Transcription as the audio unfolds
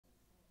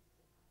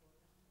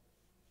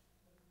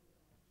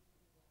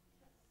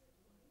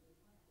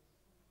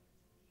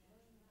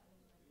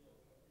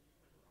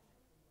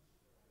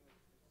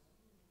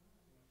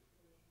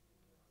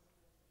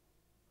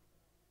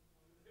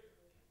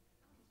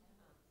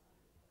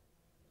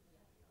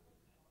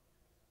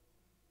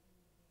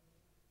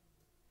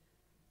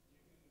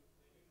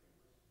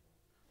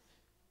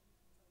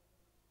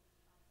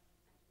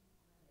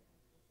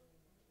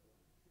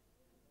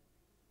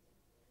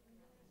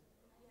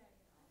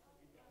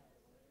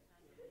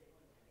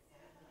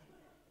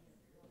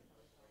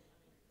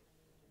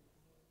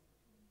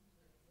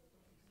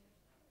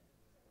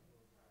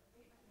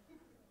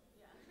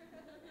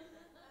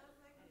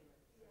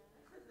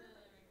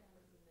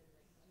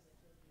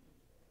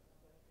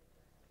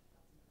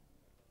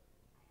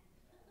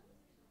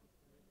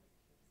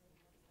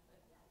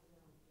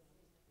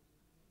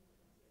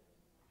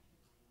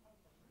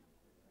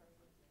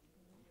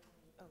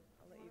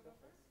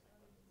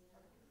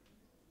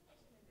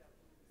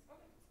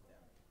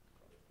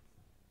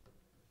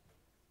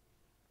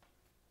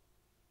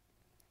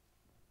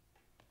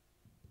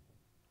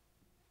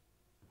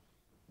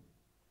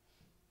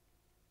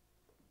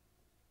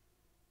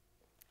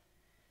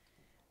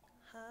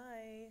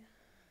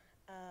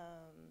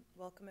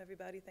welcome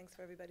everybody. Thanks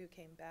for everybody who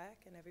came back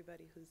and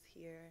everybody who's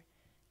here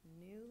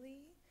newly.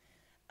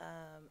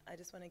 I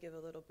just want to give a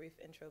little brief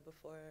intro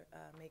before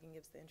Megan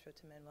gives the intro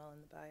to Manuel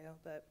in the bio.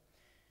 But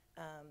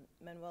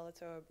Manuel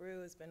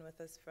abreu has been with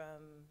us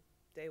from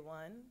day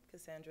one,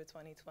 Cassandra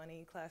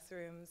 2020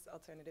 classrooms,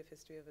 Alternative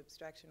History of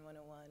Abstraction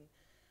 101.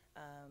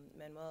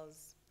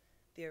 Manuel's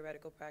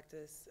theoretical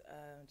practice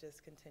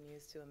just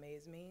continues to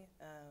amaze me.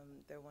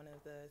 They're one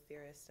of the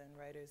theorists and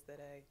writers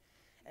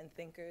and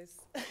thinkers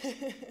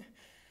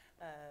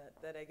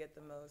that I get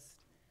the most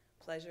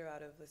pleasure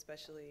out of,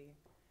 especially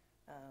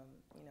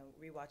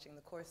rewatching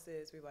the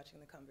courses, rewatching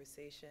the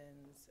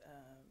conversations.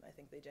 I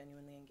think they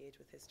genuinely engage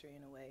with history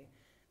in a way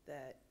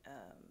that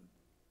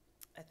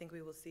I think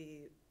we will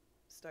see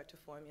start to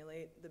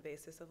formulate the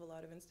basis of a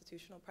lot of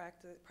institutional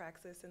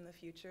praxis in the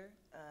future,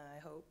 I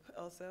hope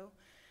also.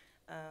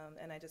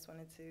 And I just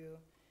wanted to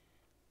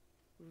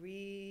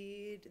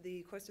read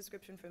the course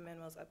description for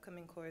Manuel's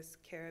upcoming course,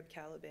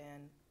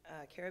 Caliban,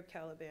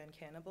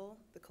 Cannibal,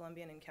 the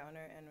Colombian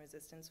Encounter and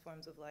Resistance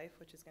Forms of Life,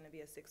 which is going to be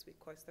a 6-week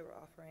course that we're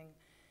offering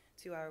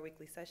 2-hour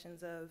weekly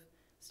sessions of,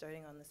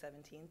 starting on the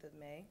 17th of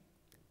May,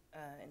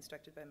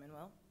 instructed by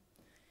Manuel.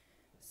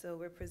 So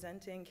we're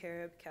presenting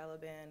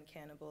Caliban,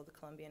 Cannibal, the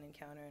Colombian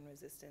Encounter and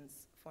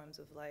Resistance Forms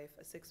of Life,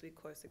 a 6-week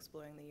course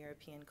exploring the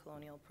European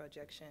colonial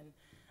projection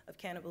of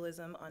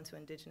cannibalism onto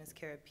indigenous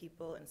Carib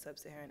people and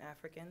sub-Saharan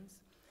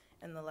Africans,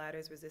 and the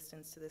latter's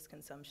resistance to this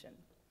consumption.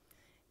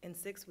 In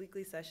 6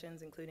 weekly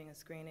sessions, including a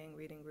screening,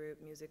 reading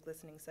group, music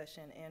listening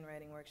session, and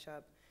writing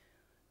workshop,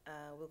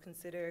 we'll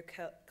consider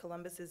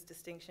Columbus's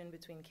distinction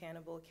between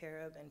cannibal,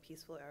 Carib, and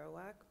peaceful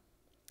Arawak,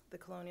 the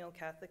colonial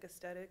Catholic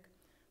aesthetic,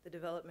 the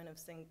development of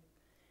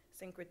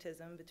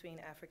syncretism between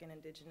African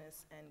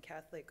indigenous and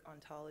Catholic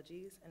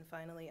ontologies, and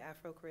finally,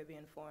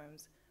 Afro-Caribbean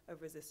forms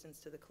of resistance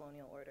to the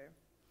colonial order.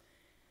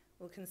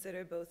 We'll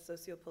consider both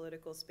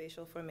socio-political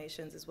spatial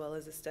formations as well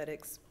as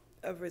aesthetics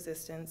of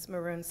resistance,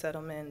 maroon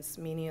settlements,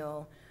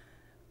 menial,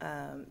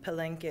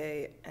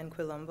 Palenque, and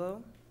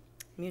Quilombo,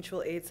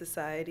 mutual aid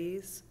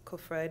societies,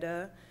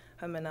 Cofreda,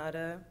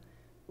 Hermanada,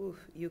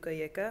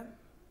 Yucayeka,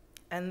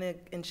 and the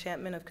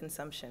enchantment of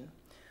consumption.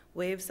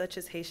 Waves such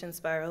as Haitian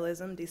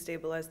spiralism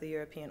destabilize the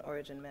European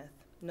origin myth,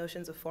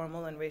 notions of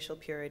formal and racial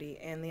purity,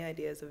 and the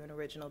ideas of an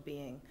original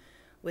being,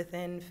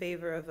 within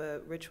favor of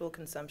a ritual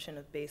consumption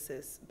of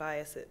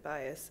bias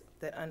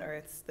that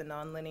unearths the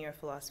nonlinear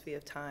philosophy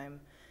of time,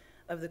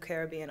 of the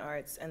Caribbean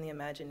arts, and the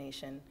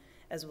imagination,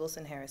 as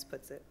Wilson Harris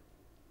puts it.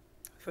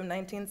 From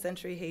 19th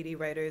century Haiti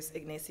writers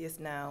Ignatius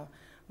Now,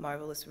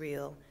 Marvelous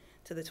Real,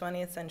 to the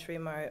 20th century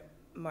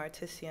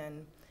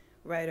Martisian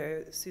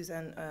writer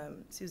Suzanne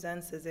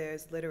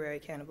Césaire's literary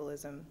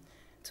cannibalism,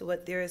 to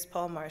what theorist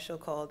Paul Marshall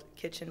called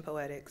kitchen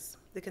poetics,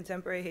 the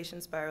contemporary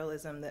Haitian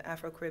spiralism, the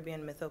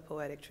Afro-Caribbean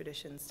mythopoetic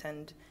traditions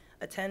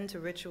attend to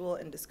ritual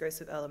and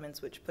discursive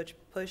elements which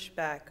push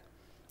back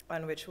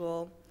on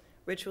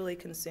ritually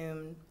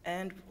consume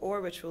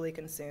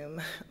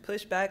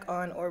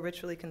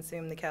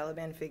the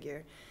Caliban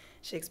figure,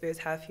 Shakespeare's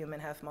half-human,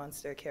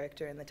 half-monster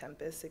character in The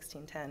Tempest,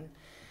 1610,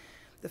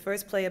 the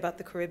first play about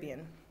the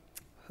Caribbean,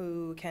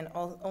 who can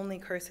only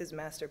curse his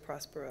master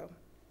Prospero.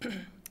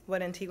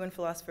 What Antiguan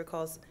philosopher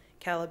calls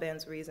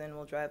Caliban's reason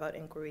will drive out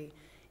inquiry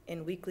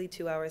in weekly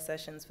 2-hour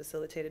sessions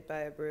facilitated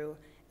by abreu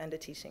and a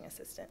teaching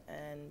assistant.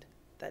 And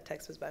that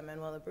text was by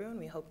Manuel Abreu, and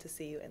we hope to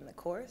see you in the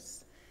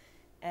course.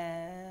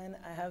 And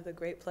I have the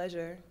great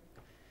pleasure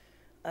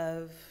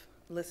of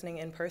listening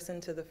in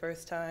person to the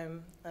first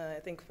time,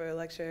 I think for a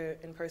lecture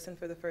in person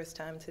for the first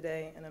time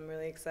today, and I'm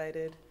really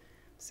excited,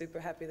 super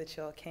happy that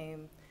you all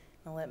came.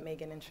 I'll let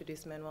Megan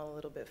introduce Manuel a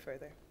little bit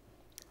further.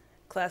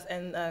 Class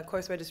and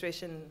course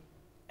registration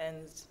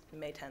ends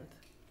May 10th.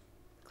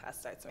 Class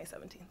starts May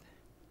 17th.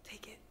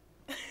 Take it.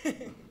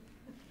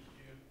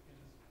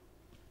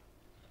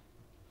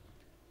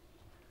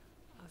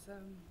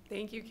 Awesome.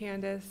 Thank you,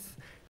 Candace.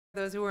 For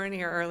those who weren't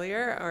here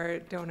earlier or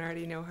don't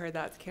already know her,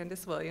 that's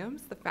Candace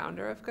Williams, the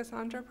founder of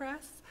Cassandra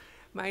Press.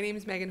 My name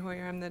is Megan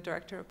Hoyer. I'm the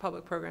Director of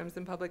Public Programs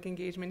and Public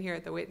Engagement here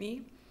at the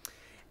Whitney.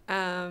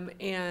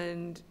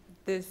 And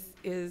this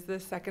is the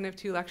second of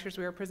 2 lectures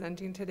we are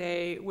presenting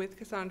today with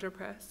Cassandra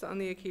Press on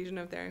the occasion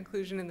of their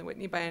inclusion in the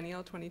Whitney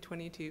Biennial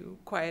 2022,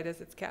 Quiet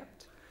as It's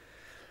Kept.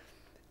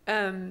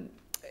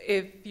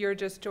 If you're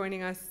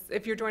joining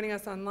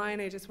us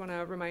online, I just want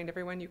to remind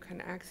everyone you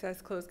can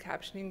access closed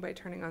captioning by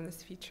turning on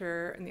this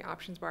feature in the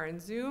options bar in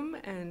Zoom.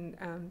 And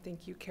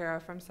thank you, Kara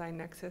from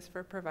SignNexus,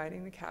 for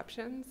providing the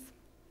captions.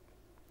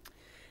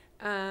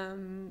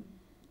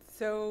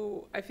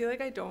 So I feel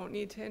like I don't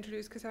need to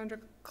introduce Cassandra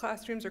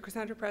Classrooms or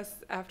Cassandra Press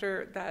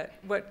after that,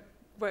 what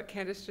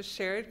Candace just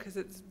shared, because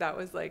that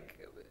was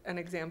like an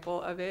example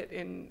of it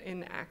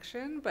in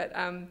action. But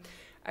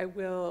I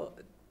will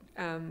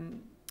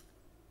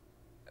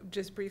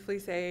just briefly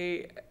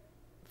say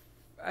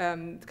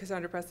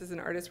Cassandra Press is an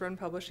artist-run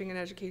publishing and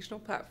educational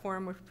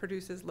platform which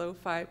produces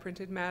lo-fi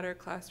printed matter,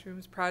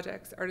 classrooms,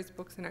 projects, artist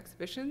books, and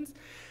exhibitions.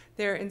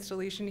 Their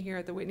installation here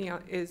at the Whitney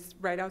is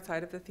right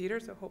outside of the theater,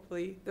 so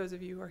hopefully those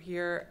of you who are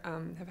here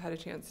have had a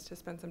chance to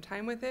spend some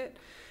time with it.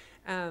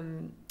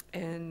 And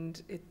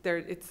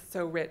it's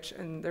so rich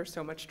and there's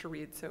so much to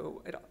read,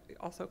 so it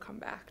also come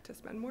back to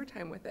spend more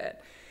time with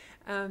it.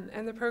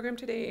 And the program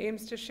today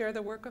aims to share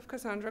the work of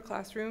Cassandra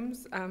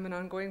Classrooms, an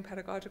ongoing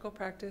pedagogical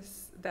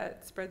practice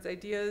that spreads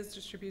ideas,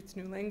 distributes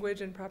new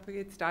language, and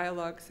propagates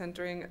dialogue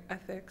centering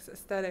ethics,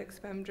 aesthetics,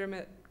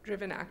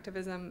 femme-driven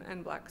activism,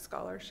 and Black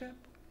scholarship.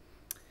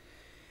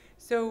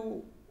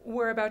 So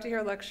we're about to hear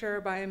a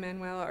lecture by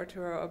Manuel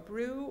Arturo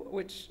Abreu,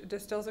 which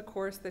distills a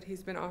course that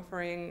he's been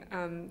offering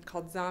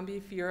called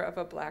Zombie Fear of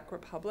a Black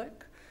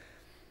Republic.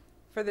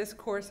 For this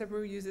course,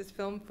 Abreu uses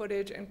film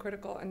footage and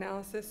critical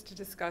analysis to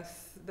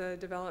discuss the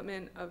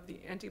development of the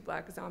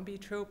anti-Black zombie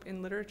trope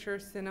in literature,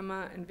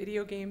 cinema, and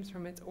video games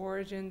from its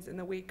origins in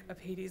the wake of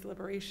Haiti's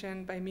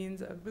liberation by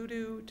means of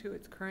vodou to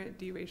its current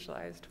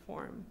deracialized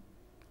form.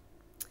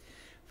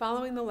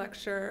 Following the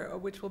lecture,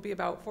 which will be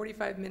about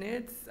 45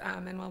 minutes,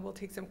 Manuel will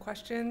take some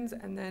questions,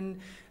 and then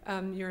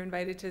you're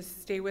invited to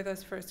stay with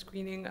us for a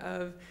screening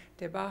of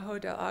Debajo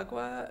del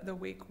Agua, the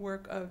wake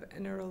work of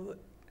Enerolisa,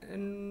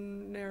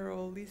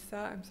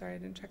 I'm sorry, I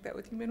didn't check that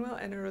with you, Manuel,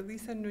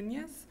 Enerolisa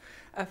Núñez,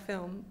 a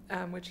film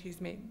which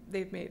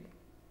they've made.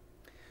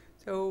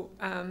 So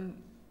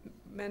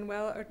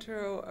Manuel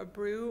Arturo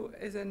Abreu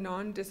is a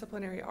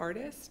non-disciplinary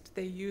artist.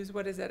 They use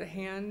what is at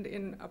hand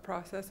in a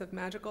process of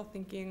magical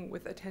thinking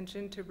with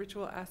attention to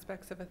ritual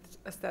aspects of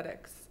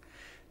aesthetics.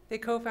 They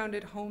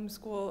co-founded Home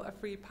School, a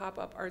free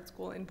pop-up art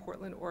school in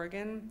Portland,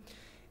 Oregon,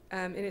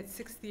 in its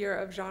 6th year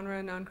of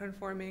genre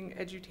non-conforming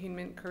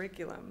edutainment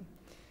curriculum.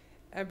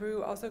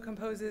 Abreu also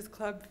composes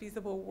club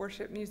feasible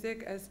worship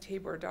music as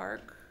Tabor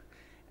Dark,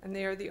 and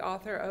they are the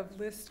author of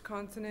List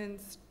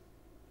Consonants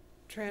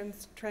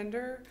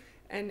Trender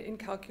and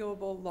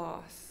Incalculable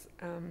Loss.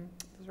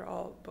 Those are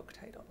all book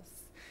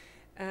titles.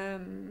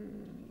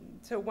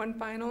 So one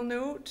final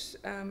note,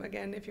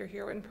 again, if you're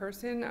here in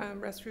person,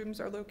 restrooms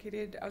are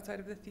located outside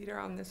of the theater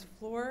on this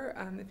floor.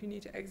 If you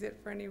need to exit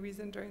for any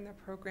reason during the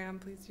program,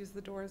 please use the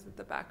doors at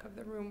the back of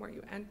the room where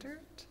you entered.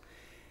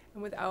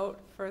 And without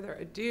further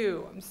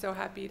ado, I'm so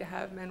happy to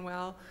have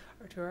Manuel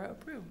Arturo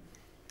Abreu.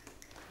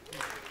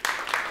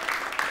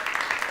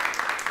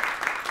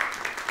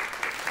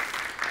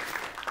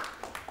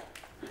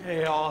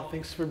 Hey all,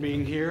 thanks for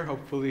being here.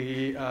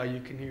 Hopefully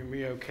you can hear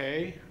me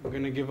okay. I'm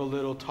going to give a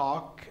little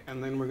talk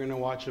and then we're going to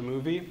watch a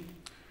movie.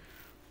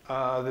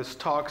 This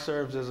talk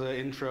serves as an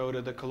intro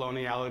to the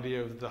coloniality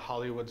of the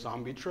Hollywood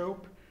zombie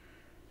trope.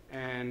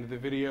 And the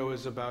video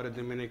is about a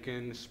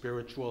Dominican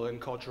spiritual and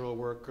cultural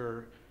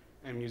worker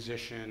and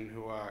musician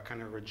who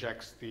kind of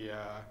rejects the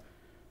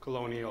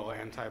colonial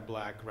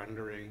anti-Black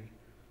rendering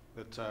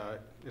that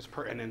is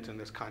pertinent in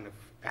this kind of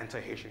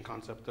anti-Haitian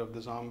concept of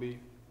the zombie.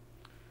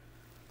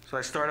 So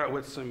I start out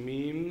with some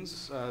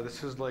memes.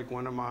 This is like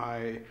one of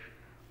my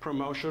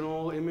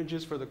promotional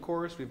images for the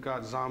course. We've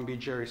got zombie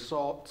Jerry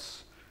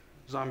Saltz,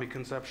 zombie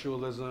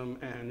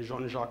conceptualism, and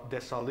Jean-Jacques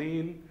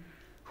Dessalines,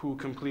 who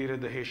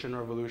completed the Haitian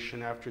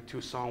Revolution after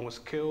Toussaint was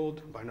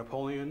killed by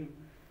Napoleon.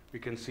 We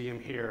can see him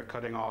here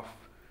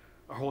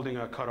holding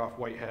a cut-off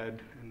white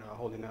head and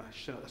holding a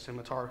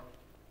scimitar.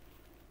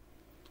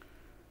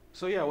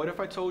 So yeah, what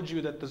if I told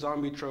you that the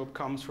zombie trope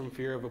comes from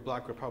fear of a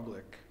Black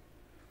republic?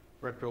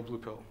 Red pill, blue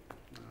pill.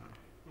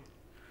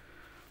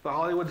 The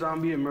Hollywood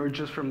zombie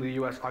emerges from the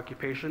US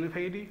occupation of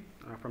Haiti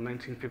from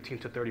 1915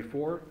 to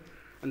 34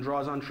 and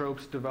draws on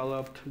tropes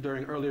developed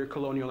during earlier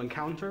colonial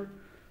encounter,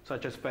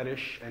 such as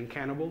fetish and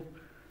cannibal.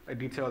 I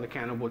detail the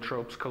cannibal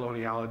trope's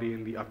coloniality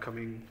in the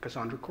upcoming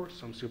Cassandra course,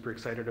 so I'm super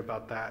excited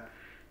about that.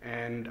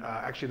 And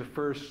actually the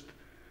first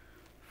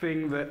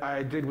thing that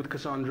I did with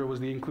Cassandra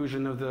was the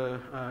inclusion of the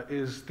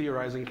Is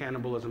Theorizing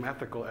Cannibalism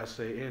Ethical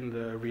essay in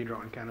the reader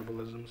on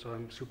cannibalism, so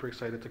I'm super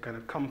excited to kind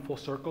of come full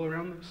circle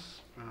around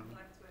this.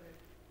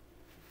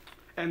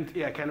 And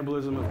yeah,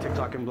 cannibalism of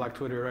TikTok and Black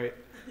Twitter, right?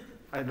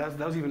 That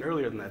was even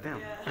earlier than that, damn.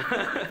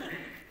 Yeah.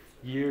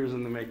 Years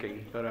in the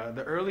making. But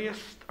the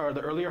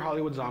earlier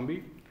Hollywood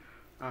zombie,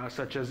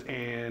 such as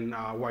in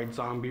White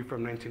Zombie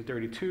from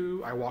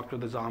 1932, I Walked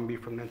with a Zombie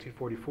from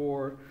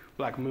 1944,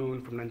 Black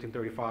Moon from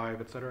 1935,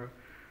 etc.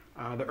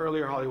 The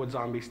earlier Hollywood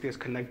zombie stays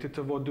connected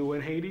to vodou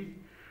in Haiti,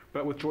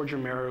 but with George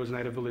Romero's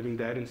Night of the Living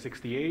Dead in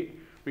 '68,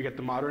 we get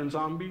the modern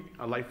zombie,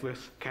 a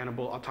lifeless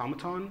cannibal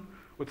automaton,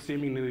 with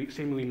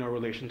seemingly no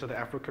relation to the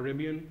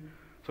Afro-Caribbean.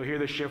 So here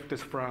the shift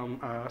is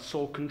from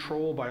soul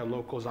control by a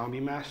local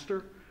zombie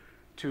master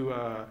to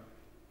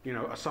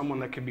someone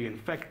that could be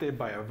infected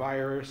by a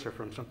virus or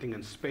from something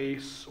in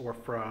space or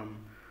from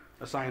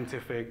a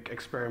scientific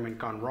experiment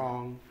gone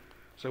wrong.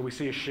 So we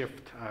see a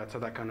shift to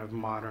that kind of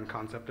modern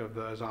concept of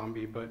the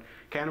zombie, but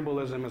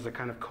cannibalism as a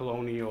kind of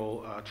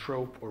colonial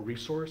trope or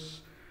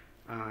resource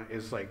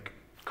is like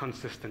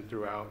consistent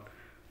throughout.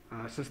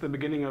 Since the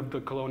beginning of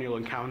the colonial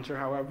encounter,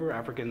 however,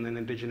 African and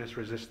indigenous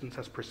resistance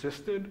has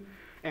persisted,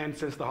 And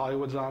since the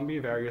Hollywood zombie,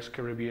 various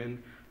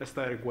Caribbean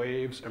aesthetic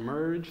waves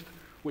emerged,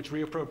 which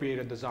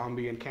reappropriated the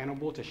zombie and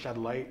cannibal to shed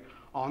light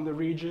on the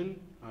region,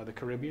 the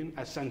Caribbean,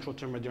 as central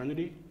to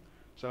modernity.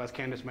 So as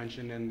Candace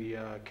mentioned in the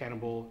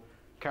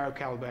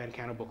Caliban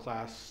cannibal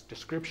class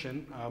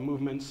description,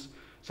 movements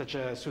such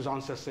as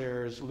Suzanne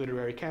Cesaire's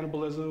literary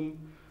cannibalism,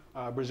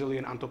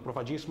 Brazilian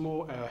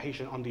anthropophagismo,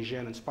 Haitian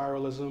indigène and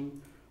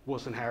spiralism,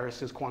 Wilson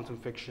Harris's quantum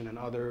fiction and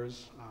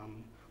others,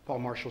 Paul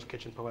Marshall's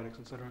kitchen poetics,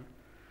 etc.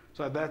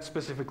 So that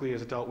specifically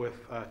is dealt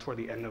with toward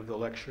the end of the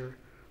lecture.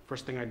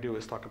 First thing I do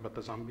is talk about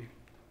the zombie.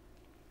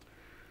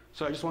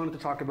 So I just wanted to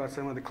talk about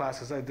some of the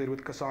classes I did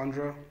with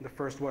Cassandra. The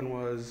first one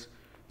was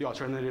the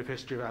Alternative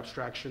History of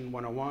Abstraction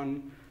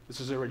 101.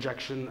 This is a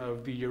rejection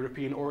of the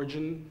European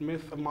origin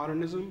myth of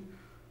modernism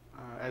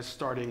as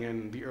starting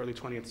in the early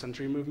 20th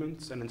century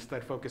movements, and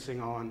instead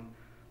focusing on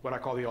what I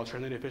call the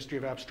alternative history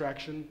of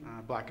abstraction,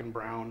 black and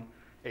brown,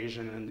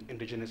 Asian and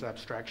indigenous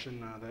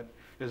abstraction that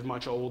is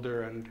much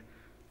older, and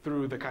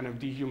through the kind of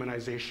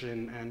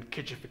dehumanization and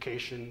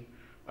kitchification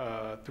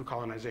through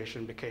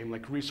colonization became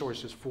like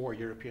resources for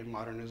European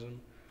modernism,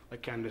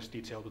 like Candace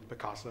detailed with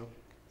Picasso.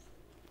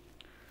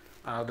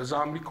 The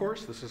zombie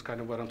course, this is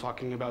kind of what I'm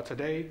talking about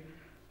today.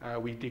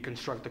 We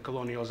deconstruct the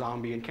colonial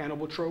zombie and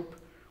cannibal trope,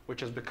 which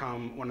has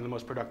become one of the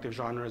most productive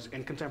genres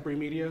in contemporary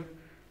media.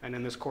 And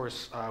in this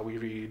course, we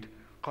read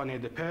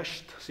René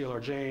Depestre, C.L.R.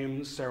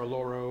 James, Sarah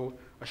Lauro,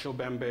 Achille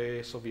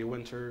Mbembe, Sylvia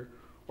Wynter,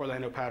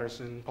 Orlando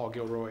Patterson, Paul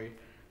Gilroy,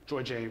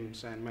 Joy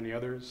James, and many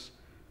others.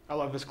 I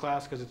love this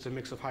class because it's a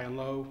mix of high and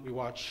low. We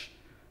watch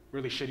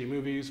really shitty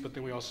movies, but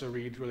then we also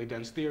read really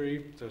dense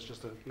theory, so it's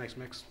just a nice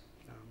mix.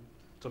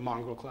 It's a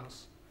mongrel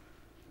class.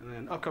 And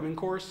then upcoming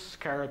course,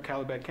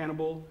 Caliban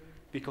Cannibal,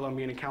 the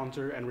Colombian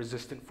Encounter and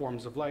Resistant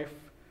Forms of Life.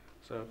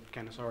 So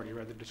Candace already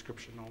read the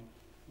description, I'll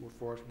move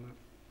forward from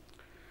that.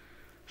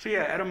 So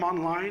yeah, Etym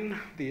Online,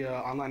 the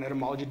online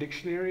etymology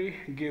dictionary,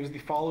 gives the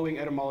following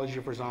etymology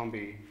for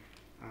zombie.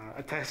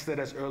 Attested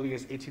as early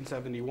as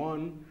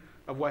 1871,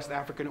 of West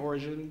African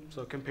origin,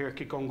 so compare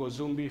Kikongo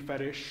Zumbi,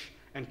 fetish,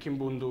 and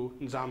Kimbundu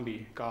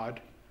Nzambi,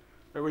 god.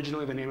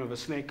 Originally the name of a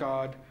snake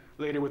god,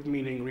 later with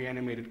meaning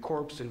reanimated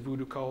corpse in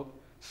voodoo cult,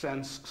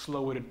 sense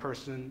slow-witted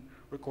person,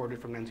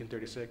 recorded from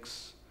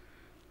 1936.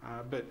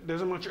 But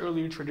there's a much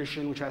earlier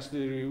tradition which has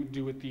to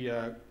do with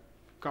the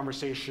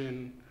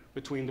conversation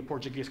between the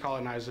Portuguese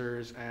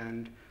colonizers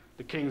and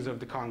the kings of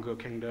the Congo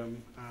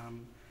kingdom.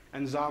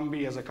 And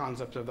zombie as a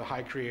concept of the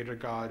high creator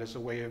god is a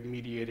way of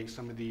mediating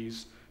some of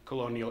these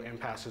colonial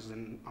impasses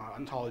in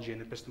ontology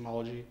and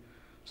epistemology.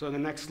 So in the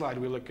next slide,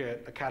 we look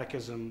at a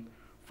catechism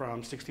from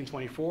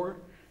 1624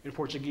 in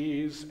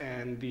Portuguese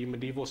and the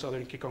medieval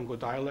Southern Kikongo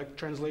dialect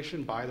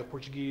translation by the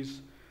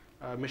Portuguese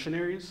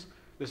missionaries.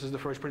 This is the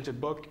first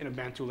printed book in a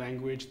Bantu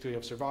language to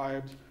have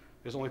survived.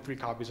 There's only 3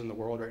 copies in the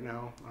world right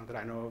now that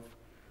I know of.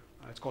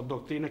 It's called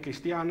Doctrina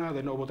Cristiana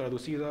de Novo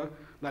Traducida,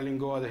 La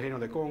Lingua de Reino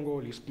de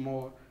Congo,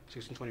 Lismo,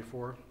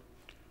 1624.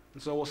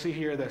 And so we'll see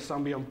here that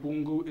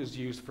Sambiampungu is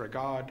used for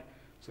God.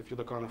 So if you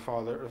look on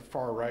the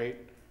far right,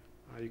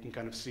 you can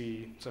kind of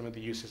see some of the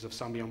uses of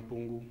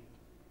Sambiampungu.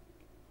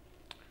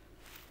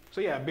 So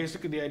yeah,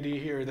 basically the idea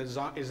here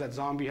is that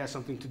zombie has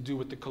something to do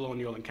with the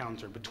colonial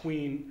encounter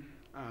between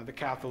the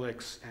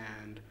Catholics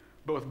and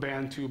both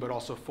Bantu but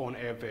also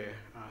Fon-Eve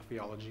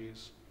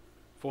theologies.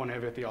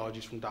 Fon-Eve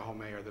theologies from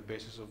Dahomey are the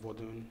basis of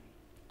vodou.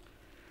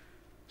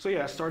 So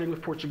yeah, starting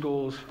with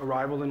Portugal's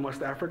arrival in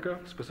West Africa,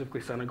 specifically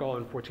Senegal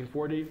in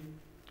 1440,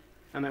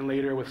 and then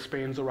later with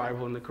Spain's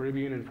arrival in the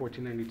Caribbean in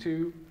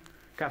 1492,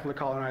 Catholic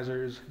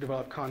colonizers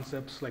developed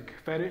concepts like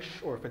fetish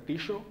or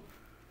fetisho,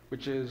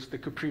 which is the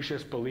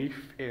capricious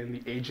belief in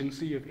the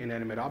agency of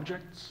inanimate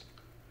objects,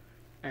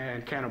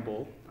 and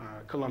cannibal.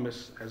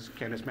 Columbus, as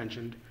Candace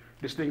mentioned,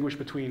 distinguished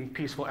between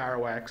peaceful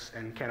Arawaks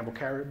and cannibal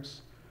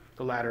Caribs,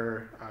 the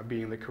latter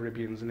being the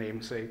Caribbean's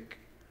namesake.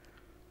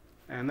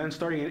 And then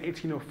starting in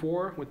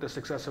 1804, with the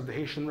success of the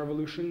Haitian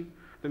Revolution,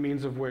 the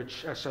means of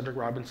which, as Cedric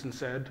Robinson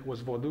said,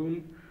 was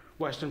vodou,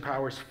 Western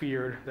powers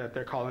feared that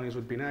their colonies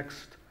would be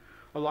next.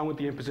 Along with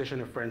the imposition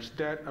of French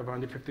debt of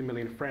 150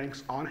 million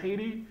francs on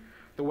Haiti,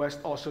 the West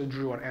also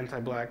drew on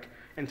anti-Black,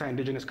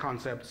 anti-Indigenous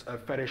concepts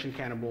of fetish and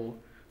cannibal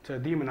to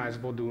demonize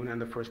vodou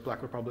and the First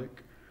Black Republic.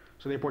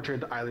 So they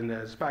portrayed the island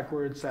as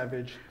backward,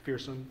 savage,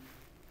 fearsome.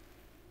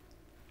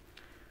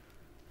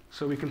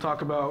 So we can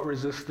talk about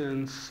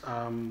resistance.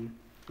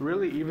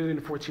 Really, even in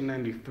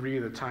 1493,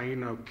 the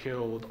Taino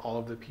killed all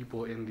of the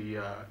people in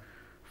the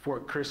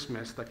Fort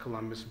Christmas that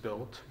Columbus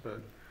built.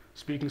 But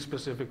speaking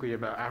specifically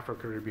about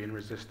Afro-Caribbean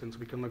resistance,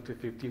 we can look to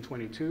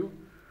 1522.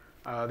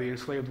 The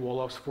enslaved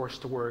Wolofs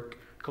forced to work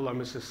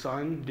Columbus's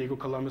son, Diego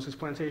Columbus's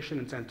plantation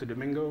in Santo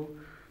Domingo,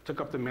 took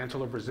up the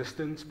mantle of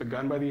resistance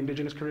begun by the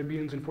indigenous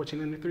Caribbeans in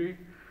 1493.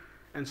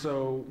 And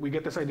so we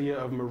get this idea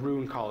of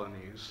maroon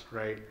colonies,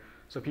 right?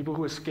 So people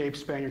who escaped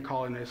Spaniard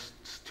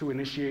colonists to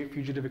initiate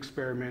fugitive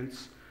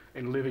experiments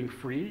in living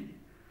free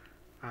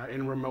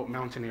in remote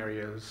mountain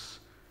areas.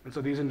 And so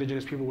these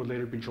indigenous people would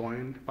later be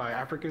joined by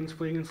Africans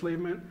fleeing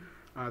enslavement.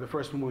 The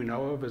first one we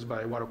know of is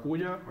by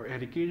Guaracuya or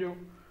Enriquillo,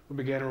 who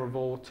began a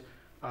revolt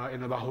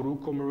in the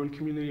Bahoruco Maroon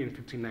community in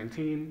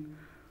 1519.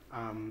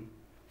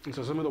 And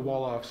so some of the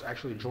Wolofs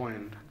actually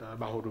joined the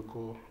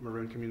Bahoruco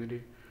Maroon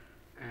community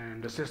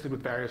and assisted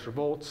with various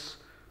revolts,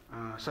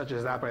 such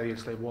as that by the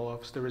enslaved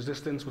Wolofs. The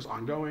resistance was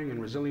ongoing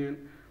and resilient,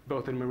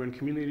 both in Maroon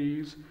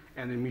communities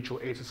and in mutual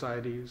aid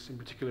societies, in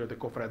particular the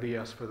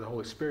Cofradías for the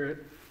Holy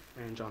Spirit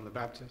and John the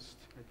Baptist.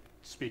 I'll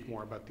speak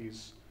more about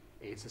these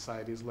aid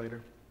societies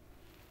later.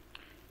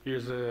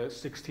 Here's a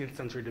 16th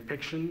century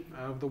depiction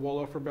of the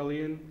Wolof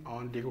rebellion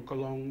on Diego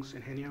Colón's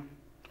ingenia,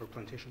 or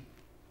plantation.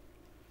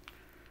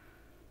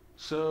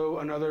 So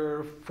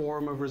another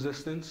form of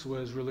resistance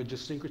was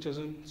religious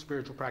syncretism,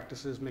 spiritual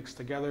practices mixed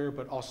together,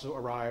 but also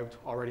arrived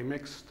already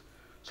mixed.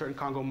 Certain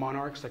Congo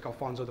monarchs, like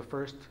Alfonso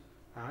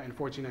I in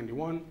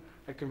 1491,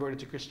 had converted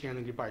to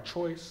Christianity by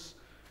choice,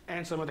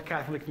 and some of the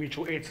Catholic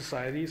mutual aid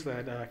societies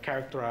that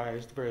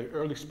characterized very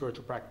early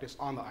spiritual practice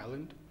on the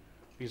island,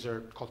 these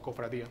are called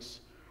cofradías,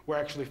 were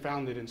actually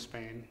founded in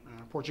Spain.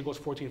 Portugal's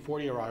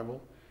 1440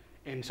 arrival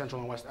in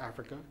Central and West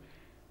Africa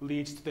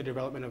leads to the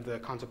development of the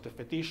concept of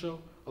fetish.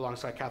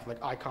 Alongside Catholic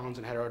icons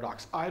and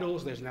heterodox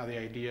idols, there's now the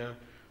idea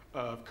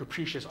of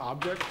capricious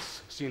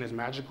objects seen as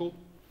magical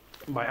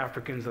by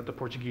Africans that the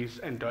Portuguese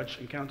and Dutch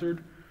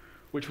encountered,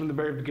 which from the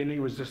very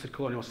beginning resisted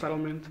colonial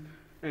settlement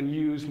and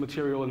used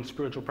material and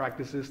spiritual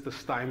practices to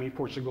stymie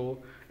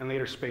Portugal and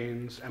later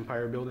Spain's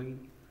empire building.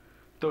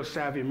 Those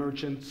savvy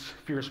merchants,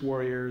 fierce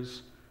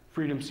warriors,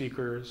 freedom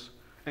seekers,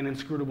 and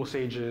inscrutable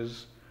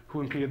sages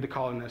who impeded the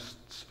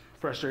colonists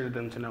frustrated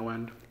them to no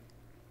end.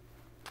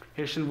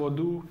 Haitian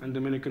vodou and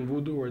Dominican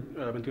voodoo, or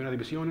 21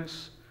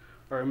 divisiones,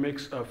 are a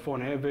mix of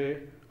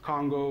Foneve,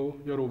 Congo,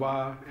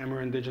 Yoruba,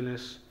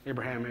 Amerindigenous,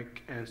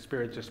 Abrahamic, and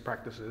Spiritist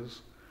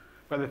practices.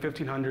 By the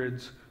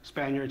 1500s,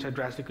 Spaniards had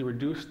drastically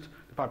reduced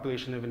the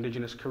population of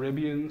indigenous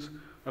Caribbeans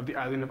of the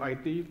island of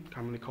Haiti,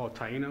 commonly called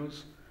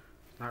Taínos.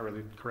 Not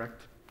really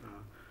correct.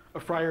 A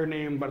friar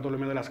named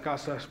Bartolomé de las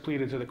Casas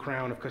pleaded to the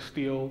crown of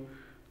Castile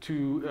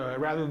to,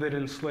 rather than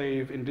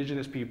enslave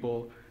indigenous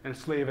people,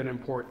 enslave and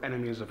import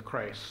enemies of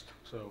Christ.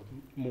 So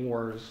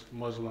Moors,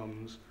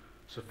 Muslims,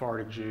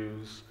 Sephardic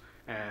Jews,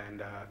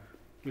 and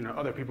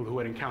other people who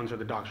had encountered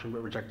the doctrine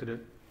but rejected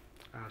it,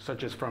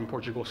 such as from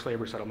Portugal's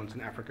slavery settlements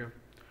in Africa.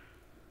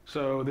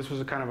 So this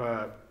was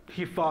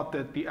he thought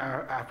that the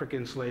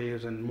African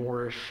slaves and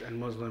Moorish and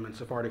Muslim and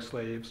Sephardic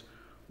slaves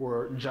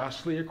were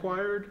justly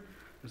acquired,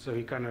 and so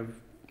he kind of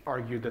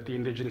argued that the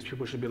indigenous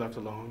people should be left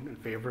alone in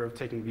favor of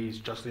taking these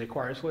justly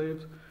acquired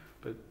slaves,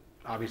 but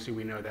obviously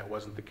we know that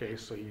wasn't the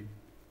case, so he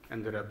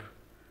ended up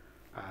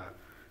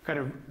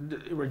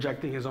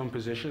rejecting his own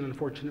position,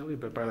 unfortunately,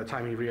 but by the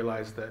time he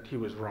realized that he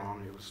was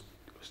wrong, it was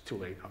too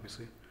late,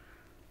 obviously.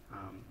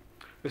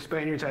 The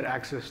Spaniards had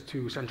access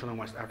to Central and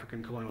West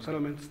African colonial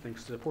settlements,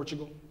 thanks to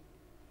Portugal.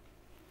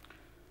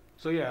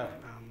 So yeah,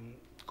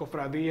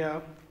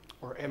 cofradia,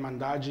 or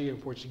Irmandade in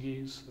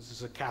Portuguese. This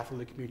is a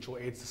Catholic mutual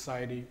aid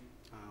society.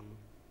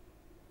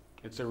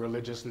 It's a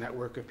religious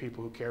network of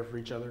people who care for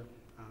each other.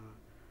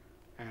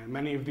 And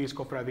many of these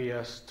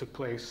cofradias took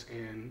place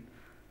in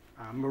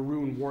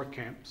maroon war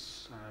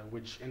camps,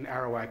 which in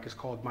Arawak is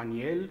called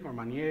manuel or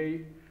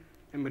manier.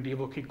 In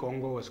medieval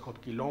Kikongo is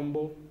called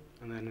quilombo.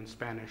 And then in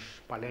Spanish,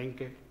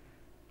 palenque.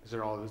 These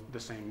are all the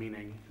same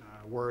meaning.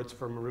 Words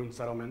for maroon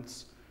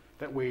settlements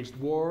that waged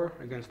war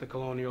against the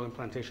colonial and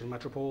plantation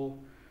metropole.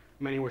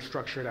 Many were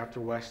structured after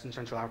West and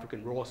Central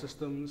African rural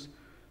systems,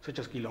 such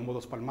as Quilombo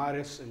dos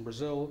Palmares in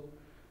Brazil.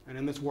 And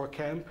in this war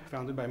camp,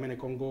 founded by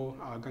Menekongo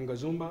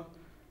Gangazumba,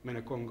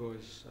 Menekongo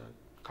is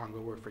Congo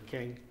word for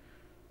king.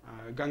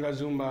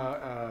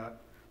 Gangazumba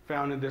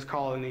founded this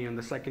colony, and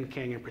the second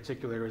king in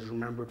particular is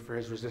remembered for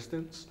his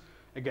resistance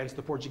against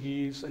the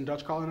Portuguese and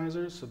Dutch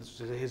colonizers. So this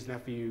is his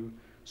nephew,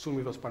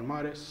 Sumi dos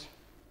Palmares.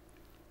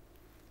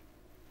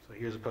 So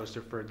here's a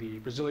poster for the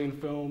Brazilian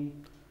film,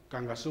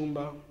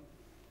 Gangazumba.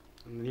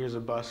 And then here's a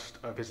bust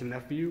of his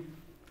nephew,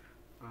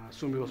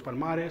 Sumi dos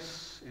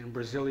Palmares, in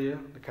Brasilia,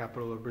 the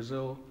capital of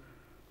Brazil.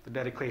 The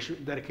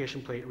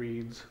dedication plate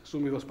reads,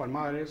 Sumi dos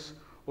Palmares,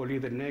 o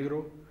líder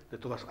negro de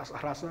todas as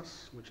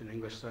razas, which in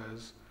English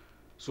says,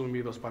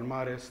 Sumi dos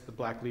Palmares, the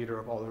black leader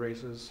of all the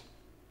races.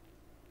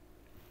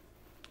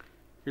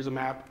 Here's a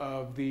map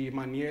of the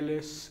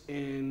Manielis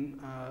in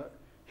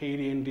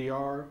Haiti and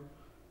DR,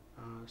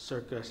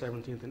 circa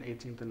 17th and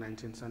 18th and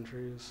 19th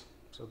centuries.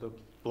 So the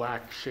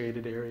black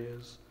shaded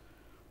areas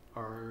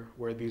are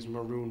where these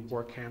maroon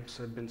war camps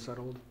had been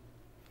settled.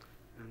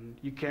 And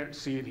you can't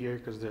see it here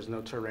because there's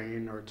no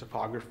terrain or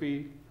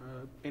topography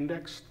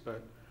indexed,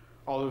 but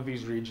all of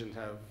these regions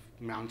have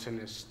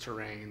mountainous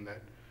terrain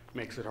that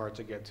makes it hard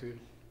to get to.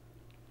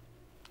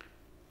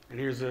 And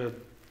here's a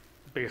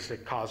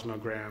basic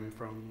cosmogram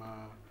from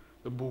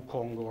the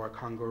Bukongo or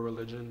Congo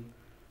religion.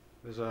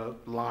 There's a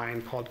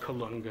line called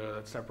Kalunga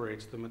that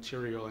separates the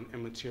material and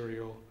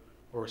immaterial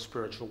or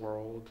spiritual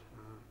world.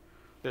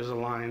 There's a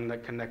line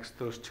that connects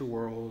those two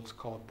worlds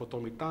called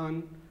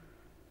Potomitan,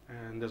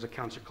 and there's a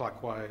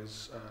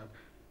counterclockwise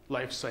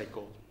life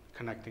cycle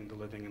connecting the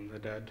living and the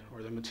dead,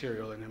 or the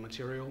material and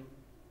immaterial.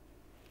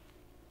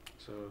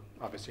 So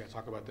obviously I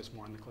talk about this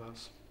more in the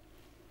class.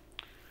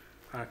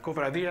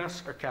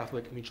 Cofradías are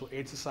Catholic mutual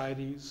aid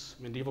societies.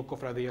 Medieval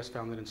cofradías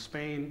founded in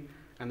Spain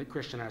and the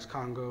Christianized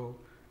Congo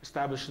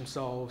established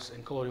themselves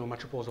in colonial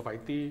metropoles of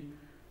Haiti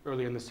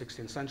early in the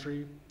 16th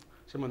century.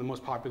 Some of the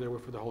most popular were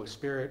for the Holy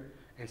Spirit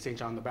and St.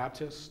 John the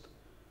Baptist.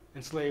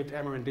 Enslaved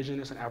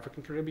Amerindigenous and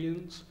African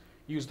Caribbeans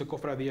used the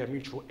cofradia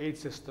mutual aid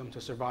system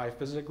to survive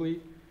physically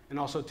and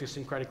also to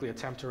syncretically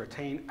attempt to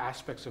retain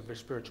aspects of their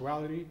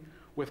spirituality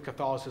with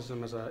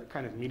Catholicism as a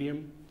kind of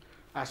medium.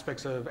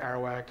 Aspects of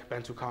Arawak,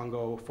 Bantu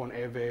Congo,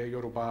 Fon-Ewe,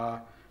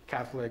 Yoruba,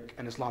 Catholic,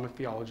 and Islamic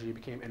theology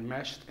became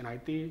enmeshed in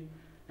Haiti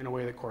in a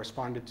way that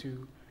corresponded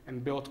to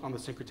and built on the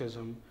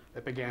syncretism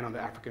that began on the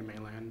African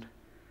mainland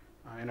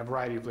in a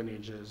variety of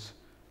lineages.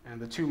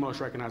 And the two most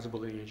recognizable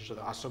lineages are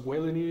the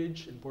Asogwe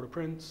lineage in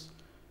Port-au-Prince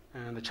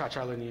and the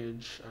Cha-Cha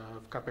lineage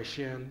of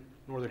Cap-Haitien,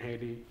 northern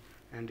Haiti,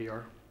 and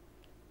DR.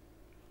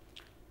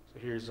 So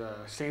here's a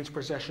saints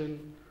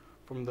procession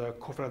from the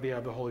Cofradia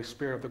of the Holy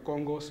Spirit of the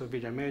Congos of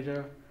Villa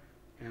Mella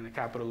and the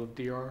capital of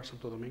DR,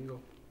 Santo Domingo.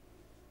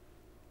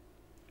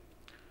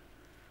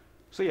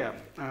 So yeah,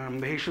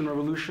 the Haitian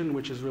Revolution,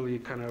 which is really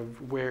kind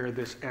of where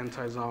this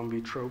anti-zombie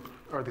trope,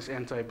 or this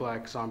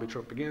anti-black zombie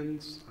trope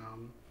begins,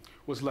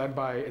 was led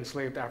by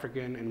enslaved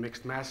African and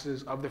mixed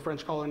masses of the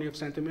French colony of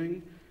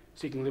Saint-Domingue,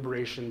 seeking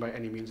liberation by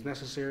any means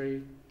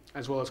necessary,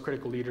 as well as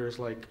critical leaders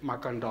like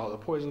Macandal the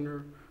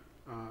Poisoner,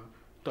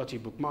 Doti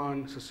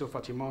Boukman, Cecile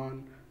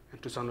Fatiman,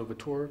 and Toussaint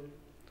Louverture.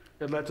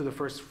 It led to the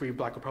first free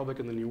Black Republic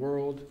in the New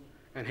World,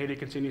 and Haiti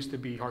continues to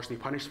be harshly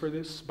punished for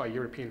this by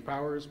European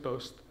powers,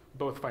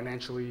 both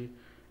financially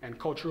and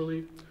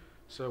culturally.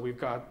 So we've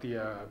got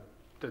the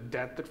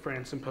debt that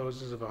France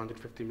imposes of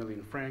 150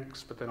 million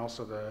francs, but then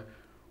also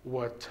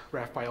what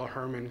Raphael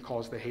Herman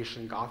calls the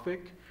Haitian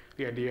Gothic,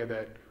 the idea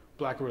that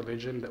Black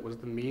religion that was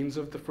the means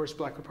of the first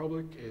Black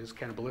Republic is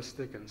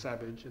cannibalistic and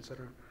savage,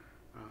 etc.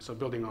 So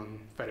building on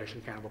fetish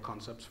and cannibal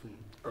concepts from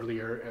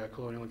earlier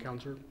colonial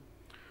encounter.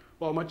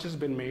 While much has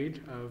been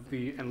made of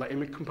the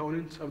Enlightenment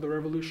component of the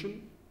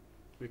revolution,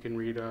 we can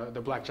read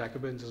the Black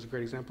Jacobins is a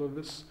great example of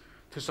this.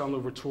 Toussaint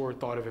Louverture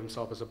thought of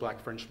himself as a Black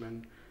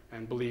Frenchman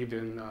and believed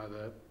in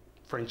the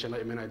French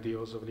Enlightenment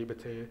ideals of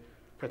liberté,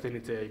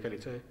 fraternité,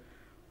 égalité.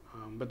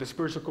 But the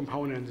spiritual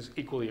component is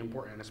equally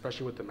important,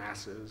 especially with the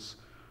masses.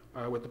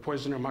 With the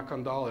poisoner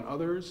Macandal and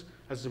others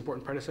as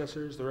important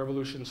predecessors, the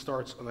revolution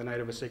starts on the night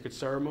of a sacred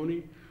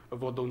ceremony, a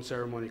vodou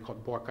ceremony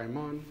called Bois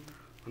Caïman,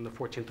 on the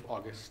 14th of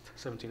August,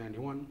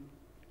 1791.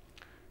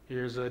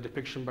 Here's a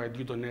depiction by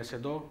Dieudonné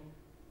Sédot.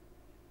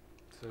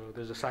 So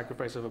there's a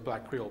sacrifice of a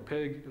Black Creole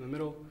pig in the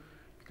middle.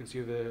 You can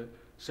see the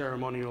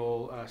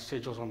ceremonial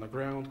sigils on the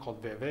ground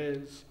called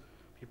vévés.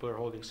 People are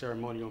holding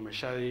ceremonial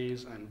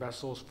machetes and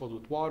vessels filled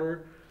with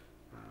water.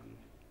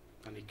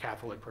 Any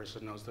Catholic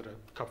person knows that a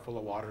cup full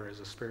of water is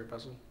a spirit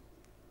vessel.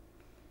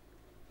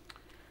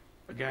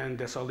 Again,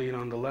 Dessalines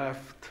on the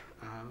left,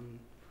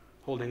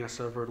 holding a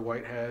severed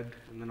white head,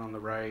 and then on the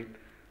right,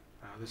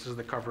 this is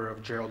the cover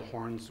of Gerald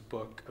Horne's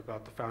book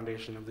about the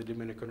foundation of the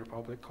Dominican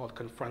Republic called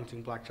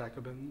Confronting Black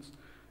Jacobins,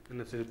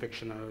 and it's a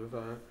depiction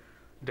of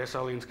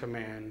Dessalines'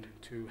 command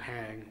to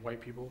hang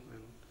white people, and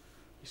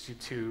you see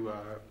two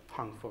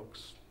hung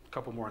folks, a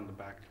couple more in the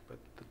back, but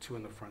the two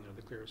in the front are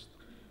the clearest.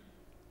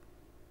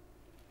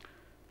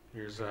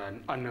 Here's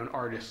an unknown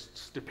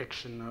artist's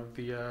depiction of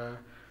the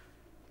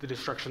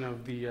destruction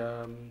of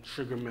the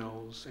sugar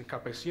mills in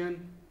Cap-Haitien.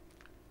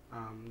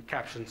 The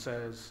caption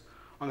says,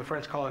 on the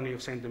French colony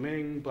of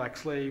Saint-Domingue, Black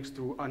slaves,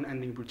 through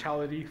unending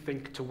brutality,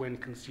 think to win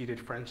conceded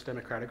French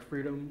democratic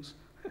freedoms.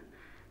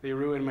 They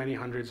ruin many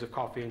hundreds of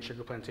coffee and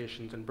sugar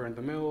plantations and burn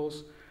the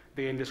mills.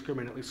 They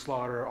indiscriminately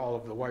slaughter all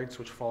of the whites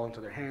which fall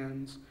into their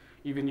hands,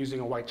 even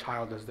using a white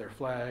child as their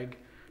flag,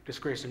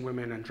 disgracing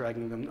women and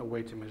dragging them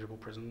away to miserable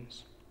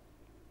prisons.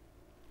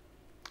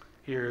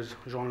 Here's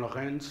Jean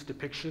Laurent's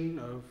depiction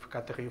of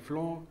Catherine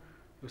Flon,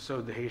 who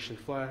sewed the Haitian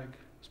flag.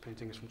 This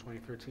painting is from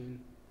 2013.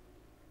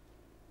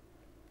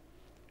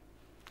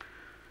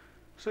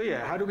 So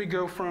yeah, how do we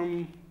go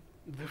from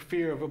the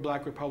fear of a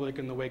Black Republic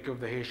in the wake of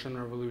the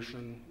Haitian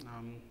Revolution,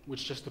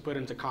 which, just to put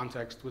into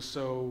context, was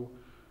so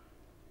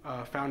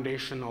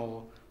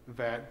foundational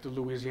that the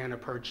Louisiana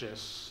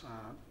Purchase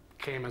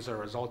came as a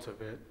result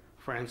of it.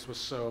 France was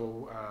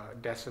so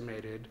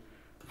decimated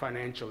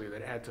financially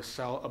that it had to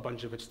sell a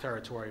bunch of its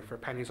territory for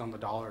pennies on the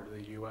dollar to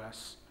the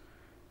US.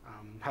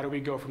 How do we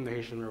go from the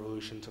Haitian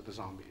Revolution to the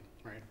zombie,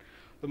 right?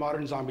 The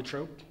modern zombie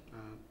trope,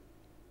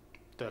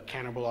 the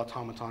cannibal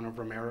automaton of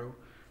Romero,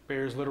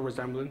 bears little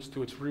resemblance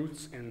to its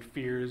roots and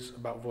fears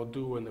about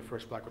vodou in the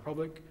first Black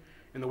Republic.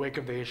 In the wake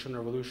of the Haitian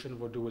Revolution,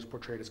 vodou was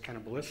portrayed as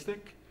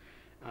cannibalistic.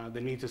 The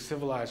need to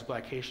civilize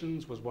Black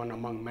Haitians was one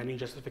among many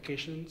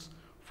justifications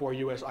for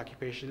US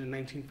occupation in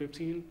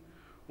 1915.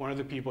 One of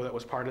the people that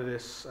was part of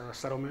this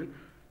settlement,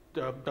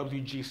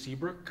 W.G.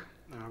 Seabrook,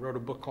 wrote a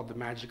book called The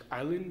Magic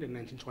Island in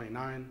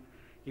 1929.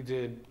 He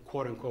did,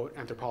 quote unquote,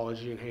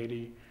 anthropology in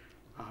Haiti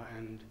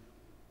and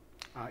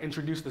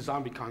introduced the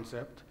zombie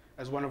concept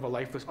as one of a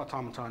lifeless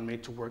automaton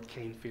made to work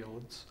cane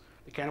fields.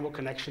 The cannibal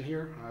connection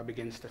here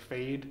begins to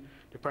fade.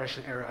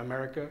 Depression-era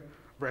America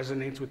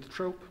resonates with the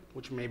trope,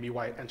 which may be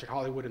why it entered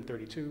Hollywood in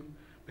 '32,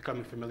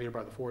 becoming familiar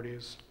by the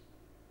 '40s.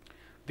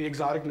 The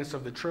exoticness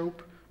of the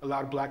trope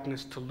allowed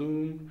blackness to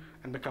loom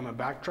and become a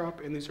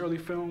backdrop in these early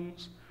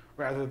films,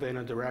 rather than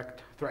a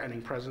direct,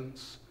 threatening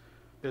presence.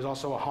 There's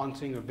also a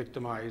haunting of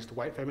victimized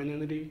white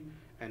femininity,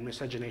 and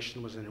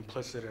miscegenation was an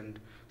implicit and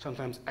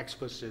sometimes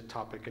explicit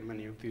topic in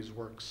many of these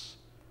works.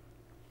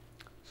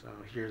 So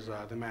here's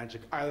The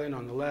Magic Island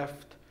on the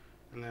left,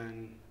 and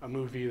then a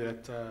movie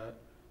that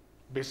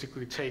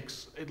basically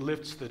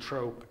lifts the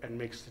trope and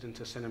makes it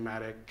into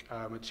cinematic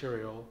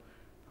material,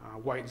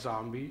 White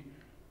Zombie,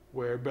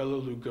 where Bela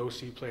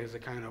Lugosi plays a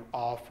kind of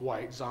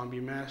off-white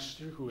zombie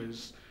master who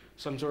is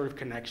some sort of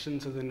connection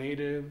to the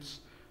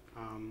natives,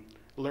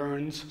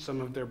 learns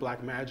some of their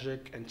black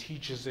magic and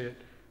teaches it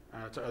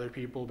to other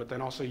people, but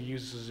then also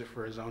uses it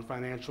for his own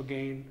financial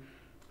gain.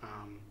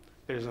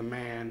 There's a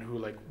man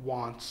who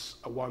wants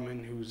a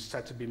woman who's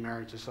set to be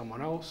married to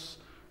someone else,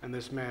 and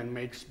this man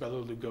makes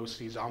Bela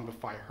Lugosi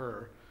zombify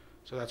her.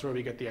 So that's where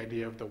we get the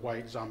idea of the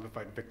white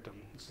zombified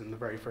victim. It's in the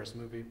very first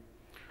movie.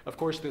 Of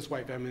course, this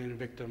white feminine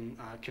victim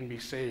can be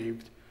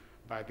saved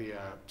by the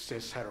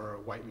cis hetero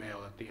white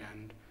male at the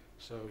end.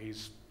 So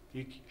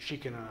she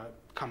can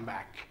come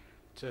back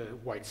to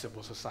white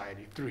civil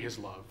society through his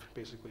love,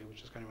 basically,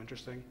 which is kind of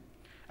interesting,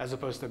 as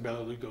opposed to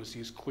Bela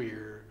Lugosi's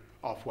queer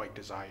off-white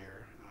desire.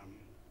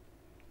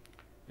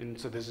 And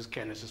so this is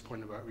Candace's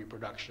point about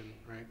reproduction,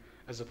 right?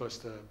 As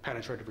opposed to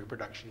penetrative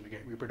reproduction, we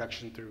get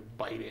reproduction through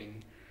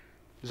biting,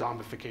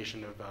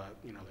 zombification of,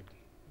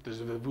 there's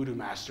the voodoo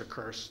master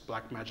curse,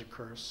 black magic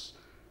curse,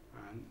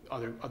 and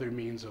other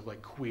means of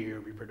queer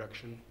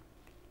reproduction.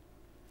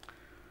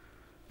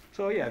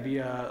 So yeah,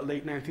 the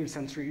late 19th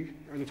century,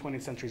 early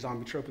 20th century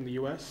zombie trope in the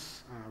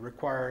US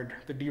required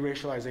the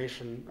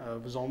deracialization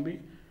of zombie,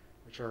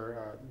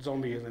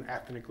 zombie is an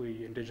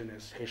ethnically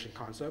indigenous Haitian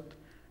concept,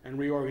 and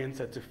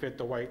reorients it to fit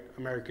the white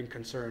American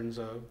concerns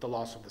of the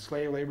loss of the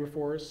slave labor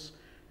force,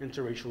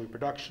 interracial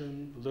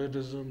reproduction,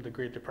 Luddism, the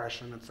Great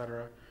Depression,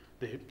 etc.,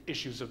 the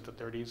issues of the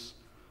 30s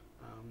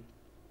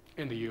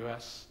in the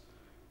US.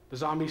 The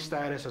zombie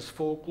status as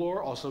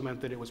folklore also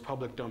meant that it was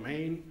public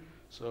domain,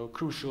 so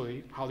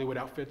crucially, Hollywood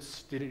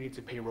outfits didn't need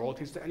to pay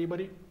royalties to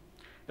anybody.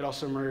 It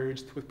also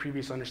merged with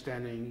previous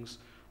understandings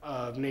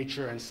of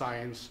nature and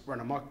science run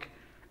amok,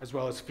 as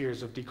well as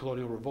fears of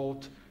decolonial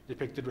revolt,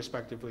 depicted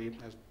respectively,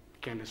 as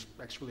Candace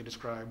expertly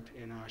described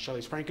in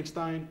Shelley's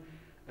Frankenstein,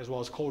 as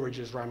well as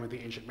Coleridge's Rime of the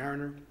Ancient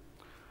Mariner.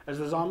 As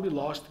the zombie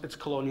lost its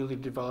colonially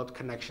developed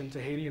connection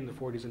to Haiti in the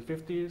 40s and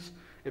 50s,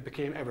 it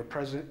became ever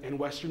present in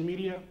Western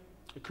media.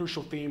 A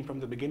crucial theme from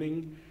the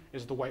beginning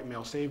is the white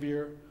male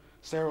savior.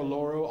 Sarah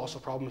Lauro also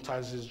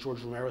problematizes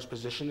George Romero's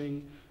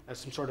positioning as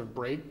some sort of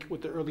break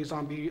with the early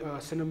zombie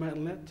cinema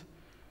and lit.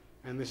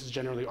 And this is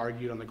generally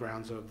argued on the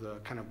grounds of the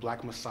kind of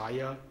black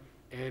messiah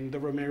in the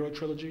Romero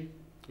trilogy,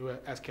 who,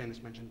 as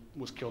Candace mentioned,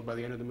 was killed by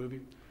the end of the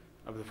movie,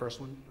 of the first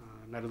one,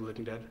 Night of the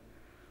Living Dead.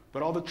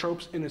 But all the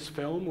tropes in this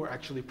film were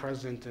actually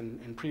present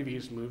in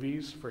previous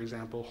movies. For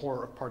example,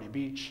 Horror of Party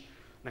Beach,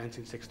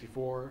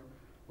 1964,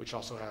 which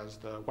also has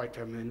the white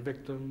feminine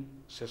victim,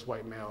 cis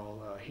white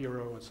male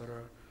hero,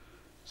 etc.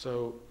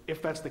 So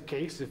if that's the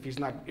case,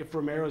 if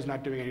Romero is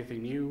not doing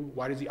anything new,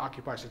 why does he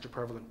occupy such a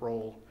prevalent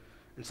role?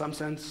 In some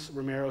sense,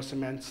 Romero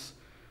cements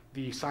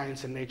the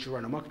science and nature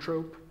run amok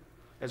trope,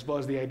 as well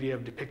as the idea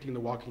of depicting the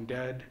walking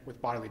dead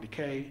with bodily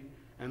decay,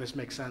 and this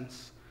makes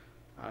sense.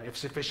 If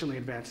sufficiently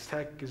advanced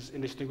tech is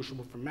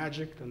indistinguishable from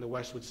magic, then the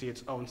West would see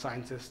its own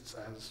scientists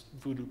as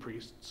voodoo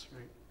priests,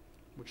 right?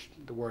 Which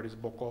the word is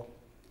boko.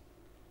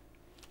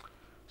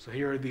 So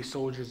here are the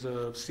soldiers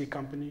of C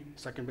Company,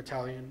 2nd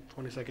Battalion,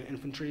 22nd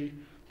Infantry,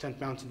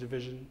 10th Mountain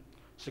Division,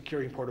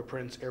 securing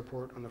Port-au-Prince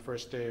Airport on the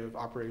first day of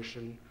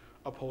Operation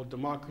Uphold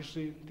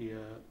Democracy, the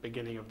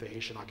beginning of the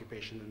Haitian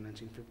occupation in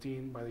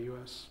 1915 by the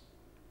US.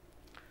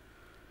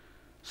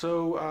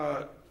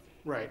 So,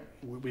 right,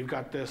 we've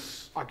got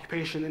this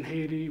occupation in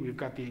Haiti, we've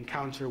got the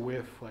encounter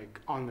with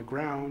on the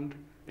ground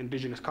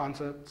indigenous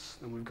concepts,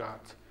 and we've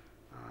got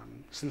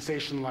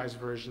sensationalized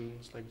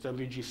versions like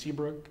W.G.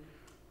 Seabrook.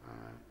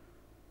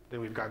 Then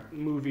we've got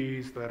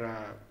movies that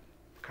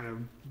kind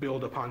of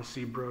build upon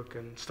Seabrook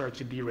and start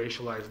to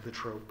deracialize the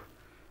trope.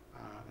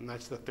 And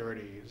that's the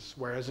 30s.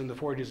 Whereas in the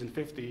 40s and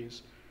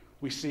 50s,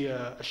 we see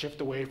a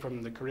shift away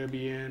from the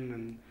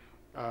Caribbean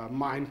and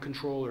mind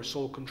control or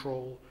soul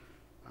control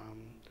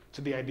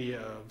to the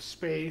idea of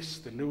space,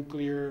 the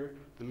nuclear,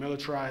 the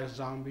militarized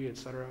zombie,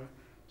 etc.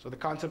 So the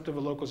concept of a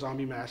local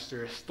zombie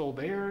master is still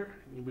there.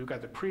 We've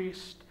got the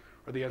priest,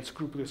 or the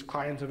unscrupulous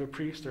client of a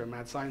priest or a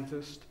mad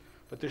scientist,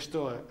 but there's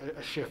still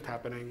a shift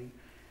happening.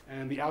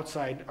 And the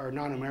outside or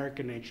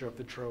non-American nature of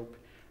the trope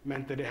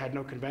meant that it had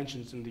no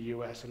conventions in the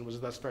US and was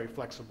thus very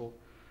flexible.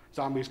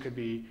 Zombies could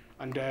be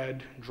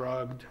undead,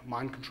 drugged,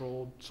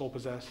 mind-controlled,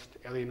 soul-possessed,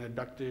 alien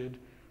abducted,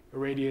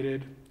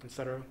 irradiated,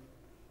 etc.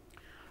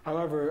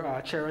 However,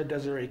 Chera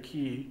Desiree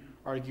Key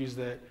argues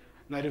that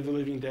Night of the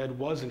Living Dead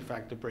was in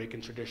fact a break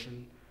in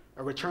tradition,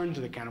 a return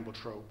to the cannibal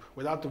trope,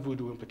 without the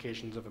voodoo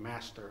implications of a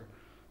master.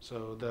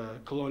 So the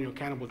colonial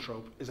cannibal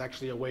trope is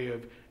actually a way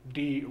of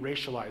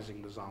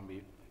de-racializing the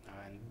zombie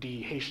and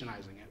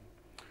de-Haitianizing it.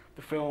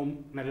 The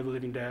film, Night of the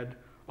Living Dead,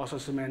 also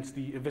cements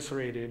the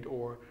eviscerated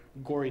or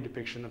gory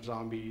depiction of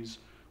zombies,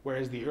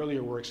 whereas the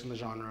earlier works in the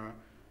genre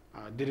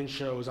didn't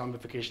show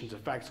zombification's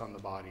effects on the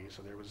body,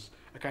 so there was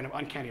a kind of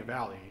uncanny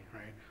valley,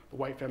 right? The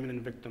white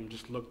feminine victim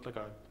just looked like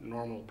a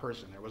normal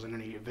person. There wasn't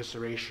any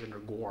evisceration or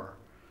gore.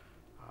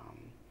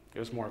 It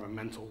was more of a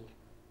mental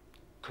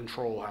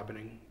control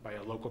happening by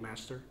a local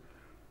master.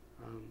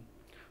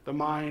 The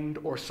mind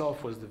or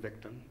self was the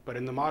victim, but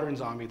in the modern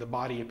zombie, the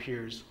body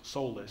appears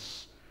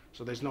soulless,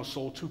 so there's no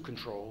soul to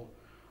control.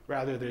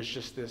 Rather, there's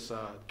just this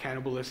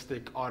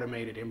cannibalistic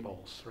automated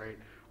impulse, right?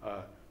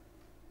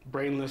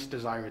 Brainless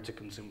desire to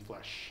consume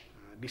flesh.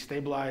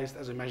 Destabilized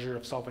as a measure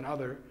of self and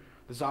other,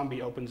 the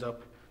zombie opens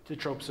up to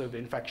tropes of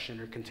infection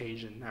or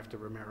contagion after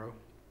Romero.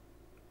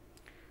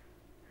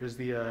 Here's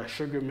the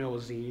sugar mill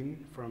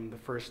scene from the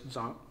first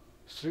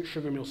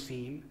sugar mill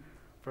scene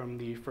from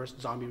the first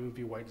zombie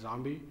movie, White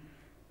Zombie.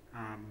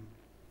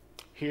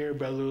 Here,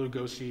 Bela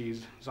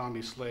Lugosi's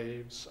zombie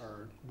slaves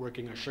are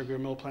working a sugar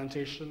mill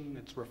plantation.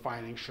 It's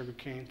refining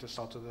sugarcane to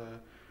sell to the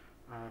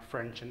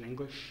French and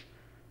English.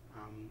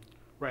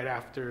 Right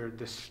after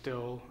this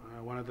still,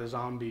 one of the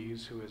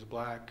zombies, who is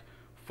black,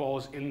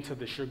 falls into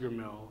the sugar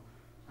mill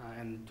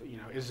and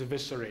is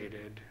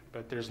eviscerated,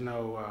 but there's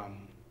no,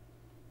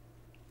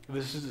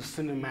 this is a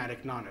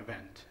cinematic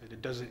non-event.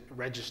 It doesn't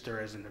register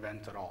as an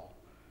event at all.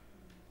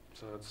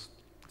 So it's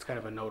kind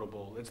of a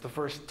notable, it's the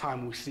first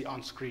time we see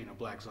on screen a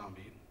black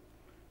zombie.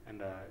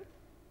 And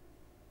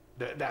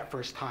that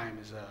first time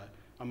is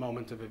a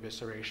moment of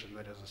evisceration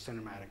that is a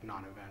cinematic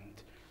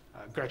non-event.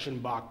 Gretchen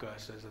Baca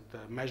says that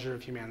the measure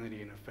of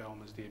humanity in a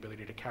film is the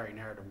ability to carry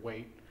narrative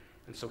weight.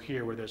 And so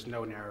here, where there's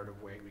no narrative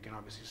weight, we can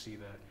obviously see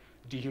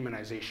the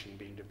dehumanization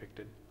being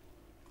depicted.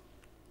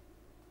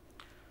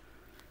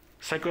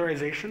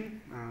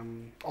 Secularization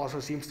also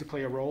seems to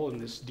play a role in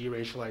this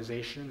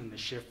deracialization and the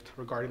shift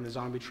regarding the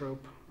zombie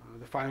trope.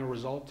 The final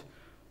result,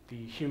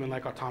 the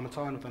human-like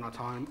automaton with an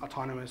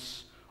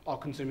autonomous,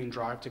 all-consuming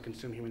drive to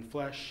consume human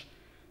flesh,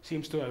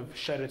 seems to have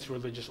shed its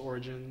religious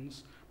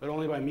origins, but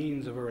only by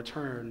means of a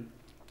return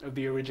of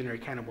the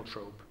originary cannibal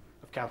trope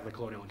of Catholic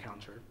colonial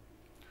encounter.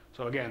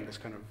 So again, this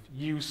kind of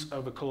use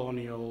of a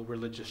colonial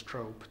religious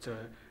trope to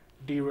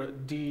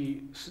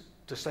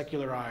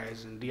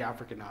secularize and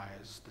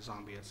de-Africanize the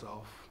zombie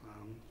itself.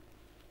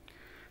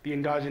 The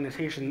endogenous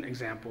Haitian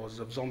examples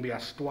of zombie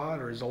astoile,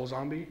 or zol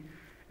zombie,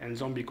 and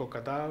zombie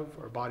cocadav,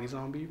 or body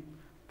zombie,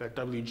 that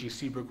W.G.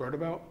 Seabrook wrote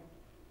about,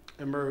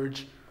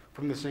 emerge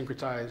from the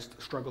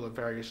syncretized struggle of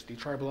various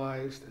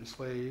detribalized,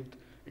 enslaved,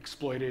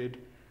 exploited,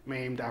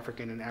 maimed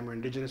African and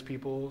Amerindigenous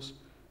peoples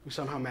who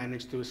somehow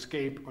managed to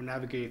escape or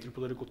navigate through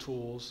political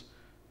tools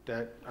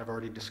that I've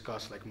already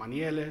discussed, like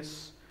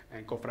manueles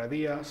and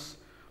cofradías,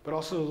 but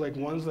also like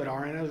ones that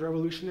aren't as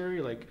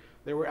revolutionary. Like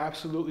there were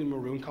absolutely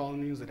maroon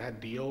colonies that had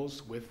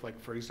deals with, like,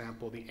 for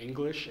example, the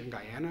English in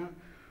Guyana,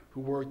 who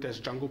worked as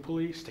jungle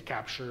police to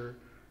capture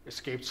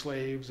escaped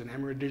slaves and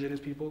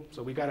Amerindigenous people.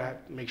 So we gotta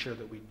make sure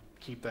that we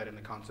keep that in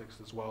the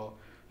context as well.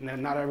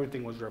 And not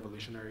everything was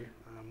revolutionary.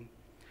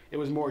 It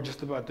was more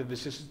just about the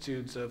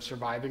vicissitudes of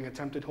surviving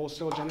attempted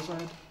wholesale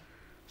genocide.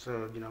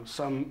 So,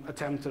 some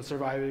attempts at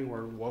surviving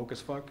were woke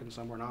as fuck and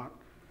some were not.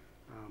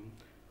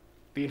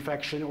 The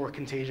infection or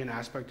contagion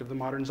aspect of the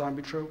modern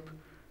zombie trope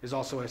is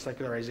also a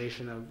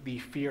secularization of the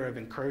fear of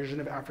incursion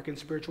of African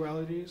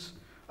spiritualities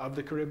of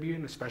the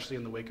Caribbean, especially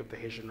in the wake of the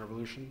Haitian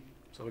Revolution.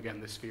 So again,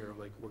 this fear of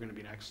like, we're gonna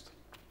be next.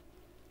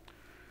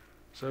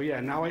 So yeah,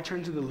 now I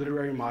turn to the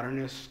literary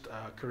modernist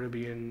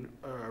Caribbean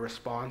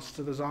response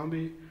to the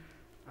zombie.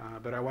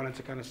 But I wanted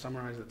to kind of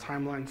summarize the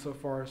timeline so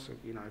far. So,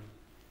 I've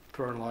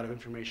thrown a lot of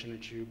information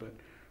at you, but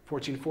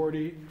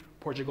 1440,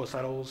 Portugal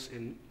settles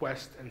in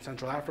West and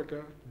Central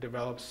Africa,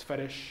 develops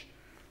fetish,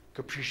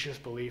 capricious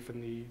belief in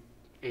the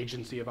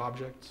agency of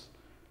objects.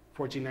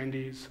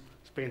 1490s,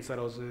 Spain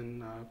settles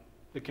in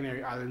the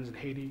Canary Islands and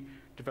Haiti,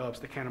 develops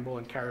the cannibal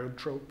and Carib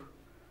trope.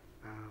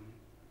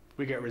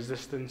 We get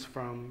resistance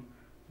from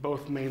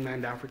both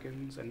mainland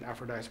Africans and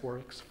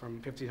Afro-diasporics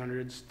from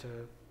 1500s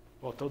to,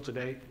 well, till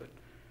today, but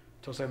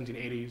till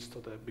 1780s,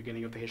 till the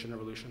beginning of the Haitian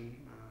Revolution.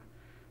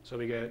 So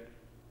we get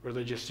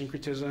religious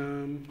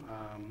syncretism,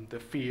 the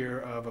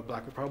fear of a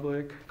black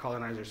republic,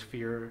 colonizers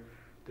fear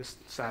this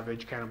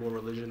savage cannibal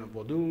religion of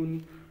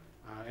vodou.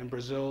 In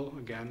Brazil,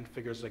 again,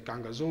 figures like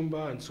Ganga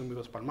Zumba and Sumi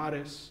dos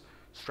Palmares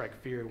strike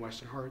fear in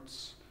Western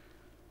hearts.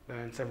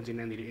 Then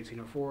 1790 to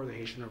 1804, the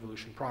Haitian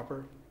Revolution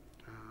proper.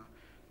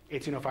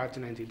 1805 to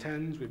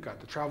 1910s, we've got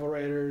the travel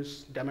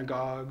writers,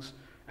 demagogues,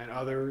 and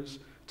others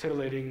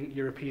titillating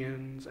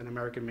Europeans and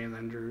American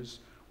mainlanders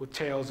with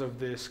tales of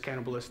this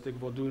cannibalistic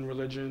Vodou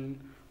religion,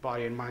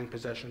 body and mind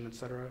possession,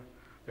 etc.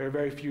 There are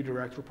very few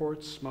direct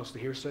reports, mostly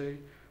hearsay,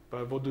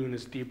 but Vodou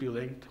is deeply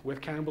linked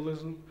with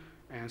cannibalism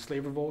and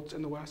slave revolts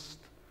in the West.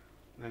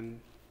 Then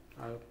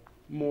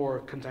more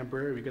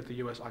contemporary, we get the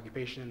US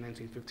occupation in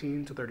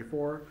 1915 to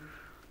 34,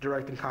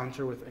 direct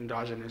encounter with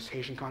endogenous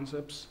Haitian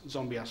concepts,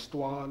 zombie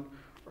astoile,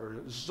 or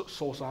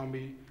soul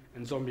zombie,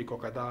 and zombie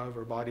cocadav,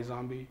 or body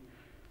zombie.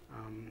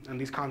 And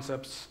these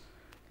concepts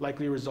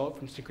likely result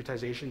from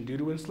syncretization due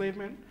to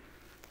enslavement.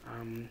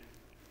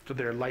 So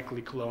they're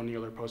likely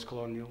colonial or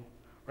post-colonial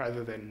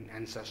rather than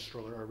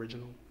ancestral or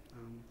original.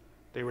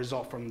 They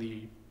result from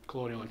the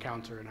colonial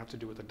encounter and have to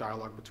do with the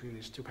dialogue between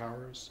these two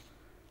powers.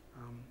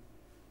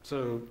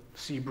 So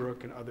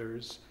Seabrook and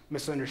others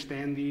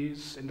misunderstand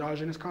these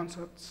endogenous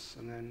concepts,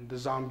 and then the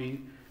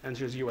zombie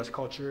enters US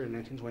culture in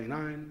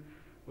 1929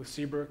 with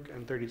Seabrook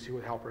and 32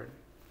 with Halperin.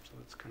 So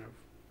that's kind of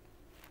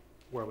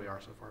where we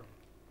are so far.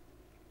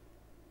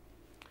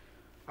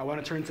 I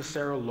want to turn to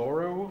Sarah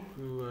Loro,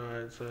 who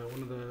is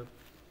one of the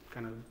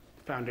kind of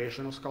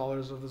foundational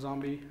scholars of the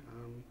zombie.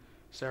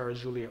 Sarah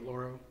Juliette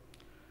Loro.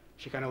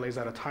 She kind of lays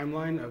out a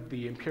timeline of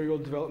the imperial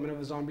development of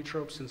the zombie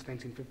trope since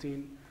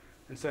 1915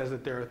 and says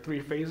that there are three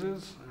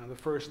phases. The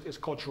first is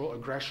cultural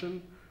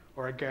aggression,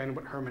 or again,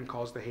 what Herman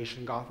calls the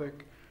Haitian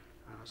Gothic.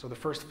 So the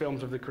first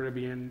films of the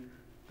Caribbean,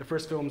 the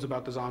first films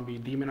about the zombie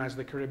demonize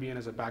the Caribbean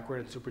as a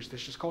backward and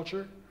superstitious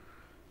culture.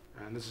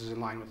 And this is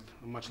in line with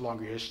a much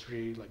longer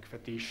history, like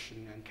fetish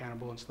and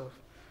cannibal and stuff.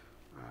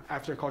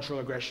 After cultural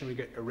aggression, we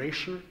get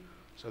erasure.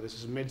 So this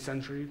is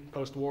mid-century,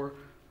 post-war.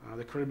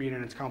 The Caribbean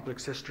and its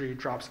complex history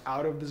drops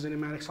out of the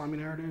cinematic zombie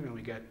narrative, and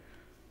we get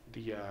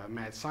the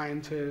mad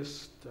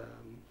scientist,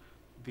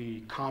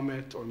 the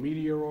comet or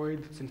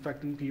meteoroid that's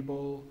infecting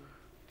people,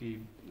 the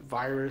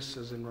virus,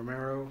 as in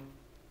Romero.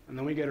 And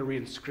then we get a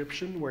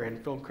reinscription wherein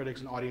film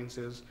critics and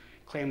audiences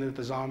claim that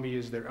the zombie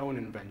is their own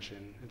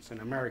invention. It's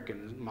an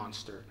American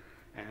monster,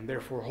 and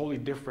therefore wholly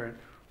different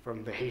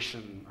from the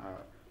Haitian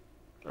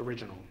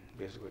original,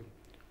 basically.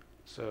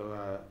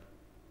 So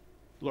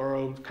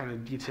Loro kind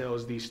of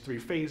details these three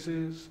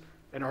phases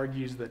and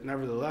argues that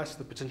nevertheless,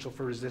 the potential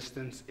for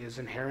resistance is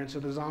inherent to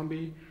the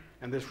zombie,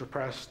 and this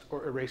repressed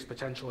or erased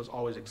potential is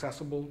always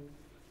accessible.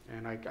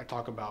 And I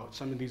talk about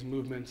some of these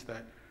movements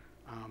that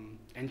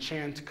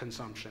enchant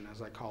consumption,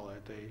 as I call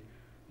it. They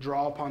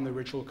draw upon the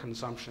ritual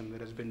consumption that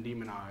has been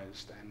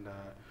demonized and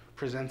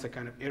presents a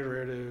kind of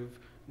iterative,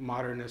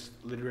 modernist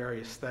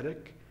literary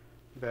aesthetic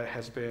that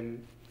has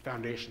been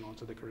foundational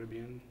to the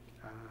Caribbean.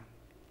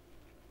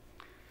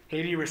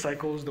 Haiti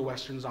recycles the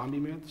Western zombie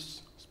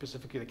myths,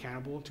 specifically the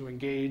cannibal, to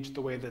engage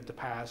the way that the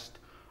past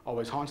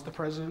always haunts the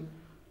present,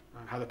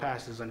 how the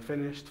past is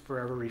unfinished,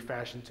 forever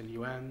refashioned to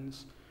new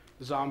ends.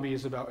 The zombie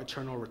is about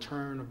eternal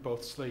return of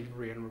both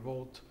slavery and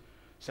revolt.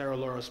 Sarah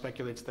Loro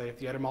speculates that if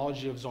the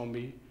etymology of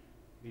zombie,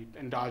 the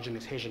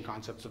endogenous Haitian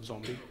concepts of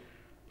zombie,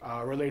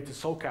 relate to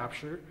soul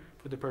capture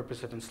for the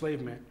purpose of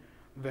enslavement,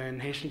 then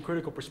Haitian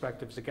critical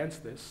perspectives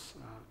against this,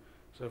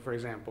 so for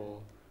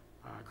example,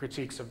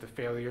 critiques of the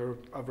failure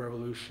of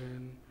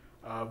revolution,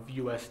 of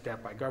US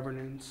debt by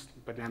governance,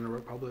 banana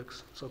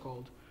republics,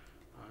 so-called,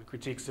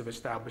 critiques of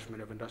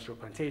establishment of industrial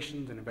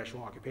plantations and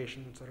eventual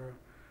occupation, et cetera.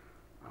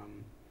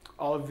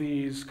 All of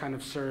these kind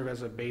of serve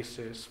as a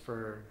basis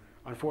for,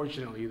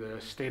 unfortunately, the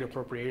state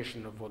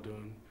appropriation of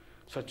vodou,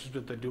 such as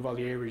with the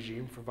Duvalier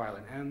regime for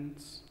violent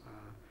ends.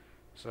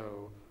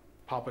 So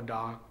Papa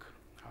Doc,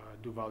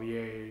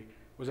 Duvalier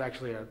was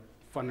actually a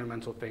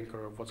fundamental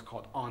thinker of what's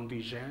called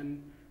indigène,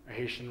 a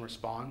Haitian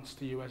response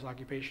to US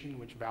occupation,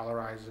 which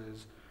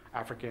valorizes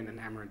African and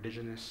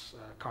Amerindigenous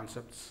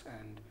concepts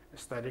and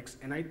aesthetics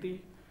in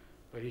Haiti.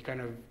 But he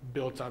kind of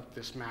built up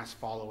this mass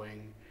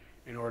following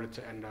in order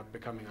to end up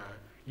becoming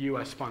a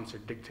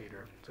US-sponsored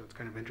dictator. So it's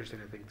kind of interesting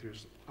to think through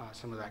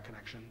some of that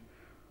connection.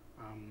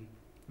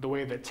 The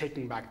way that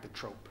taking back the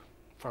trope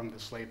from the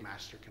slave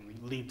master can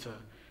lead to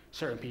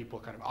certain people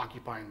kind of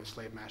occupying the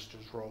slave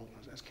master's role,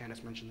 as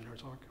Candace mentioned in her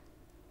talk.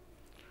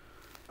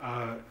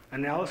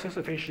 Analysis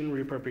of Haitian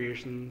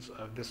reappropriations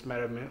of this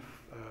metamyth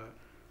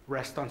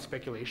rest on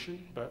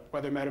speculation, but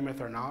whether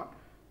metamyth or not,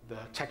 the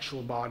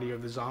textual body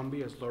of the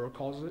zombie, as Loro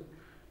calls it,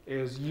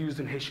 is used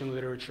in Haitian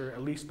literature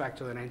at least back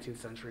to the 19th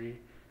century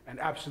and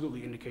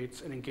absolutely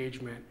indicates an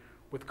engagement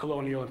with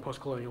colonial and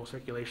post-colonial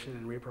circulation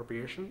and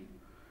reappropriation.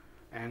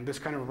 And this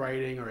kind of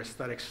writing or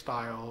aesthetic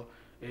style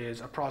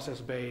is a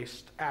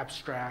process-based,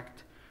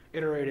 abstract,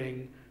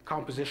 iterating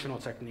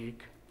compositional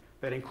technique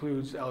that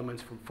includes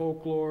elements from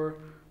folklore,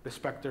 the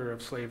specter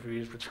of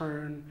slavery's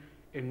return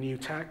in new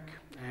tech,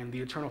 and the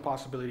eternal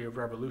possibility of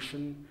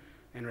revolution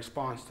in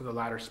response to the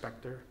latter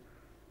specter.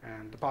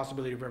 And the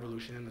possibility of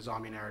revolution in the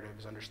zombie narrative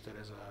is understood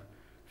as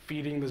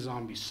feeding the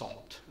zombie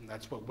salt, and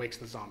that's what wakes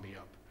the zombie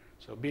up.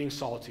 So being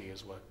salty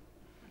is what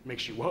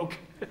makes you woke.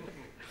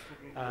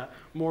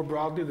 More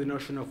broadly, the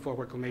notion of folk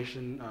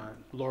reclamation,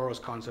 Loro's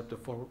concept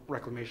of folk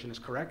reclamation is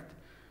correct,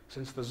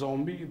 since the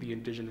zombie, the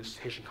indigenous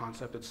Haitian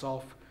concept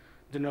itself,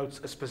 denotes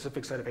a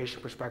specific set of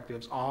Haitian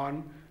perspectives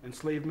on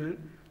enslavement,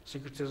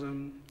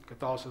 syncretism,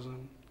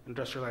 Catholicism,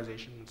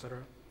 industrialization,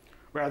 etc.,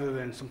 rather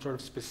than some sort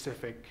of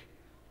specific,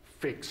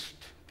 fixed,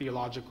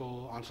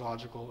 theological,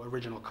 ontological,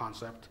 original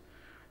concept.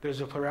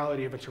 There's a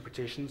plurality of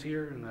interpretations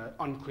here and an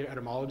unclear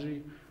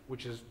etymology,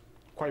 which is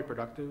quite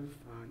productive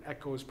and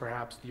echoes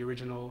perhaps the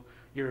original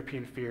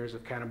European fears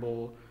of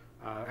cannibal,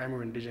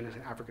 Amerindigenous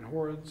and African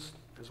hordes,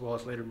 as well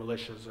as later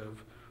militias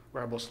of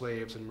rebel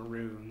slaves and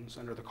maroons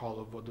under the call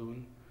of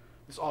vodou.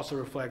 This also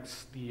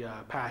reflects the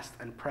past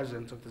and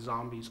present of the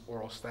zombie's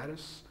oral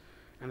status,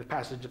 and the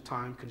passage of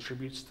time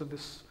contributes to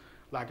this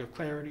lack of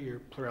clarity or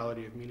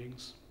plurality of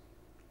meanings.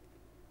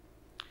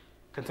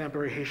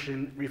 Contemporary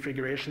Haitian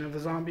refiguration of the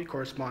zombie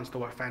corresponds to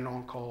what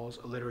Fanon calls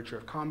a literature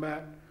of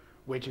combat,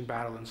 waging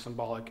battle in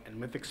symbolic and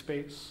mythic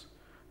space.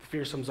 The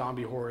fearsome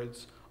zombie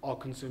hordes,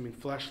 all-consuming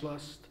flesh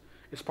lust,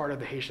 is part of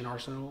the Haitian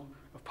arsenal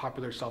of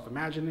popular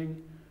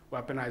self-imagining,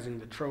 weaponizing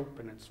the trope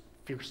and its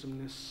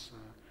fearsomeness.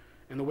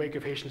 In the wake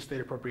of Haitian state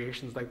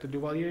appropriations like the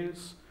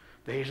Duvaliers,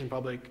 the Haitian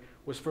public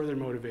was further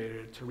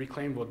motivated to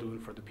reclaim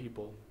vodou for the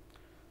people.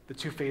 The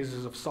two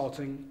phases of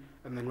salting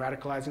and then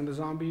radicalizing the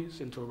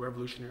zombies into a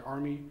revolutionary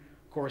army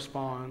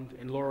correspond,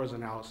 in Laura's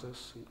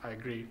analysis, and I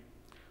agree,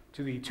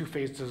 to the two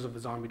phases of the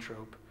zombie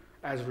trope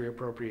as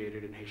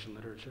reappropriated in Haitian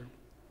literature.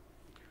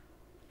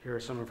 Here are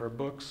some of her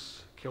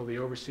books: Kill the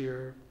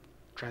Overseer,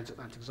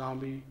 Transatlantic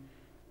Zombie,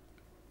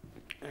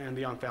 and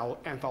the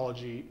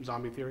anthology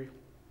Zombie Theory.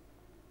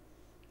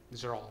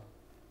 These are all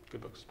good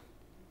books.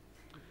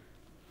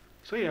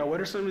 So yeah, what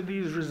are some of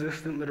these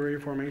resistant literary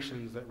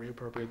formations that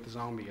reappropriate the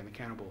zombie and the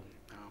cannibal?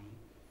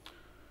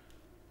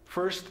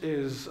 First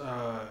is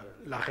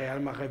La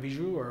Réelle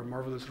Maraviju, or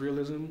marvelous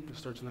realism. It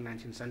starts in the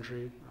 19th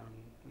century.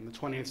 In the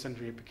 20th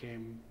century, it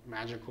became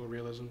magical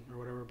realism or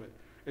whatever, but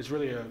it's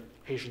really a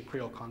Haitian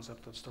Creole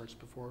concept that starts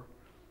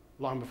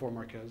long before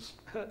Marquez.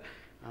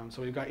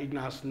 So we've got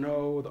Ignace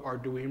No, the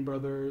Ardouin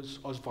brothers,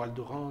 Oswald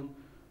Durand,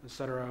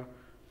 etc.,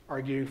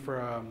 arguing for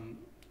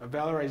a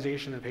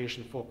valorization of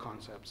Haitian folk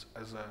concepts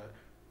as an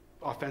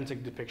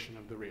authentic depiction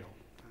of the real.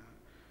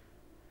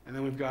 And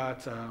then we've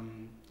got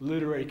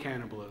literary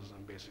cannibalism,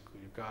 basically.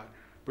 We've got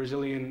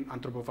Brazilian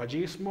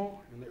antropophagismo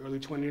in the early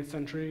 20th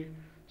century,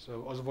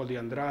 so Oswald de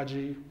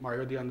Andrade,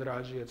 Mario de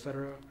Andrade,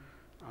 etc.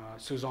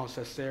 Suzanne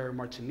Césaire,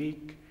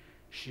 Martinique,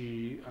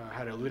 she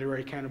had a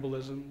literary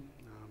cannibalism.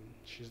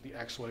 She's the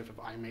ex-wife of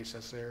Aimé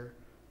Césaire,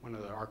 one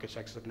of the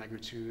architects of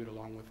Negritude,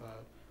 along with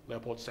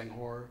Léopold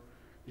Senghor,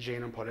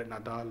 Jean and Paulette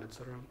Nadal,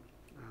 etc.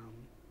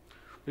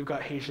 We've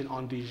got Haitian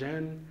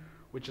indigène,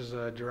 which is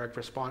a direct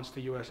response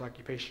to US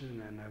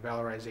occupation and a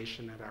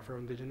valorization of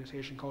Afro-Indigenous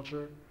Haitian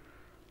culture.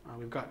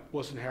 We've got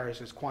Wilson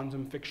Harris's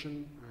quantum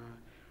fiction.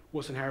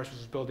 Wilson Harris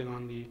was building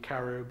on the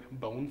Carib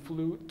bone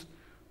flute,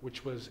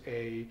 which was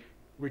a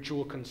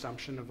ritual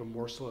consumption of a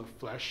morsel of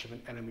flesh of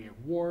an enemy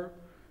of war,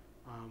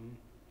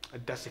 a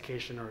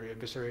desiccation or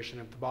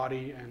evisceration of the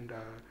body, and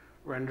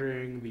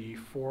rendering the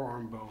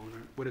forearm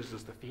bone, what is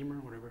this, the femur,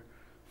 whatever,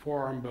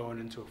 forearm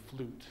bone into a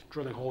flute,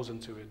 drilling holes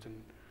into it,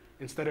 and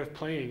instead of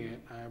playing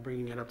it,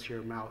 bringing it up to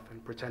your mouth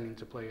and pretending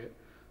to play it.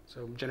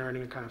 So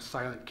generating a kind of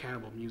silent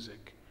cannibal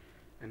music.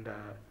 And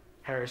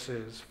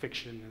Harris's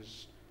fiction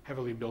is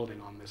heavily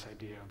building on this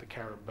idea of the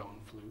Carib bone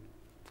flute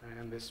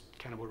and this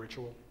cannibal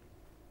ritual.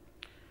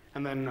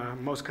 And then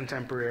most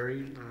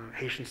contemporary,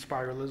 Haitian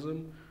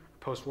spiralism,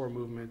 a post-war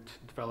movement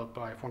developed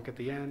by Franck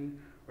Etienne,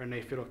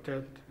 René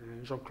Firoctet,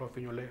 and Jean-Claude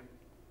Fignolet.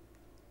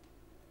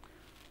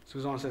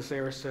 Suzanne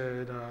Césaire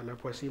said, La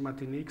poésie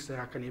martinique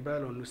sera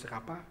cannibale ou ne sera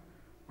pas.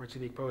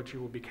 Martinique poetry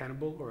will be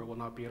cannibal, or it will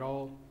not be at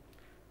all.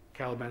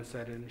 Caliban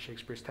said in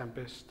Shakespeare's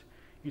Tempest,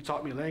 you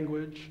taught me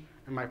language,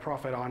 and my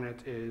profit on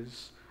it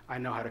is, I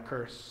know how to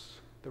curse.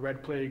 The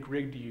Red Plague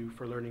rigged you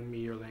for learning me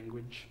your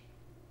language.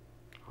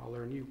 I'll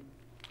learn you.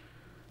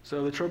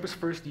 So the trope is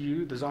first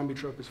used, the zombie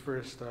trope is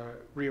first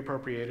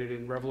reappropriated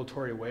in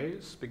revelatory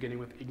ways, beginning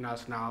with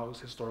Ignace Nau's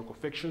historical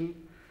fiction.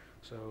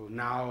 So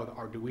Nau, the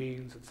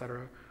Ardouins,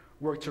 etc.,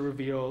 work to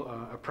reveal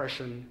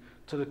oppression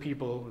to the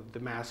people, the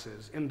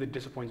masses, in the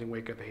disappointing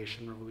wake of the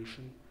Haitian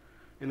Revolution.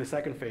 In the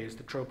second phase,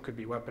 the trope could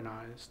be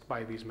weaponized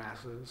by these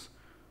masses.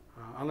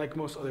 Unlike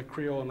most other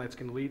Creole and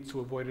light-skinned elites who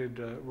avoided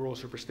rural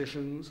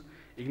superstitions,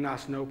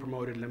 Ignace No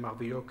promoted le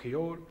merveilleux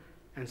créole,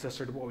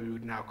 ancestor to what we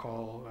would now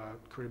call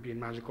Caribbean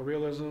magical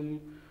realism,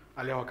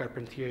 Alejo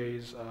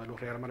Carpentier's lo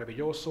real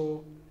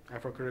maravilloso,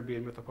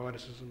 Afro-Caribbean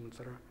mythopoeticism,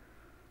 etc.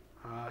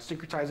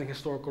 Syncretizing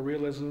historical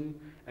realism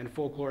and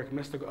folkloric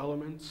mystical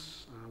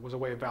elements was a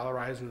way of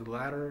valorizing the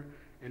latter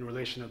in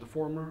relation to the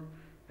former.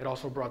 It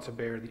also brought to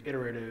bear the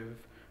iterative,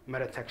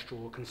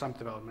 metatextual,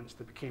 consumptive elements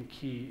that became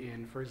key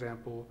in, for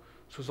example,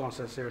 Suzanne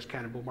Césaire's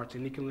cannibal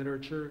Martinican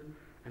literature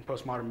and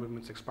postmodern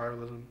movements like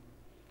spiralism.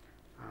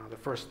 The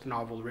first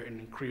novel written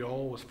in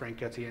Creole was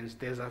Franck Etienne's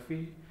Des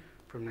Affaires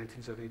from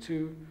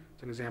 1972.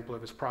 It's an example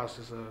of his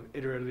process of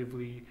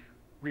iteratively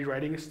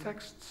rewriting his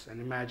texts and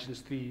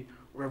imagines the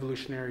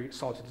revolutionary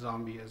salted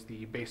zombie as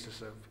the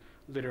basis of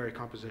literary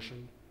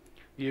composition.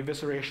 The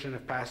evisceration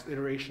of past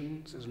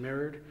iterations is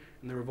mirrored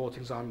in the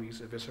revolting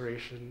zombie's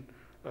evisceration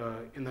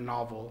in the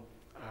novel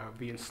of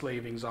the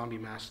enslaving zombie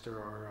master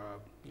or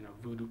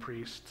voodoo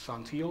priest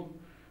Santil,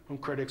 whom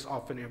critics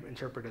often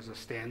interpret as a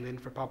stand-in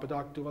for Papa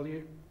Doc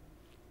Duvalier.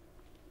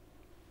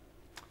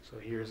 So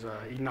here's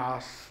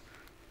Ignace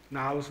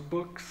Nau's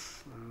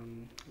books.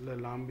 Le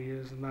Lambi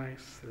is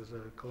nice. There's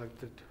a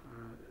collected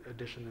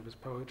edition of his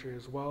poetry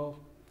as well.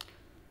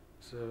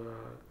 So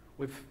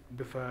With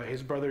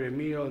his brother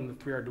Emile and the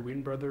three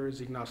Arduin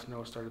brothers,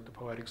 Ignacio started the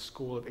Poetic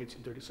School of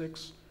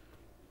 1836.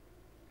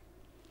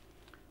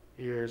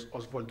 Here's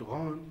Oswald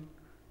Durand,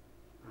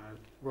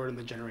 wrote in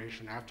the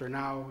generation after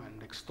now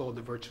and extolled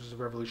the virtues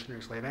of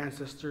revolutionary slave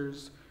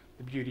ancestors,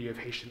 the beauty of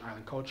Haitian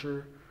island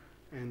culture,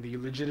 and the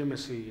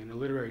legitimacy in a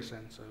literary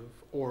sense of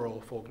oral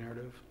folk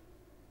narrative.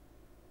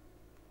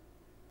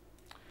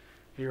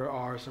 Here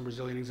are some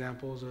Brazilian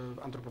examples of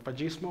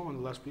antropophagismo.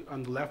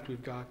 On the left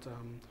we've got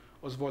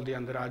Oswald de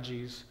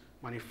Andrade's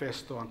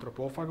Manifesto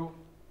Antropófago,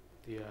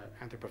 the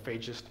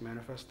anthropophagist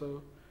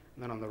manifesto.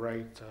 And then on the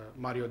right,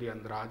 Mario de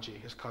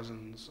Andrade, his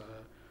cousin's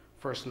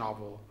first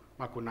novel,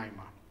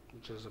 Macunaíma,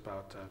 which is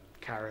about a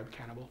Carib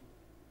cannibal.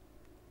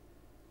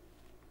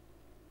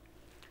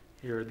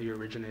 Here are the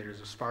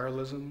originators of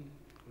spiralism.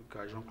 We've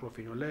got Jean-Claude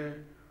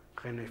Fignolet,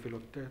 René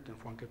Philoctete, and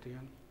Franck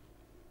Etienne.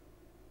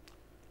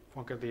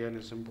 Franck Etienne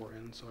is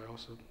important, so I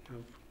also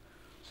have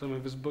some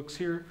of his books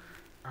here.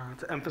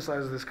 To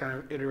emphasize this kind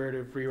of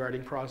iterative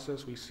rewriting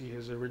process, we see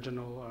his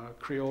original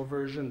Creole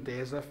version,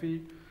 Des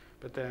Affaires,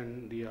 but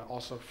then the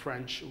also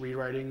French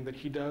rewriting that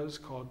he does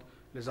called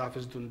Les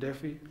Affaires d'un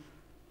Défi.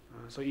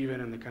 So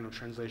even in the kind of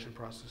translation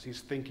process,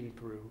 he's thinking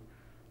through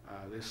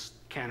this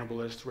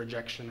cannibalist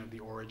rejection of the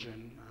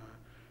origin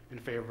in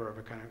favor of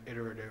a kind of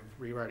iterative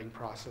rewriting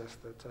process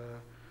that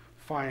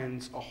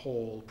finds a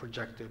whole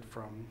projected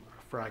from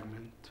a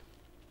fragment,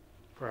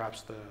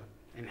 perhaps the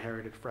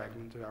inherited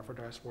fragment of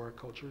Afro-diasporic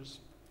cultures.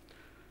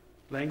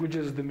 Language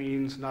is the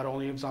means not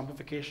only of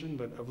zombification,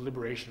 but of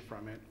liberation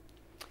from it.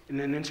 In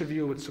an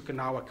interview with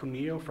Sukanawa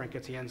Kunio, Franck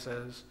Etienne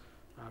says,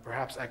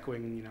 perhaps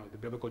echoing the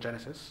biblical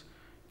Genesis,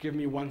 "Give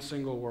me one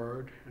single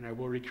word and I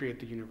will recreate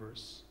the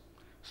universe."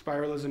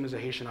 Spiralism is a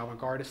Haitian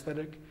avant-garde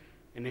aesthetic,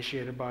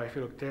 initiated by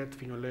Philoctete,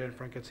 Fignolet, and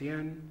Franck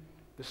Etienne.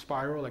 The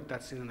spiral, like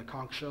that seen in the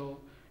conch shell,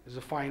 is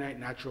a finite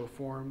natural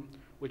form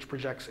which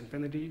projects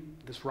infinity.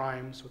 This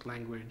rhymes with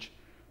language,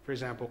 for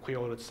example,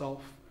 Creole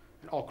itself,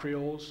 and all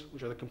Creoles,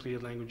 which are the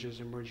completed languages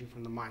emerging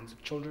from the minds of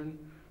children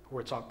who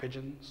were taught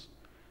pidgins.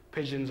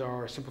 Pidgins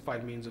are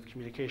simplified means of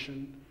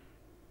communication.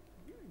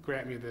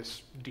 Grant me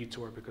this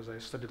detour because I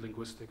studied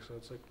linguistics, so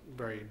it's like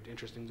very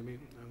interesting to me.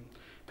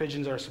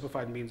 Pidgins are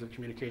simplified means of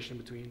communication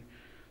between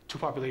two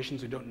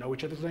populations who don't know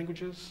each other's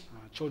languages.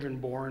 Children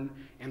born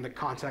in the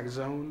contact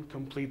zone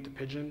complete the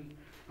pidgin,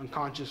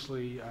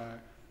 unconsciously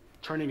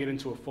turning it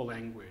into a full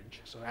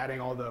language, so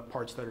adding all the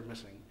parts that are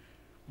missing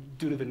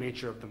due to the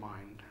nature of the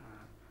mind.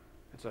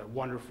 It's a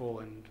wonderful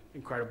and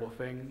incredible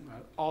thing.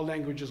 All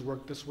languages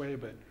work this way,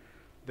 but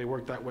they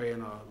work that way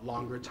in a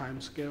longer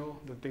time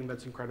scale. The thing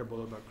that's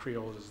incredible about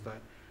Creole is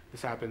that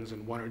this happens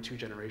in 1 or 2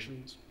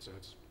 generations, so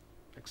it's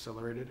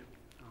accelerated.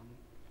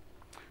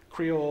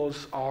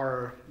 Creoles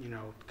are,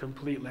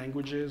 complete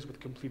languages with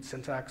complete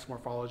syntax,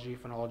 morphology,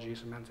 phonology,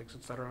 semantics,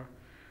 etc.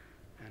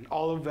 And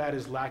all of that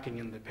is lacking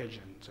in the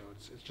pidgin, so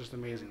it's just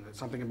amazing that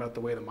something about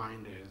the way the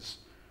mind is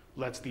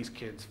lets these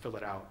kids fill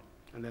it out,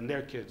 and then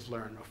their kids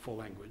learn a full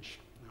language.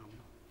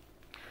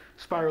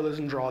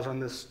 Spiralism draws on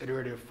this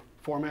iterative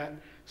format,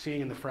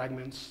 seeing in the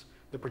fragments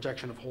the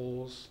projection of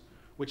wholes,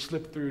 which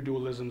slip through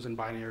dualisms and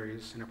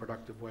binaries in a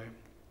productive way.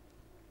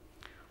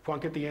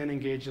 Franck Etienne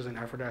engages an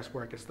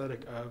Afro-diasporic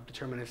aesthetic of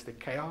deterministic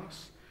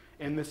chaos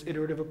in this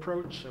iterative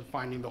approach of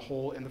finding the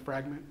whole in the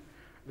fragment,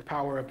 the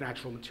power of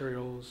natural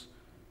materials,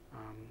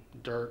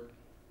 dirt,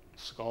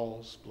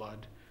 skulls,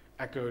 blood,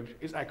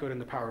 is echoed in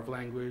the power of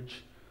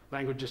language.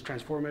 Language is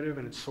transformative,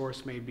 and its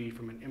source may be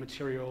from an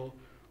immaterial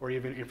or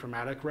even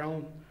informatic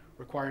realm,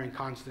 requiring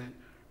constant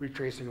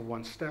retracing of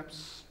one's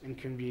steps,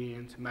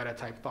 inconvenient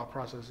meta-type thought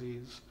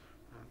processes,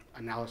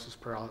 analysis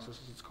paralysis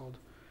as it's called,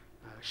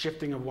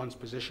 shifting of one's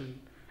position,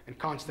 and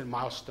constant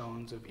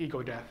milestones of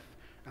ego death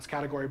as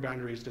category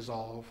boundaries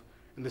dissolve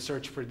in the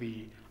search for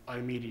the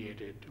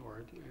unmediated,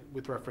 or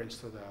with reference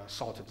to the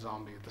salted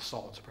zombie, the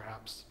salt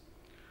perhaps.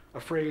 A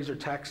phrase or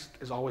text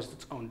is always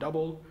its own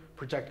double,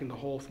 projecting the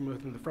whole from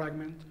within the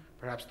fragment,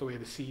 perhaps the way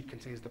the seed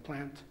contains the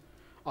plant.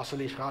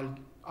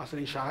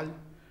 Asselin Chal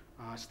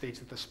states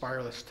that the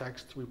spiralist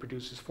text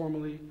reproduces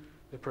formally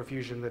the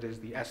profusion that is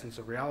the essence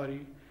of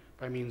reality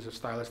by means of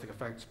stylistic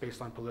effects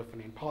based on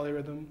polyphony and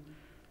polyrhythm,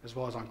 as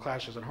well as on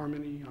clashes and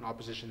harmony, on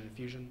opposition and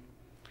fusion.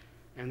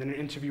 And in an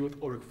interview with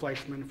Ulrich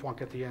Fleischmann,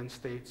 Franck Etienne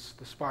states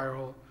the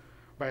spiral,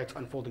 by its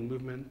unfolding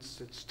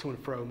movements, its to and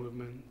fro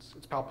movements,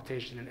 its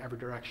palpitation in every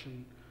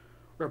direction,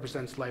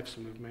 represents life's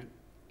movement.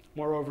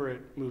 Moreover,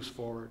 it moves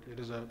forward. It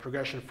is a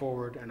progression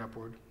forward and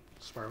upward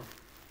spiral.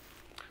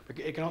 But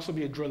it can also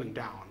be a drilling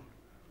down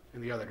in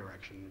the other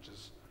direction, which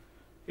is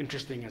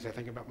interesting as I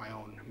think about my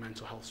own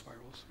mental health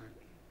spirals. Right?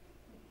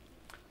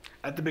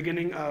 At the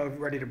beginning of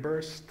Ready to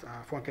Burst,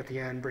 Franck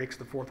Etienne breaks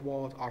the fourth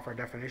wall to offer a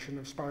definition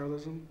of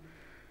spiralism.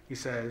 He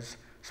says,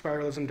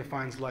 spiralism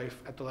defines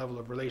life at the level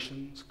of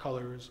relations,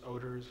 colors,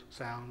 odors,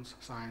 sounds,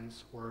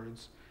 signs,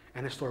 words,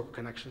 and historical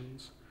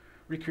connections.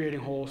 Recreating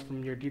wholes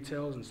from mere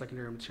details and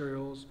secondary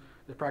materials,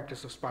 the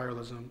practice of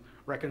spiralism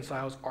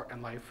reconciles art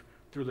and life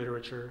through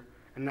literature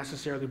and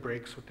necessarily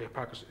breaks with the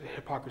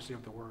hypocrisy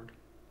of the word.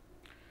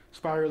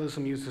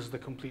 Spiralism uses the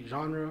complete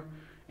genre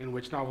in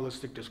which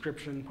novelistic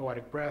description,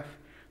 poetic breath,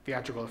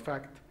 theatrical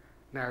effect,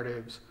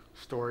 narratives,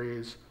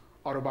 stories,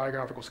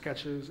 autobiographical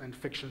sketches, and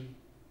fiction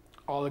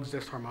all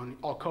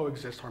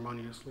coexist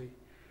harmoniously.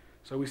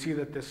 So we see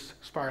that this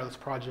spiralist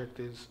project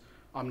is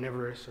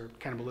omnivorous or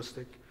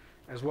cannibalistic.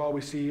 As well,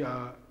 we see,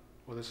 well,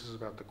 this is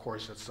about the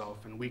course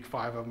itself. In week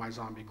 5 of my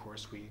zombie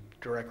course, we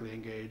directly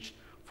engaged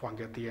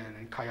Fuangetien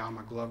and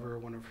Kayama Glover,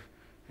 one of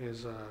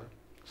his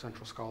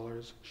central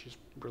scholars. She's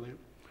brilliant.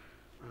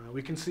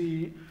 We can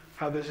see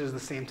how this is the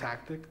same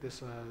tactic,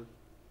 this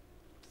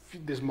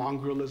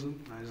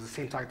mongralism is the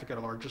same tactic at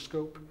a larger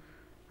scope,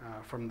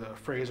 from the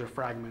phrase or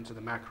fragment to the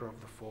macro of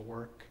the full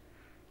work.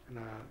 And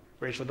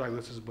Rachel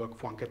Douglas's book,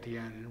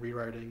 Fuangetien and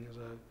Rewriting, is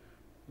a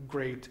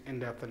great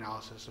in-depth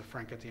analysis of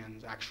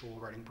Fuanquetien's actual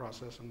writing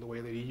process and the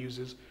way that he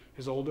uses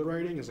his older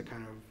writing as a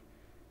kind of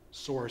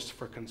source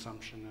for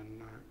consumption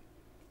and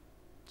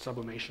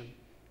sublimation.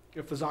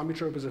 If the zombie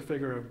trope is a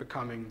figure of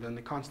becoming, then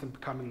the constant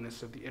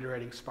becomingness of the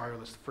iterating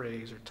spiralist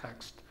phrase or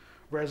text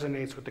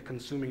resonates with the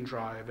consuming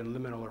drive in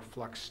liminal or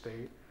flux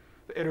state.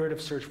 The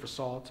iterative search for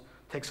salt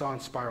takes on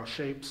spiral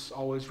shapes,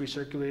 always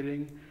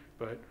recirculating,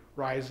 but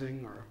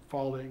rising or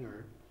falling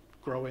or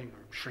growing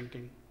or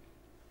shrinking,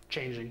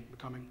 changing,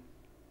 becoming.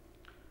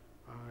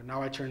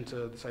 Now I turn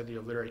to this idea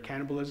of literary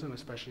cannibalism,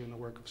 especially in the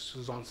work of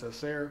Suzanne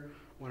Césaire.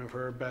 One of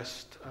her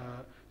best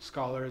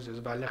scholars is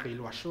Valérie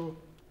Loiseau.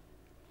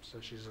 So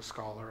she's a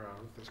scholar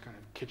of this kind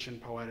of kitchen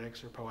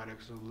poetics or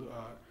poetics of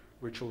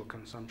ritual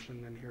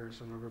consumption, and here are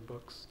some of her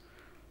books.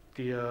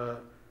 The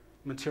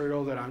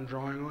material that I'm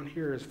drawing on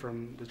here is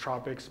from the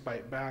Tropics,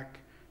 Bite Back,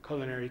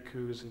 Culinary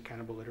Coups, and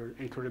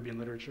Caribbean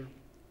Literature.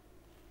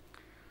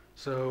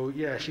 So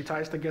yeah, she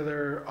ties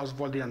together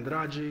Oswald de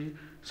Andrade,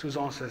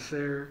 Suzanne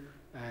Césaire,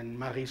 and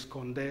Maryse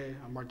Condé,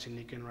 a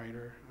Martinican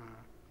writer.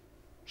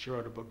 She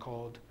wrote a book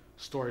called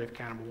Story of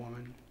Cannibal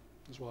Woman,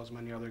 as well as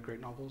many other great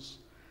novels.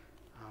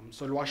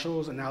 So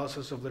Loiseau's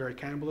analysis of literary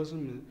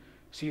cannibalism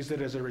sees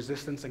it as a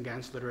resistance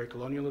against literary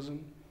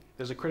colonialism.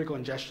 There's a critical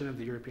ingestion of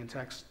the European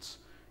texts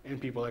in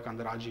people like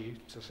Andrade,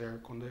 Césaire,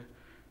 Condé,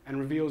 and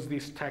reveals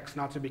these texts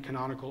not to be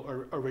canonical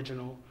or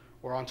original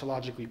or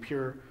ontologically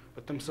pure,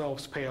 but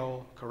themselves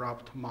pale,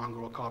 corrupt,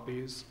 mongrel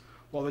copies.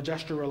 While the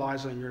gesture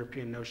relies on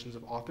European notions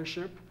of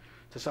authorship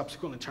to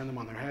subsequently turn them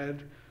on their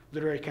head,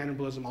 literary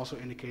cannibalism also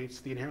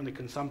indicates the inherently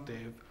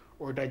consumptive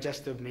or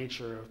digestive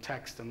nature of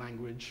text and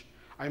language.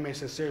 Aimé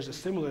Césaire's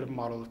assimilative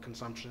model of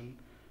consumption,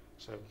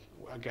 so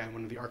again,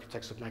 one of the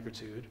architects of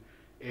negritude,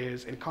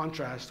 is in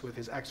contrast with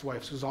his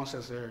ex-wife Suzanne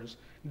Césaire's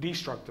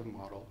destructive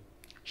model.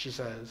 She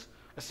says,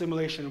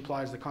 assimilation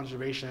implies the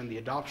conservation and the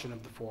adoption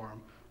of the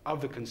form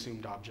of the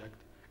consumed object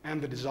and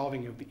the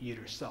dissolving of the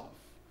eater's self.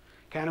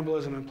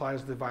 Cannibalism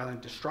implies the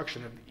violent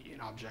destruction of the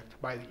eaten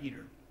object by the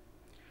eater.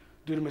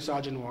 Due to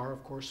misogynoir,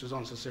 of course,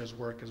 Suzanne Césaire's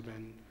work has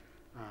been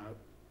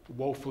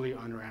woefully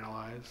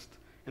underanalyzed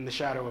in the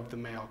shadow of the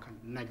male kind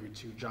of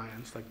negritude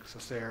giants like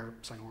Césaire,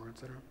 Senghor,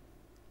 etc.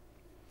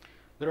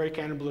 Literary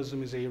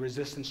cannibalism is a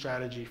resistance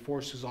strategy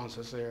for Suzanne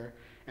Césaire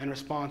in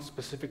response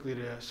specifically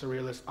to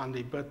surrealist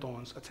André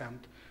Breton's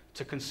attempt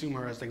to consume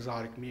her as the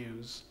exotic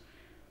muse.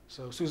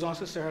 So Suzanne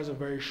Césaire has a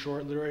very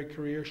short literary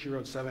career. She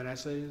wrote 7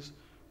 essays,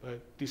 but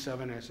these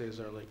 7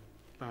 essays are like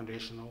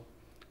foundational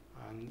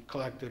and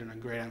collected in a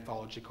great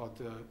anthology called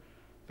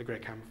The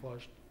Great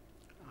Camouflage.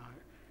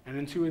 And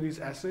in 2 of these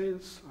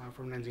essays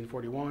from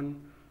 1941,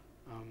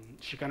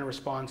 she kind of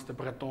responds to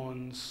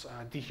Breton's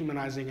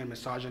dehumanizing and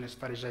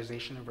misogynist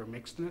fetishization of her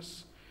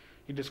mixedness.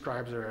 He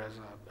describes her as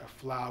a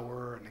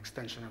flower, an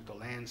extension of the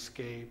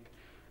landscape,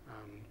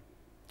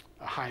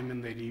 a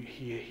hymen that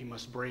he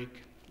must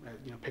break,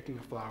 picking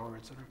a flower,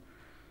 etc.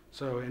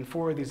 So in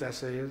 4 of these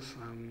essays,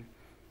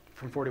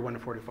 from 41 to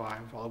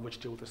 45, all of which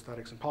deal with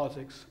aesthetics and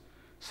politics,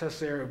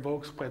 Césaire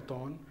evokes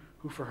Breton,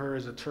 who for her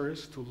is a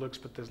tourist who looks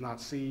but does not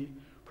see,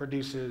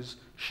 produces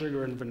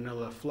sugar and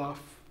vanilla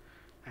fluff,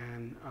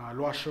 and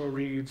Loiseau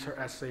reads her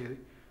essay,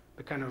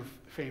 the kind of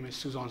famous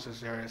Suzanne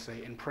Césaire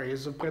essay, in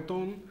praise of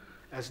Breton,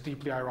 as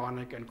deeply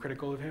ironic and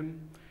critical of him.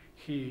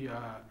 He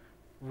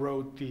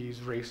wrote these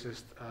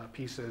racist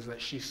pieces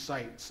that she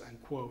cites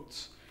and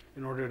quotes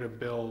in order to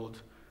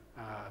build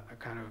a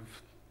kind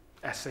of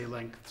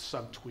essay-length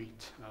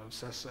subtweet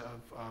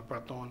of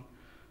Breton.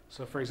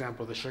 So for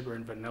example, the sugar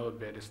and vanilla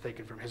bit is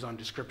taken from his own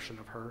description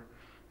of her,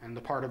 and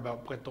the part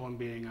about Breton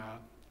being a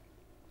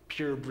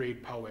pure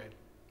breed poet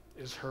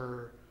is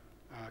her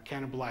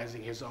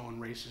cannibalizing his own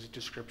racist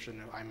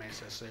description of Aimé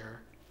Césaire,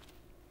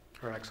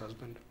 her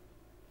ex-husband.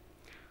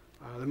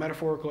 The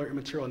metaphorical or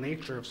immaterial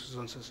nature of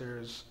Suzanne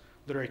Césaire's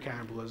literary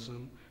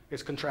cannibalism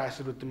is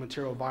contrasted with the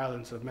material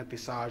violence of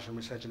métissage and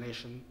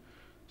miscegenation.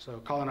 So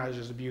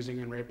colonizers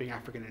abusing and raping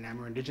African and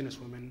Amerindigenous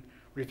women,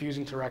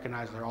 refusing to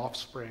recognize their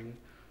offspring.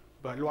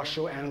 But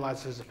Loiseau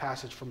analyzes a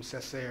passage from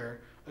Césaire,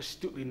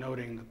 astutely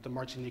noting that the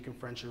Martinican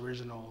French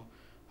original,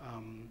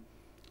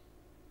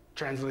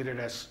 translated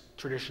as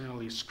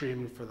traditionally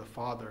screaming for the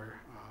father,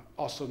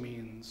 also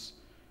means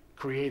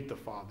create the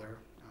father.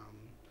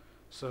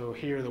 So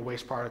here, the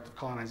waste product of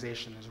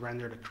colonization is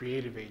rendered a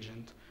creative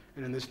agent.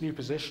 And in this new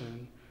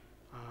position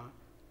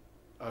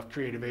of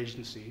creative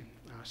agency,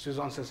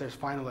 Suzanne Cesar's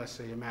final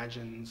essay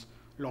imagines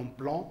l'homme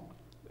blanc,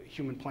 the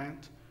human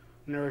plant,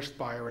 nourished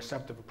by a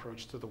receptive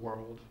approach to the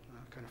world,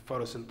 a kind of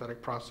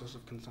photosynthetic process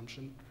of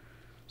consumption.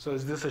 So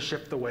is this a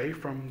shift away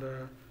from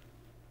the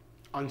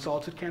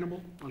unsalted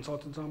cannibal,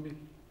 unsalted zombie?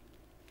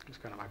 That's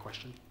kind of my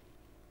question.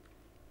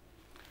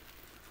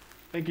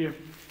 Thank you.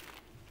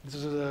 This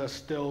is a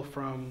still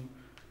from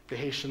the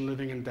Haitian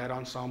Living and Dead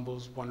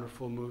Ensemble's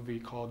wonderful movie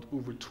called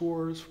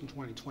Ouvertures from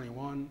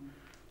 2021,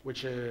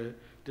 which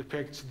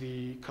depicts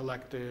the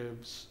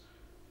collective's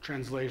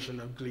translation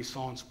of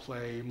Glissant's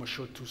play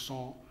Monsieur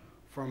Toussaint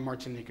from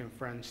Martinique and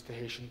French to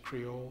Haitian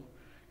Creole.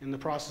 In the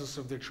process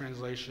of their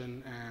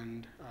translation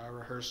and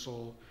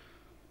rehearsal,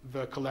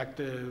 the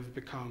collective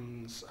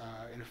becomes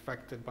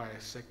infected by a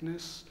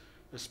sickness,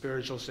 a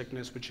spiritual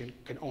sickness which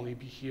can only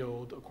be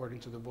healed, according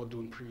to the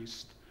vodou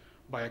priest,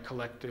 by a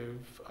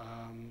collective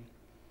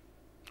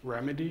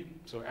remedy.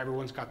 So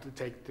everyone's got to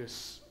take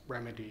this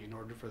remedy in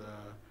order for the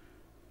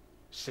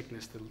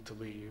sickness to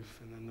leave.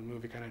 And then the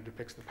movie kind of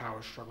depicts the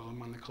power struggle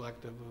among the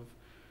collective of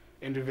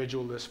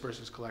individualists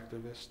versus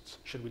collectivists.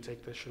 Should we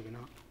take this, should we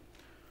not?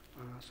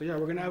 So yeah,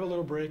 we're gonna have a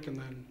little break and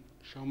then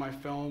show my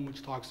film,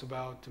 which talks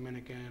about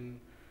Dominican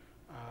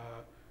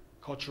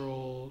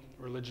cultural,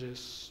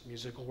 religious,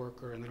 musical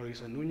worker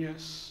Enerolisa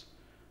Núñez,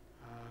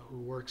 who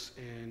works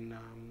in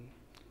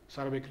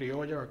Salve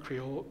Criolla, or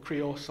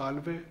Creole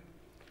Salve,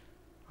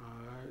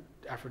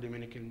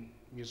 Afro-Dominican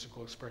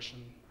musical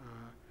expression.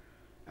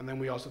 And then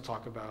we also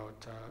talk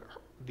about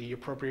the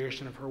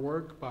appropriation of her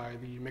work by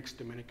the mixed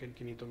Dominican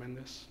Quinito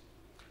Mendes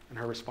and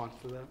her response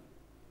to that.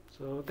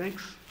 So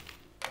thanks.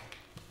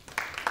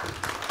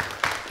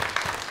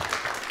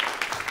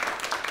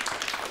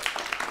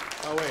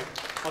 Oh wait,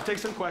 I'll take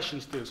some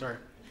questions too, sorry.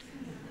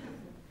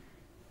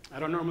 I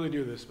don't normally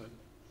do this, but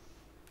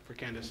for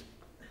Candace.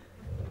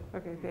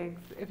 Okay,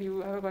 thanks. If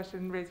you have a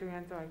question, raise your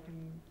hand so I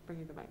can bring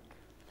you the mic,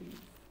 please.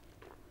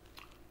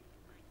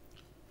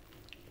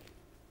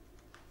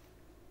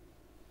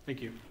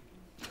 Thank you.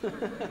 I have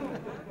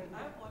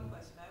one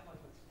question.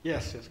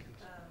 Yes, Candace.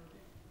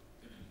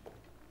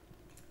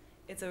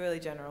 It's a really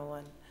general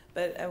one,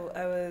 but I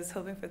was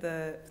hoping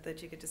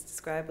that you could just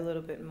describe a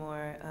little bit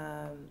more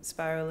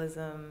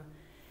spiralism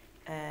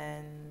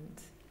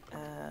and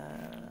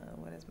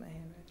what is my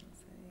handwriting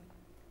saying?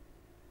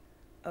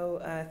 Oh,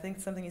 I think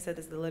something you said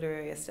is the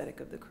literary aesthetic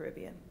of the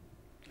Caribbean,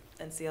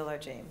 and C.L.R.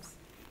 James.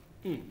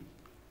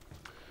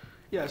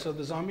 Yeah, so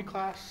the zombie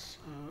class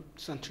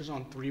centers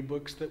on 3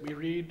 books that we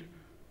read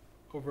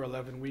over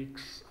 11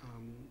 weeks.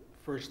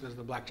 First is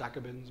The Black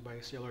Jacobins by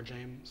C.L.R.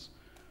 James,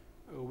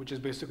 which is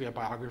basically a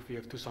biography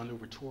of Toussaint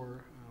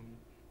Louverture,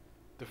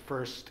 the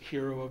first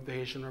hero of the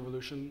Haitian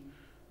Revolution,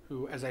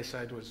 who, as I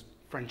said, was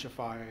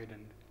Frenchified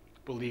and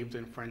believed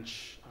in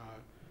French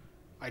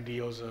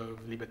ideals of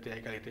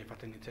liberté, égalité,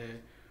 fraternité.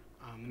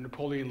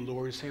 Napoleon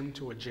lures him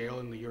to a jail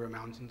in the Jura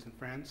Mountains in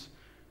France,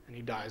 and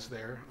he dies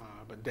there.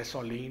 But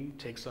Dessalines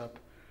takes up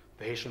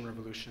the Haitian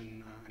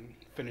Revolution and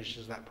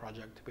finishes that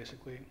project,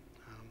 basically.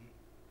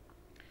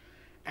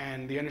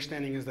 And the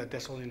understanding is that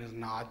Dessalines is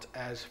not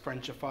as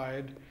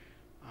Frenchified.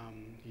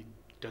 He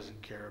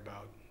doesn't care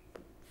about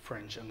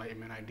French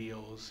Enlightenment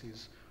ideals.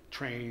 He's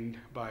trained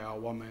by a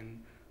woman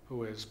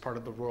who is part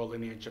of the royal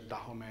lineage of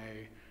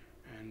Dahomey,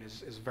 and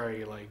is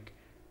very like,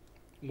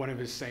 one of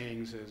his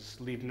sayings is,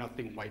 leave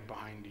nothing white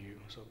behind you.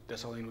 So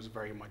Dessalines was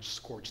very much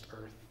scorched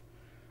earth.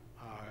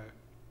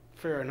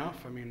 Fair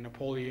enough. I mean,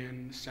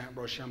 Napoleon sent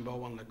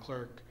Rochambeau and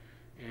Leclerc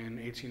in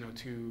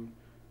 1802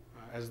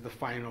 as the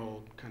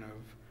final kind of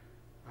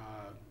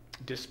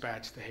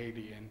dispatch to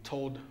Haiti, and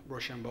told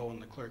Rochambeau and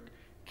Leclerc,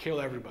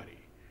 kill everybody.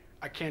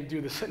 I can't do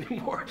this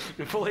anymore.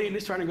 Napoleon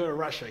is trying to go to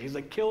Russia. He's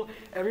like, kill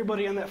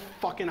everybody on that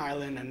fucking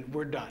island and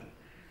we're done.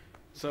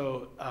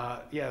 So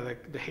yeah,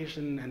 the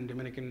Haitian and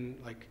Dominican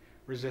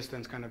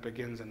resistance kind of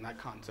begins in that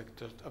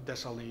context of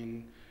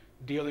Dessalines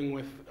dealing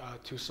with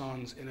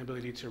Toussaint's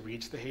inability to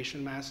reach the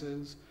Haitian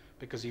masses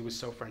because he was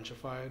so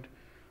Frenchified.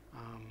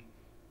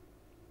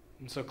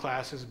 And so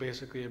class is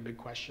basically a big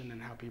question in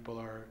how people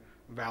are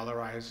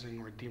valorizing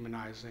or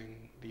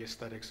demonizing the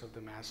aesthetics of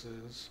the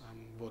masses,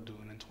 vodou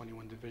and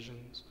 21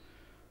 divisions.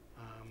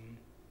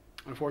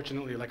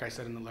 Unfortunately, like I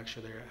said in the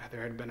lecture,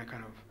 there had been a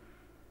kind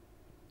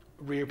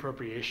of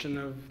reappropriation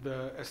of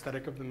the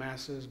aesthetic of the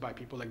masses by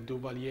people like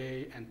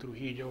Duvalier and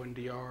Trujillo and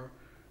DR,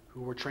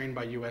 who were trained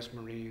by US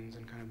Marines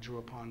and kind of drew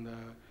upon the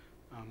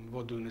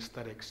vodou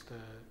aesthetics to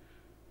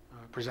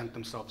present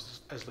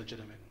themselves as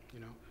legitimate, you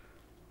know.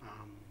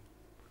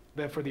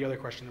 Then for the other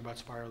question about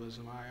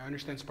spiralism, I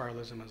understand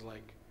spiralism as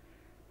like,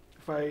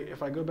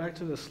 if I go back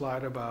to the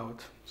slide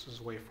about, this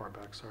is way far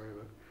back, sorry,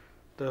 but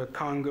the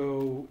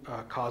Congo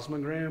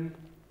cosmogram,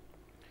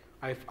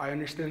 I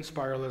understand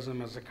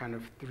spiralism as a kind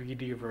of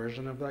 3D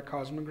version of that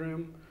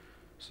cosmogram.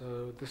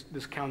 So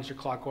this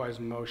counterclockwise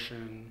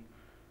motion,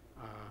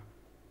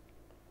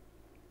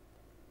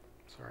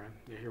 sorry,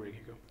 yeah, here we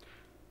go.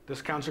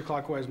 This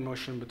counterclockwise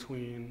motion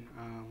between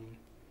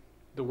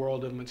the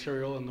world of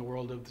material and the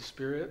world of the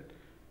spirit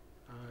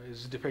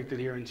is depicted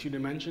here in 2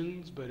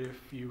 dimensions, but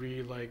if you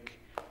read like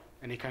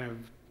any kind of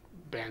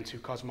Bantu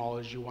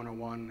cosmology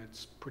 101,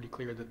 it's pretty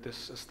clear that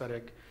this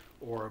aesthetic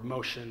or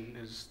motion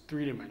is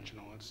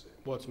 3-dimensional.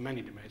 It's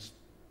many dimensions,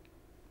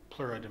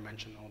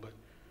 pluridimensional, but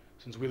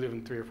since we live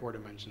in 3 or 4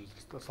 dimensions,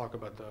 let's talk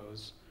about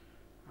those.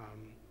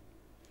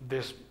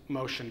 This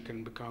motion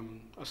can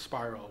become a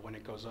spiral when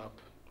it goes up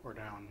or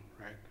down,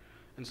 right?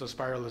 And so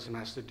spiralism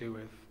has to do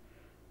with,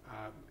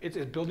 it's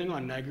building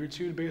on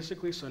negritude,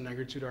 basically. So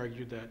negritude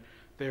argued that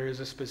there is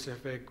a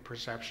specific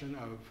perception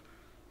of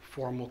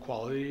formal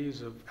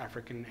qualities of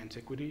African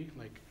antiquity,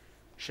 like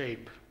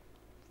shape,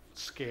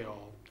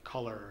 scale,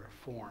 color,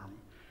 form.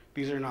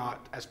 These are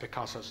not, as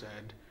Picasso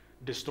said,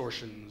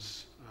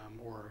 distortions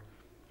or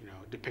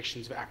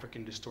depictions of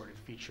African distorted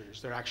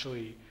features. They're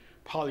actually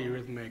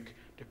polyrhythmic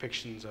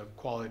depictions of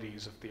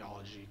qualities of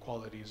theology,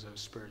 qualities of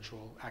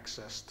spiritual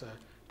access to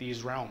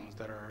these realms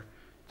that are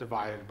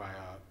divided by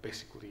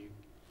basically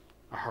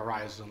a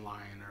horizon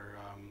line, or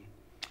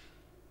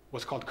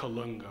what's called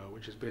Kalunga,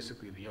 which is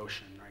basically the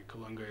ocean, right?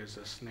 Kalunga is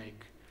a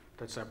snake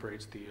that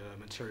separates the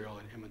material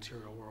and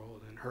immaterial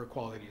world, and her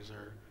qualities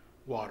are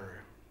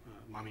water,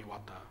 Mami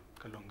Wata,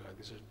 Kalunga,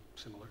 these are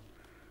similar.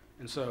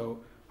 And so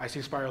I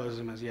see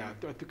spiralism as,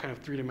 the kind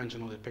of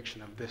 3-dimensional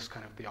depiction of this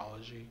kind of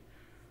theology,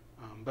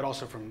 but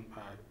also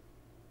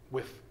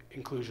with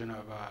inclusion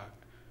of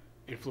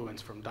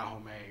influence from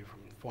Dahomey,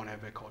 from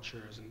Foneve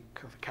cultures and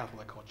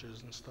Catholic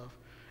cultures and stuff.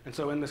 And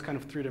so in this kind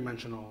of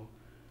 3-dimensional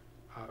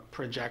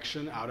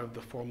projection out of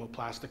the formal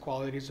plastic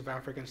qualities of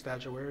African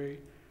statuary,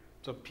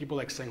 so people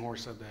like Senghor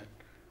said that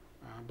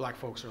black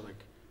folks are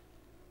like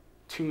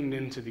tuned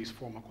into these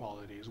formal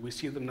qualities. We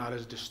see them not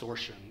as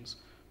distortions,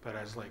 but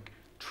as like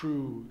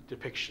true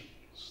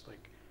depictions,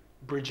 like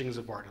bridgings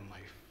of art and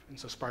life. And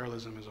so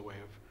spiralism is a way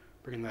of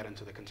bringing that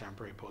into the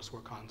contemporary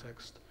post-war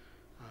context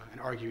and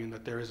arguing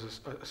that there is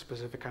a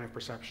specific kind of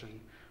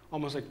perception,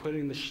 almost like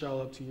putting the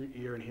shell up to your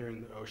ear and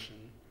hearing the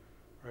ocean,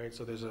 right?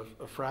 So there's a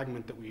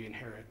fragment that we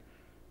inherit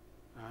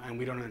and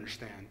we don't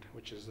understand,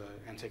 which is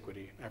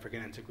antiquity,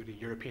 African antiquity,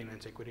 European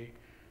antiquity.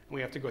 And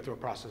we have to go through a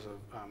process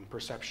of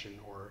perception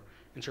or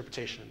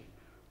interpretation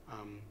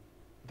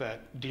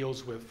that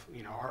deals with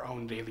our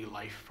own daily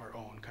life, our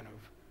own kind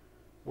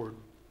of,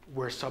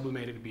 we're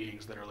sublimated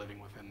beings that are living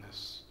within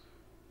this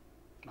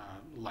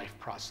life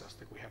process.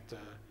 Like we have to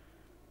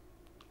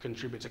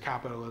contribute to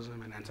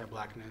capitalism and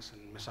anti-blackness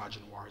and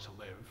misogynoir to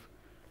live.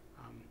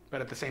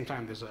 But at the same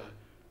time, there's a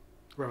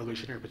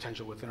revolutionary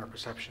potential within our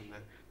perception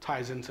that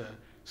ties into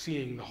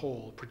seeing the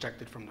whole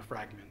projected from the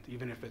fragment,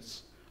 even if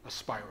it's a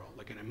spiral.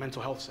 Like in a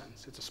mental health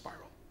sense, it's a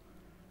spiral.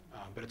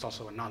 But it's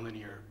also a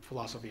nonlinear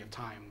philosophy of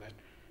time that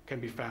can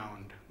be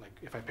found, like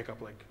if I pick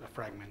up like a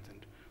fragment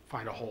and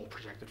find a whole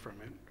projected from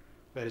it,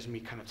 that is me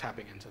kind of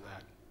tapping into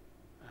that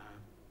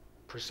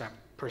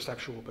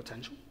perceptual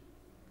potential.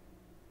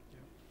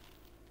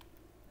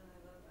 I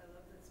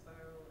love that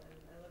spiral, and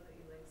I love that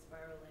you link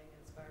spiraling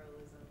and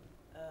spiralism.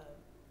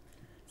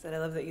 I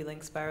love that you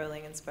link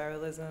spiraling and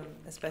spiralism,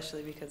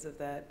 especially because of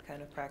that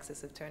kind of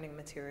praxis of turning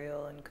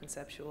material and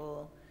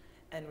conceptual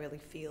and really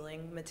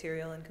feeling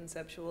material and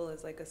conceptual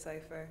as like a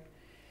cipher.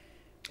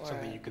 Or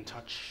something you can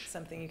touch.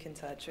 Something you can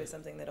touch, or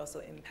something that also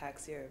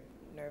impacts your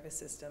nervous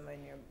system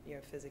and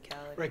your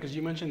physicality. Right, because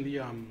you mentioned the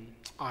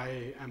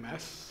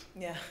IMS.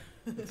 Yeah.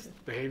 It's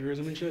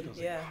behaviorism and shit. I was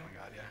yeah. like, oh my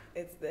god,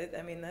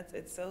 yeah.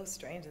 It's so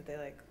strange that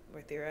they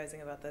were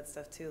theorizing about that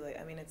stuff too.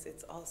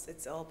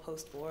 It's all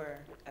post-war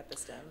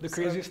epistems. The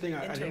craziest thing,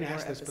 I didn't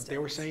ask this, but they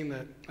were saying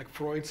that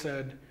Freud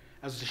said,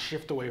 as a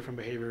shift away from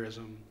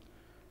behaviorism,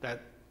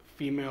 that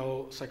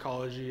female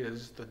psychology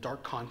is the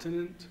dark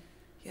continent.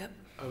 Yep.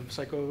 Of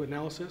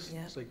psychoanalysis.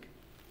 Yeah.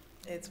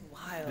 It's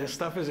wild. This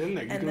stuff is in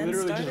there. You and can then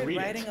literally just read started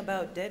writing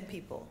about dead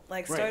people.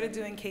 Started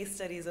doing case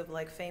studies of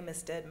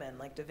famous dead men,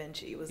 like Da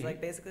Vinci. It was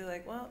basically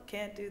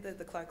can't do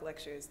the Clark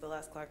lectures. The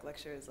last Clark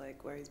lecture is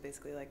where he's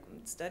basically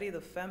study the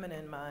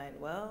feminine mind.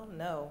 Well,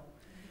 no,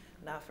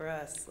 not for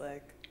us.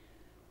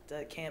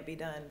 That can't be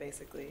done,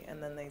 basically.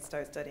 And then they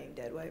start studying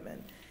dead white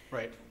men.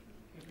 Right.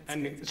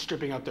 And crazy.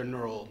 Stripping out their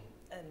nervous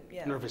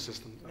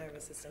systems.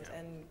 Nervous systems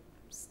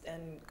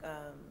and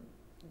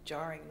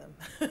jarring them.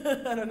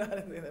 I don't know how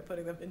to say that,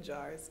 putting them in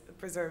jars,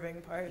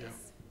 preserving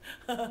parts.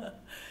 Yeah.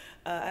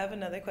 I have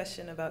another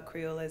question about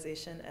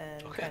creolization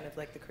and kind of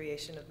the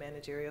creation of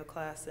managerial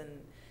class in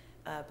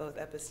both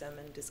episteme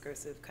and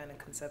discursive kind of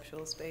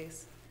conceptual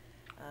space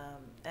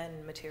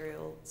and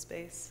material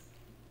space.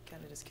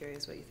 Kind of just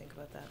curious what you think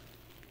about that.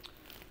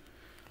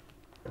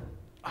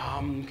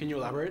 Can you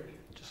elaborate?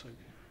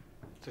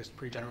 It's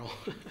pretty general.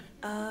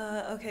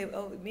 Okay.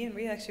 Oh, me and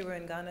Rhea actually were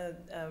in Ghana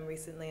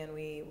recently, and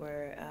we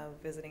were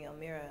visiting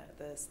Elmira,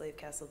 the slave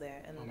castle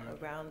there. And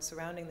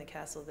surrounding the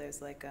castle, there's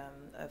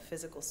a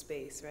physical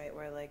space, right,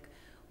 where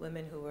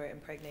women who were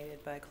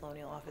impregnated by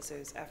colonial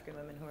officers, African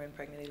women who were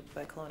impregnated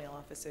by colonial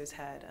officers,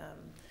 had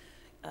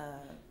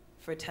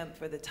for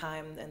the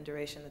time and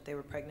duration that they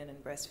were pregnant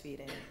and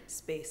breastfeeding,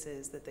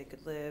 spaces that they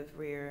could live,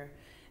 rear,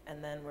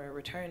 and then were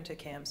returned to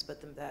camps,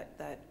 but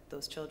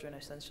those children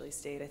essentially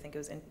stayed. I think it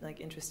was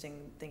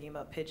interesting thinking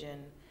about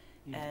pidgin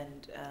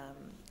and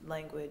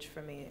language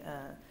for me,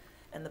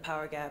 and the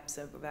power gaps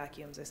of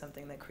vacuums are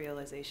something that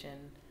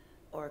creolization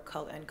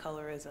and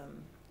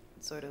colorism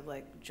sort of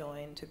like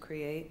join to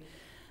create,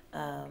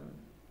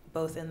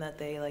 both in that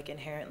they like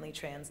inherently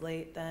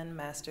translate then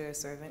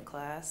master-servant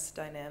class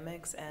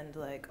dynamics and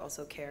like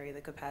also carry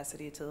the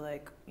capacity to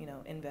like,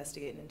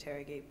 investigate and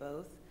interrogate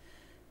both.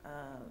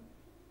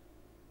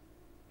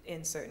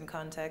 In certain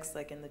contexts,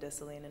 like in the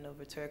Dessalines and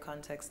Overture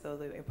context, though,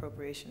 the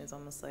appropriation is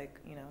almost like,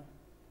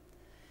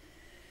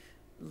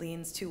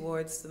 leans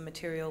towards the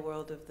material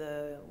world of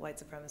the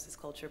white supremacist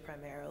culture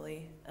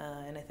primarily.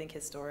 And I think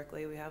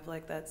historically we have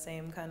like that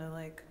same kind of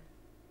like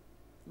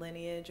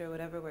lineage or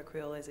whatever, where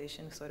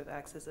creolization sort of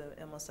acts as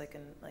almost like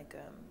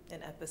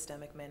an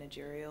epistemic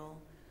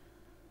managerial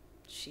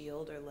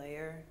shield or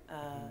layer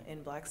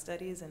in Black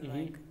studies.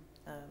 And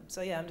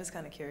so yeah, I'm just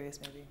kind of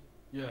curious maybe.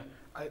 Yeah,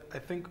 I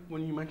think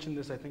when you mentioned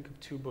this, I think of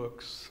two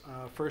books.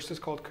 First is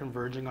called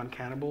Converging on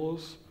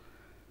Cannibals.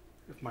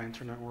 If my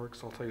internet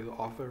works, I'll tell you the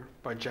author,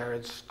 by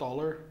Jared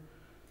Stoller.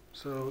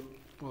 So,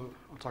 well,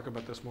 I'll talk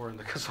about this more in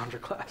the Cassandra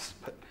class,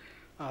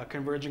 but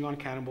Converging on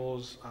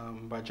Cannibals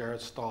by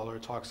Jared Stoller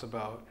talks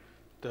about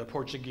the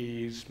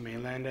Portuguese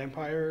mainland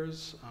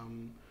empires,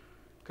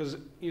 because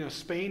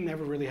Spain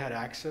never really had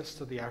access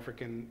to the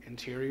African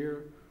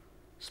interior.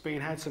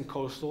 Spain had some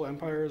coastal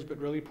empires, but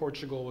really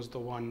Portugal was the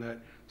one that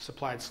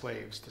supplied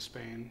slaves to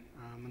Spain.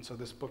 And so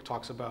this book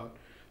talks about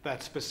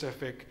that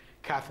specific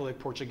Catholic,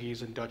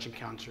 Portuguese, and Dutch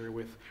encounter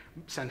with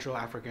Central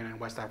African and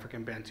West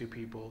African Bantu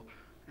people,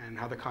 and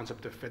how the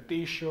concept of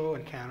fetish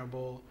and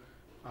cannibal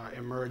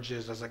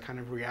emerges as a kind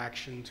of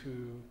reaction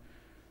to,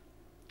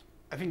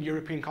 I think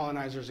European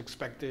colonizers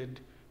expected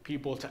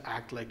people to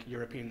act like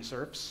European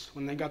serfs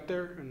when they got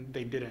there, and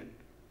they didn't.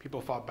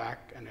 People fought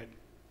back, and it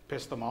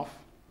pissed them off.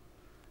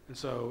 And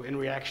so in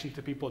reaction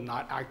to people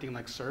not acting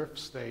like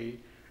serfs, they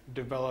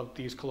developed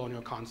these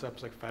colonial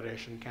concepts like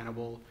fetish and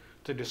cannibal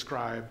to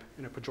describe,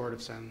 in a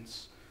pejorative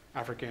sense,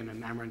 African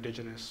and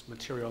Amerindigenous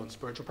material and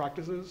spiritual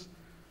practices.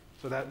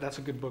 So that's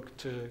a good book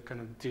to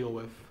kind of deal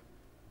with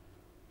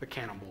the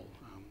cannibal,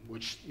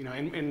 which,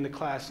 in the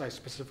class I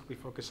specifically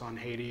focus on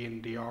Haiti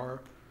and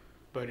DR,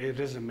 but it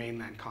is a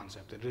mainland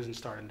concept. It doesn't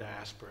start in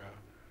diaspora.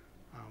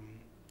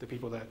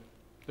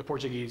 The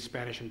Portuguese,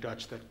 Spanish, and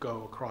Dutch that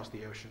go across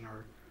the ocean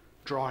are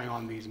drawing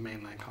on these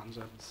mainland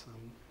concepts.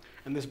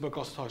 And this book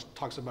also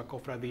talks about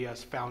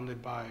cofradías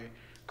founded by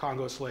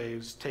Congo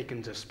slaves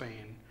taken to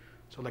Spain.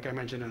 So like I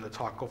mentioned in the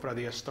talk,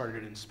 cofradías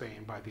started in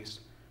Spain by these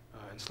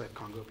enslaved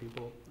Congo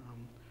people.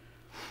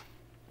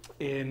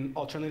 In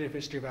Alternative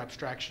History of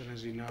Abstraction,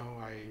 as you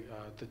know,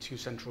 the two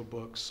central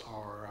books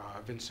are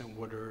Vincent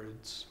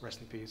Woodard's, rest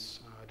in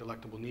peace,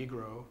 Delectable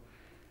Negro,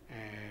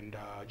 and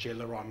J.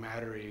 Laurent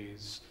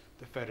Mattery's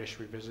The Fetish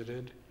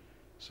Revisited.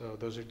 So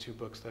those are two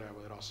books that I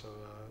would also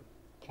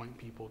point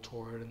people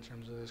toward in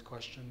terms of this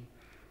question.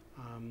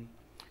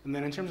 And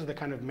then in terms of the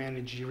kind of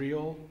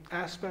managerial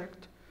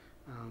aspect,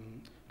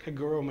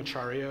 Kaguro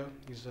Macharia,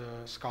 he's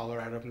a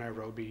scholar out of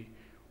Nairobi,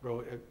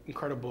 wrote an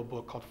incredible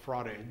book called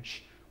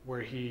Fraudage,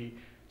 where he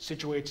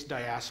situates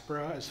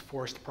diaspora as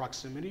forced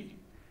proximity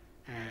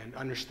and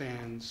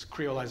understands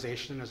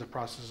creolization as a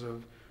process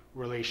of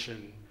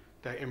relation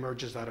that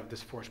emerges out of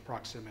this forced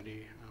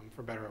proximity,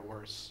 for better or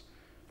worse.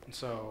 And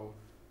so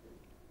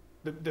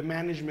the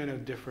management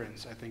of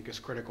difference, I think, is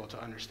critical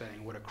to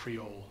understanding what a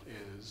Creole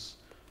is.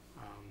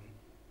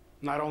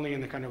 Not only in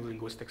the kind of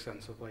linguistic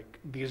sense of like,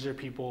 these are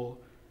people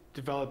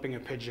developing a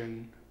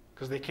pidgin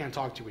because they can't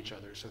talk to each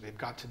other, so they've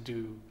got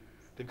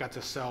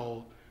to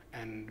sell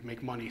and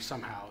make money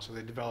somehow, so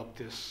they develop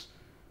this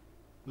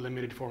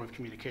limited form of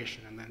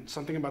communication. And then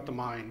something about the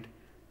mind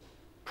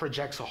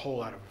projects a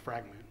whole out of a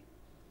fragment.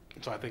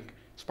 And so I think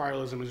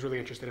spiralism is really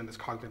interested in this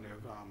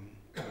cognitive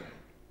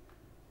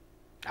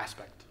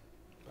aspect.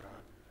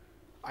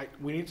 But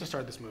we need to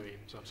start this movie,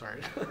 so I'm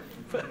sorry.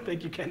 But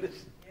thank you,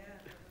 Candace. Yeah.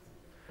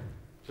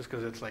 Just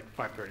because it's like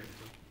 5:30. So.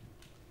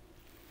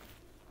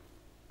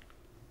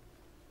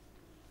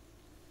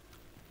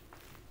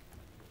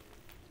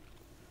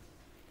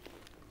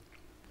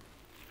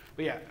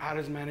 But yeah, how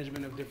does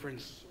management of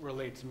difference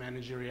relate to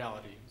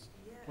manageriality?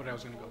 Yeah, what I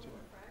was going to go to.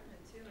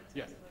 Fragment too, in terms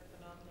Yeah. of like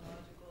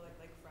phenomenological,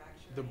 like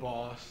fracturing. The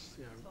boss,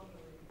 yeah.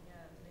 Totally,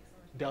 yeah. It makes so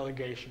much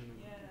Delegation.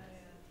 Yeah,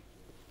 yeah.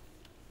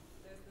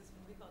 There's this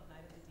movie called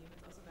Night of the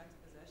Demons, also back to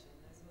possession.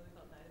 There's a movie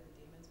called Night of the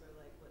Demons where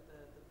like what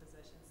the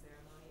possession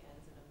ceremony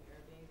ends in a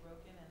mirror being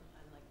broken,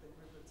 and like the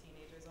group of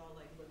teenagers all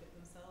like look at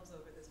themselves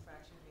over this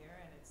fractured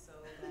mirror, and it's so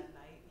that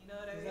night. You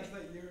know what I mean? That's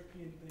that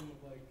European thing of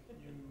like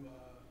you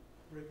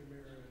break a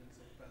mirror and it's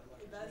like bad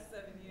luck. The best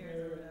 7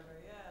 years or whatever,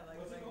 yeah. Like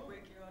What's it called?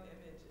 break your own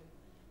image.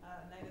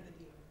 And Night of the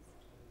Demons.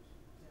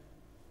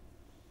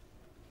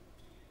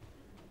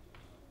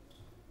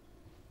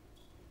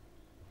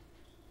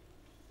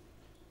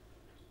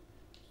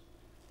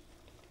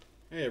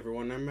 Yeah. Hey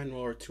everyone, I'm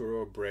Manuel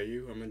Arturo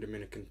Abreu. I'm a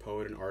Dominican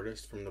poet and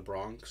artist from the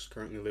Bronx,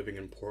 currently living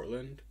in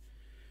Portland.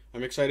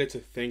 I'm excited to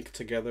think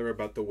together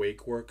about the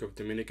wake work of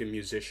Dominican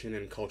musician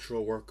and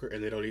cultural worker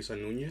Enerolisa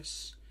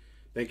Núñez.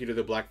 Thank you to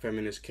the Black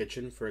Feminist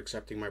Kitchen for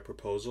accepting my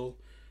proposal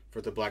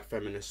for the Black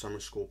Feminist Summer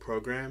School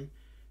program,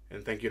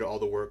 and thank you to all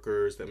the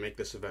workers that make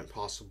this event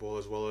possible,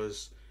 as well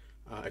as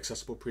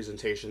accessible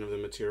presentation of the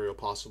material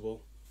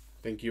possible.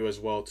 Thank you as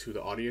well to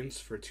the audience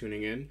for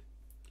tuning in.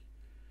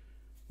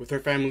 With her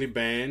family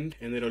band,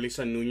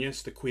 Enerolisa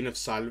Núñez, the Queen of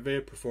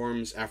Salve,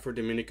 performs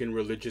Afro-Dominican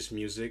religious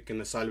music in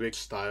the Salve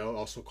style,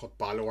 also called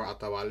palo or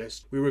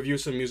atabales. We review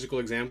some musical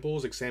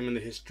examples, examine the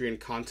history and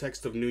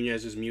context of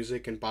Núñez's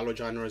music and palo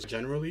genres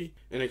generally,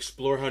 and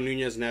explore how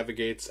Núñez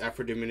navigates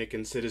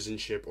Afro-Dominican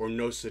citizenship, or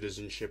no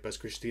citizenship, as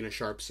Christina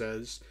Sharp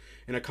says,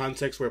 in a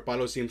context where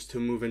palo seems to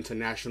move into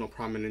national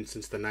prominence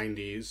since the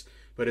 90s,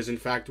 but is in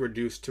fact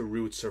reduced to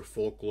roots or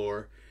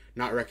folklore,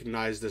 not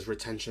recognized as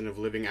retention of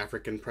living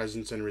African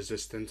presence and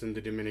resistance in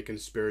the Dominican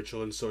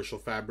spiritual and social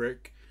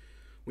fabric.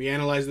 We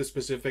analyze the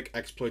specific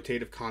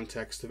exploitative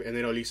context of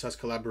Enerolisa's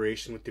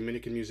collaboration with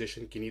Dominican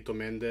musician Quinito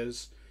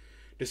Mendez.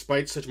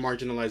 Despite such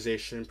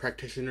marginalization,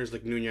 practitioners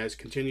like Núñez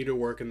continue to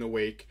work in the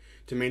wake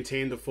to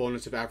maintain the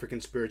fullness of African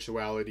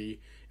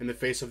spirituality in the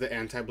face of the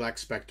anti-black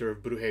specter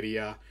of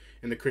brujeria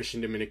in the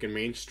Christian Dominican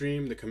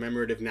mainstream, the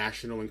commemorative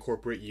national and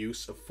corporate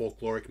use of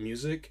folkloric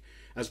music,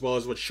 as well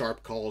as what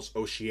Sharp calls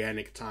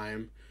oceanic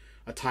time,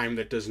 a time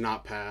that does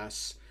not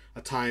pass,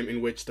 a time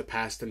in which the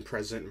past and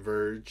present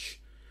verge.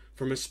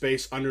 From a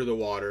space under the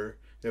water,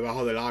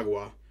 debajo del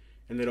agua,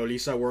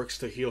 Enerolisa works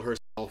to heal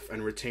herself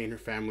and retain her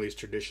family's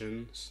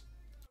traditions.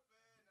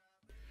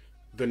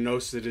 The No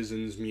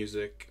Citizens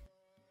music.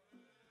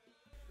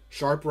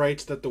 Sharp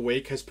writes that the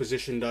wake has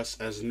positioned us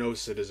as no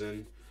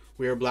citizen.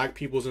 We are black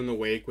peoples in the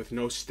wake with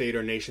no state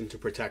or nation to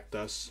protect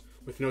us,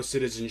 with no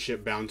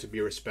citizenship bound to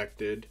be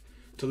respected.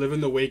 To live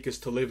in the wake is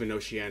to live in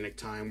oceanic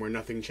time, where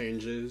nothing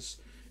changes.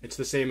 It's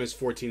the same as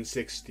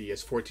 1460,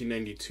 as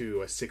 1492,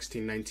 as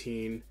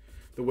 1619.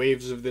 The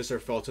waves of this are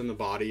felt in the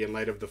body in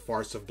light of the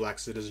farce of black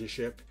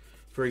citizenship.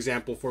 For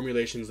example,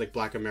 formulations like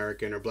Black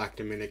American or Black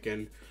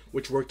Dominican,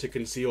 which work to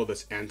conceal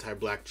this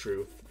anti-black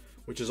truth,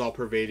 which is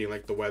all-pervading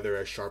like the weather,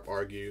 as Sharp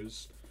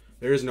argues.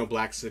 There is no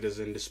black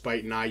citizen,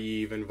 despite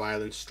naive and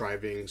violent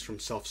strivings from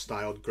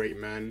self-styled great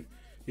men.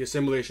 The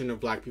assimilation of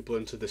black people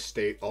into the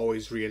state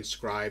always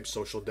reinscribes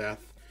social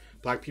death.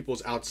 Black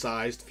people's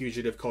outsized,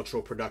 fugitive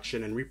cultural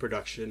production and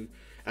reproduction,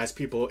 as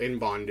people in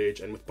bondage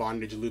and with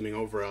bondage looming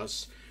over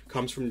us,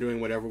 comes from doing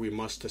whatever we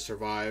must to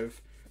survive.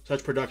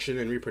 Such production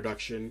and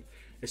reproduction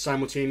is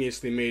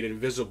simultaneously made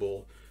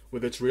invisible,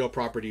 with its real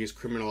properties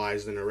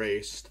criminalized and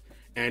erased,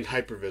 and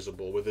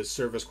hypervisible, with its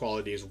service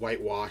qualities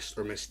whitewashed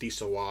or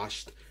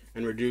mestizo-washed,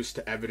 and reduced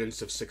to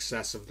evidence of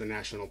success of the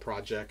national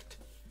project.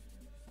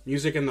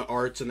 Music and the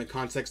arts, in the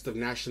context of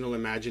national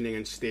imagining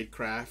and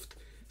statecraft,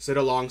 sit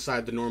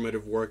alongside the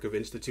normative work of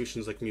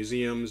institutions like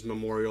museums,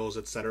 memorials,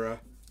 etc.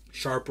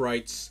 Sharp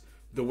writes,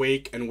 "The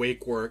wake and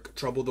wake work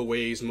trouble the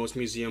ways most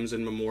museums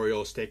and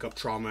memorials take up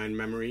trauma and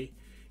memory.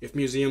 If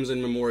museums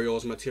and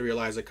memorials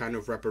materialize a kind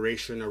of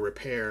reparation or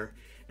repair,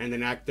 and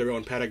enact their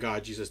own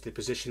pedagogies as they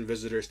position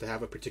visitors to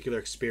have a particular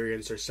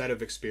experience or set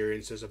of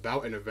experiences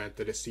about an event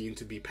that is seen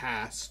to be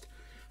past,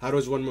 how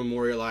does one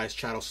memorialize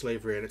chattel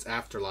slavery and its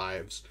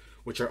afterlives,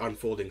 which are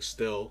unfolding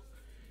still?"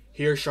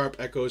 Here Sharp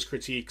echoes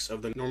critiques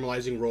of the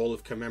normalizing role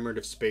of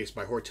commemorative space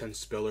by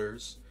Hortense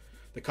Spillers.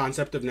 The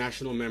concept of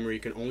national memory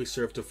can only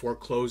serve to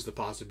foreclose the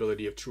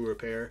possibility of true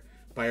repair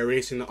by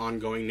erasing the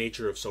ongoing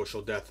nature of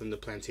social death in the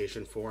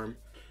plantation form.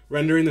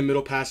 Rendering the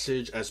middle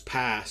passage as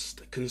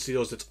past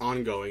conceals its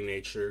ongoing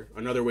nature,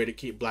 another way to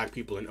keep black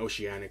people in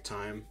oceanic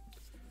time.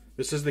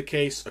 This is the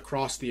case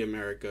across the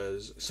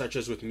Americas, such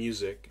as with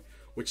music,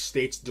 which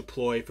states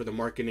deploy for the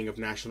marketing of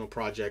national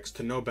projects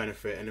to no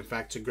benefit and in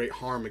fact to great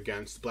harm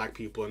against black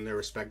people in their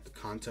respective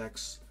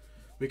contexts.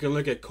 We can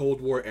look at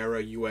Cold War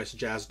era US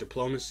jazz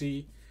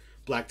diplomacy,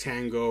 black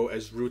tango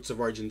as roots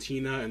of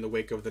Argentina in the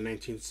wake of the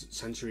 19th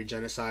century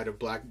genocide of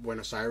black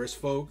Buenos Aires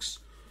folks,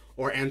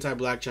 or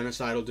anti-black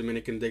genocidal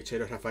Dominican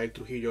dictator Rafael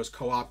Trujillo's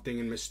co-opting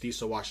and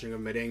mestizo washing of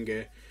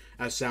merengue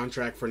as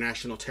soundtrack for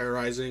national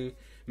terrorizing,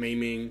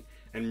 maiming,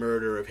 and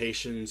murder of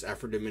Haitians,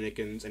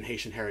 Afro-Dominicans, and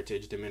Haitian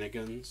heritage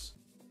Dominicans.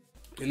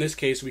 In this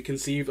case, we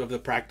conceive of the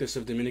practice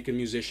of Dominican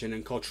musician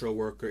and cultural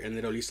worker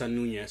Enerolisa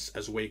Núñez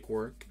as wake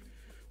work.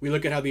 We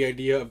look at how the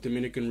idea of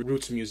Dominican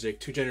roots music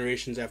 2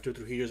 generations after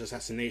Trujillo's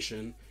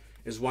assassination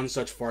is one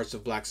such farce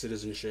of black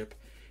citizenship,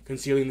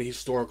 concealing the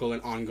historical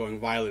and ongoing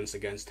violence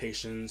against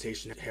Haitians,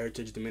 Haitian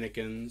heritage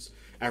Dominicans,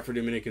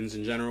 Afro-Dominicans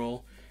in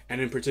general,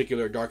 and in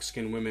particular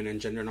dark-skinned women and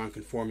gender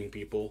non-conforming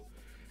people,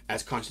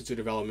 as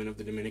constitutive element of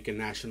the Dominican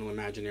national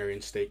imaginary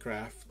and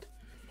statecraft.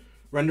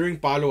 Rendering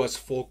palo as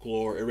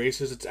folklore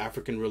erases its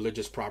African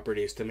religious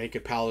properties to make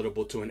it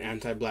palatable to an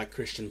anti-black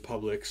Christian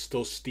public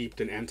still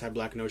steeped in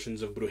anti-black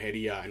notions of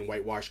brujeria and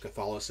whitewashed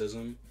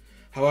Catholicism.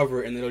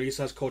 However,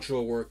 Enerolisa's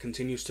cultural work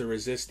continues to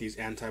resist these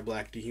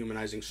anti-black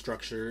dehumanizing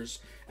structures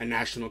and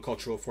national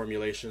cultural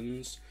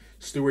formulations,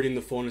 stewarding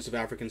the fullness of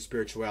African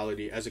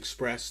spirituality as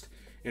expressed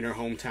in her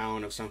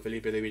hometown of San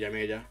Felipe de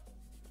Villamella.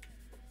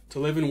 To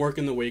live and work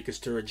in the wake is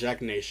to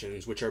reject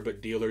nations, which are but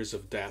dealers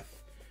of death.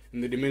 In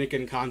the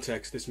Dominican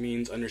context, this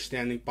means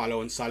understanding palo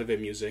and salve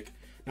music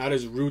not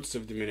as roots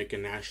of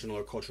Dominican national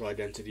or cultural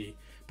identity,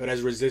 but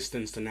as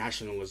resistance to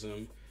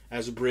nationalism,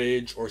 as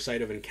bridge or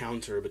site of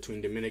encounter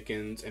between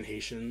Dominicans and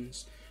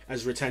Haitians,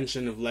 as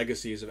retention of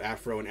legacies of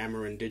Afro and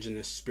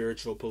Amerindigenous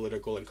spiritual,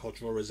 political, and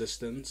cultural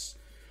resistance.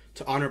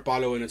 To honor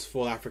palo in its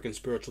full African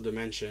spiritual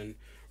dimension,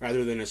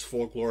 rather than as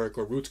folkloric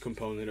or roots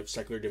component of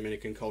secular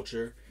Dominican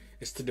culture,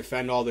 is to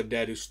defend all the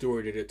dead who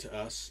stewarded it to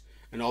us,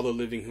 and all the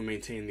living who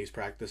maintain these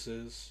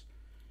practices.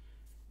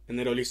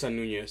 Enerolisa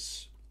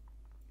Núñez.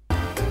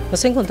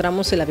 Nos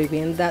encontramos en la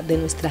vivienda de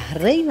nuestra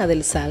reina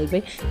del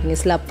salve, quien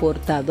es la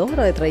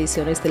portadora de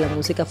tradiciones de la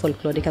música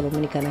folclórica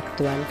dominicana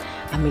actual.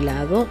 A mi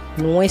lado,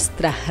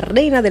 nuestra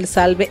reina del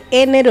salve,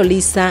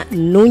 Enerolisa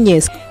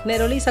Núñez.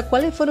 Enerolisa,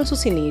 ¿cuáles fueron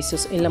sus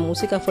inicios en la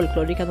música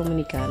folclórica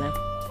dominicana?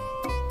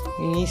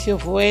 Mi inicio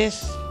fue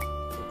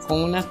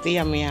con una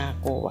tía mía,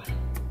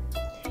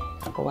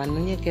 Jacoba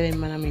Núñez, que era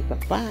hermana de mi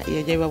papá, y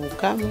ella iba a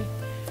buscarme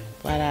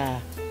para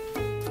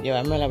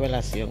llevarme a la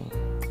velación.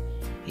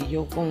 Y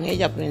yo con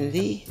ella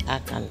aprendí a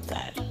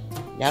cantar.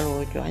 Ya a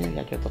los 8 años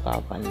ya yo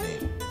tocaba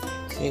pandero.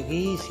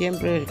 Seguí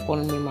siempre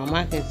con mi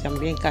mamá, que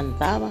también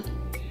cantaba.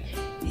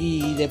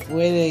 Y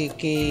después de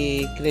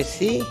que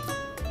crecí,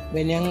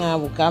 venían a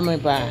buscarme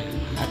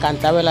a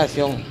cantar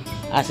velación,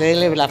 a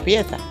hacerle la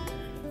fiesta.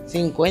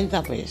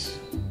 50 pesos.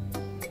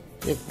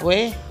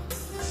 Después,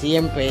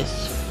 100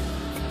 pesos.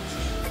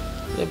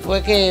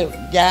 Después que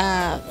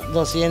ya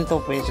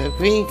 200 pesos. En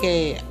fin,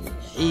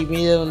 y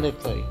mire dónde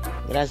estoy.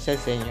 Gracias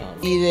al Señor.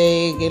 Y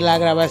de la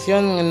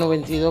grabación en el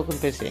 92 que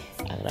empecé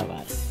a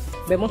grabar.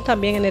 Vemos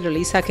también en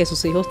Enerolisa que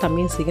sus hijos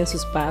también siguen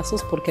sus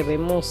pasos, porque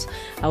vemos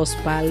a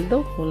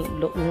Osvaldo,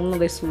 uno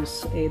de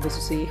sus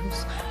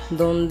hijos,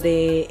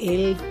 donde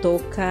él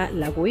toca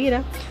la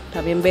güira.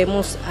 También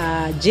vemos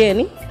a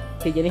Jenny,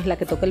 que Jenny es la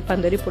que toca el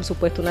pandero y por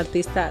supuesto una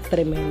artista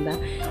tremenda.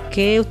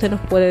 ¿Qué usted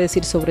nos puede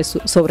decir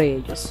sobre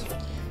ellos?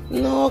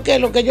 No, que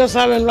lo que ellos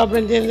saben lo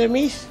aprendieron de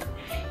mí.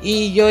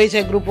 Y yo hice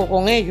el grupo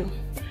con ellos.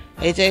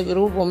 Hice el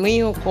grupo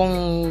mío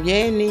con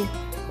Jenny,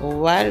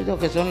 Osvaldo,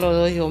 que son los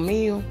 2 hijos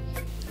míos,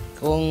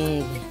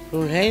 con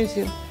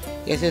Fulgencio,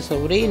 que es el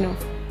sobrino,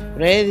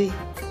 Freddy,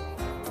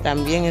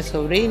 también es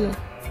sobrino,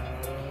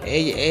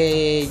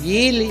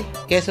 Gilly,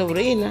 que es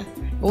sobrina,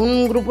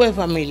 un grupo de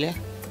familia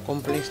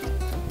completo.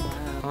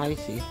 Ay,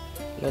 sí,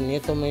 los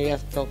nietos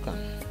míos tocan.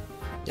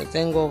 Yo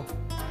tengo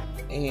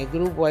en el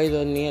grupo hay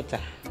 2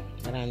 nietas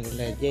grandes,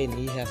 la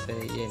Jenny, hijas de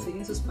Jenny.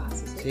 Siguen sus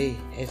pasos. Sí,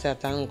 esas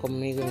están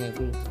conmigo en el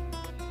grupo.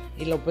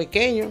 Y los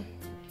pequeños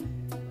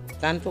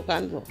están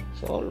tocando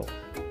solo.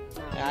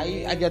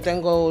 Yo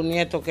tengo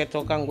nietos que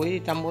tocan güira y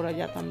tambor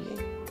allá también.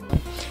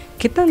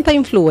 ¿Qué tanta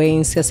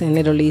influencia,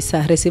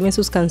 Enerolisa, reciben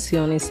sus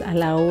canciones a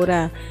la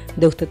hora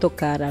de usted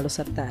tocar a los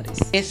altares?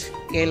 Es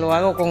que lo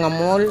hago con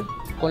amor,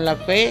 con la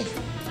fe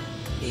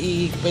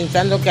y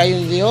pensando que hay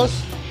un Dios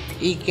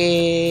y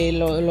que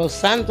los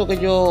santos que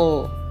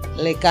yo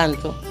le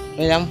canto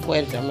me dan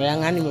fuerza, me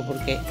dan ánimo,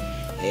 porque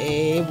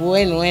es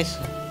bueno eso.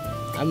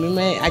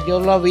 Yo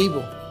lo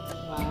vivo.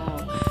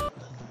 Wow.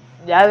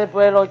 Ya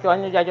después de los 8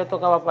 años ya yo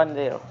tocaba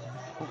pandero,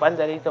 un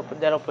panderito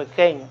de los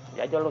pequeños,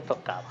 ya yo lo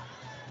tocaba.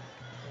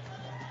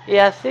 Y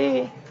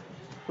así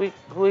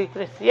fui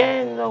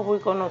creciendo, fui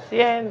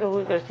conociendo,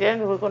 fui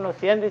creciendo, fui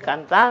conociendo y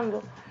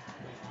cantando.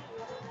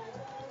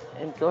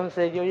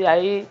 Entonces yo ya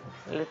ahí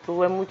le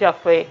tuve mucha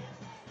fe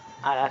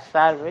a las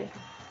salves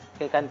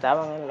que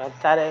cantaban en los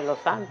altares de los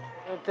santos.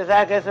 Usted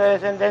sabe que eso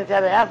es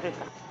descendencia de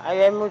África. Ahí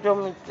hay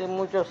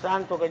muchos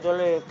santos que yo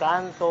le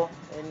canto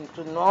en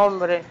su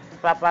nombre.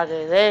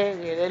 Propagate,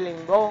 Guedé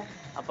Limbó,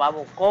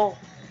 Apabocó.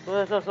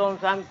 Todos esos son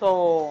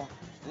santos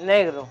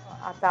negros.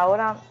 Hasta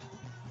ahora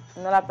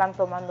no la están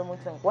tomando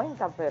mucho en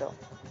cuenta, pero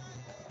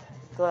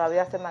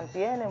todavía se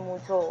mantiene,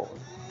 muchos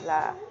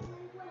la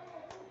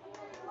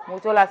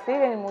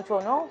siguen y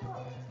muchos no.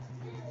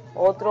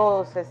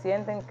 Otros se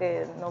sienten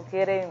que no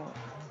quieren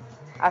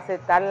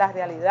aceptar la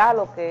realidad,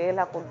 lo que es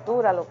la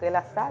cultura, lo que es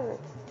la salve.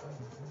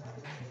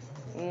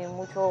 Y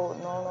muchos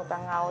no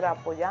están ahora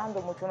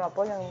apoyando, muchos no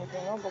apoyan y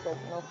muchos no, porque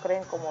no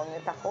creen como en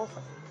estas cosas.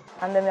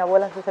 Antes mi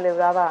abuela se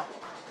celebraba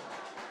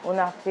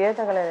una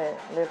fiesta que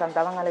le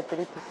cantaban al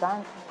Espíritu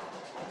Santo,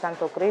 el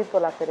Santo Cristo,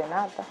 la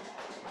serenata,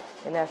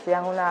 y le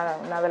hacían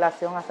una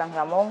velación a San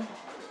Ramón.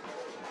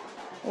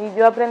 Y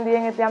yo aprendí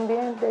en este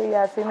ambiente y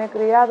así me he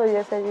criado y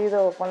he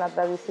seguido con la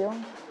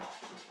tradición.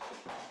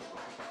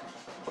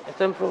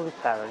 Esto es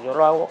improvisado, yo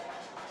lo hago.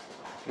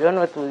 Yo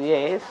no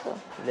estudié eso,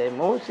 de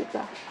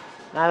música,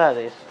 nada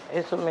de eso.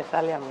 Eso me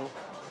sale a mí,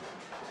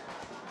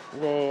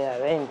 de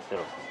adentro,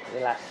 de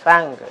la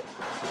sangre.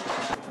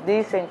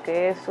 Dicen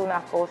que es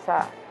una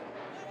cosa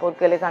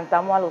porque le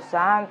cantamos a los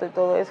santos y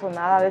todo eso,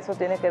 nada de eso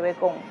tiene que ver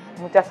con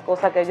muchas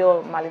cosas que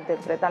ellos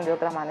malinterpretan de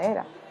otra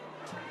manera.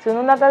 Si uno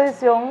es una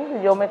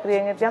tradición, yo me crié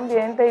en este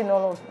ambiente y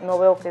no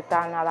veo que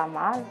está nada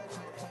mal,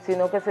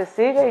 sino que se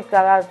sigue y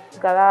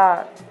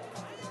cada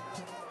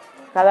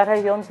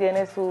región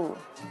tiene su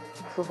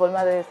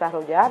forma de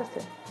desarrollarse.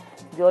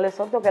 Yo les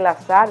exhorto que la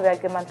salve, hay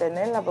que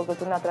mantenerla porque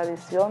es una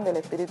tradición del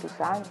Espíritu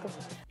Santo.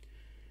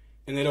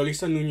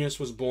 Enerolisa Núñez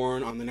was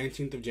born on the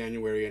 19th of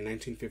January in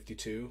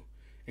 1952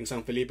 in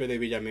San Felipe de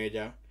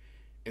Villamella,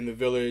 in the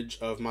village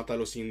of Mata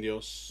los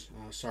Indios.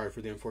 Sorry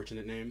for the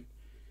unfortunate name.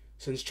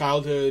 Since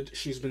childhood,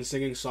 she's been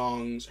singing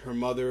songs her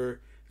mother,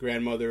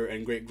 grandmother,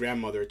 and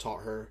great-grandmother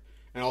taught her,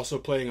 and also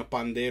playing a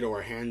pandero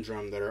or hand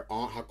drum that her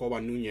aunt Jacoba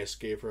Núñez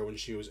gave her when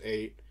she was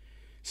 8.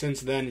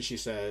 Since then, she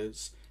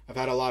says, I've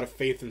had a lot of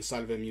faith in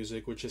salve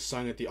music, which is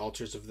sung at the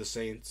altars of the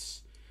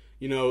saints.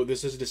 You know,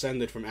 this is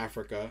descended from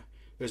Africa.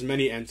 There's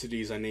many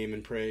entities I name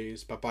and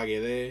praise. Papa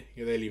Gede,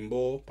 Gede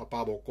Limbo,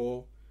 Papa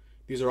Boko.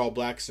 These are all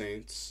black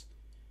saints.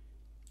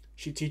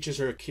 She teaches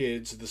her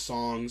kids the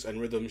songs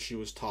and rhythms she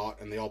was taught,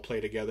 and they all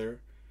play together.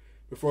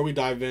 Before we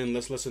dive in,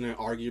 let's listen to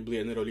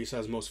arguably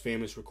Enerolisa's most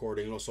famous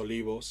recording, Los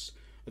Olivos,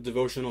 a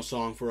devotional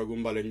song for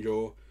Ogun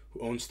Balenjo,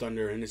 who owns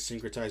thunder and is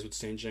syncretized with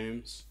St.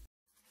 James.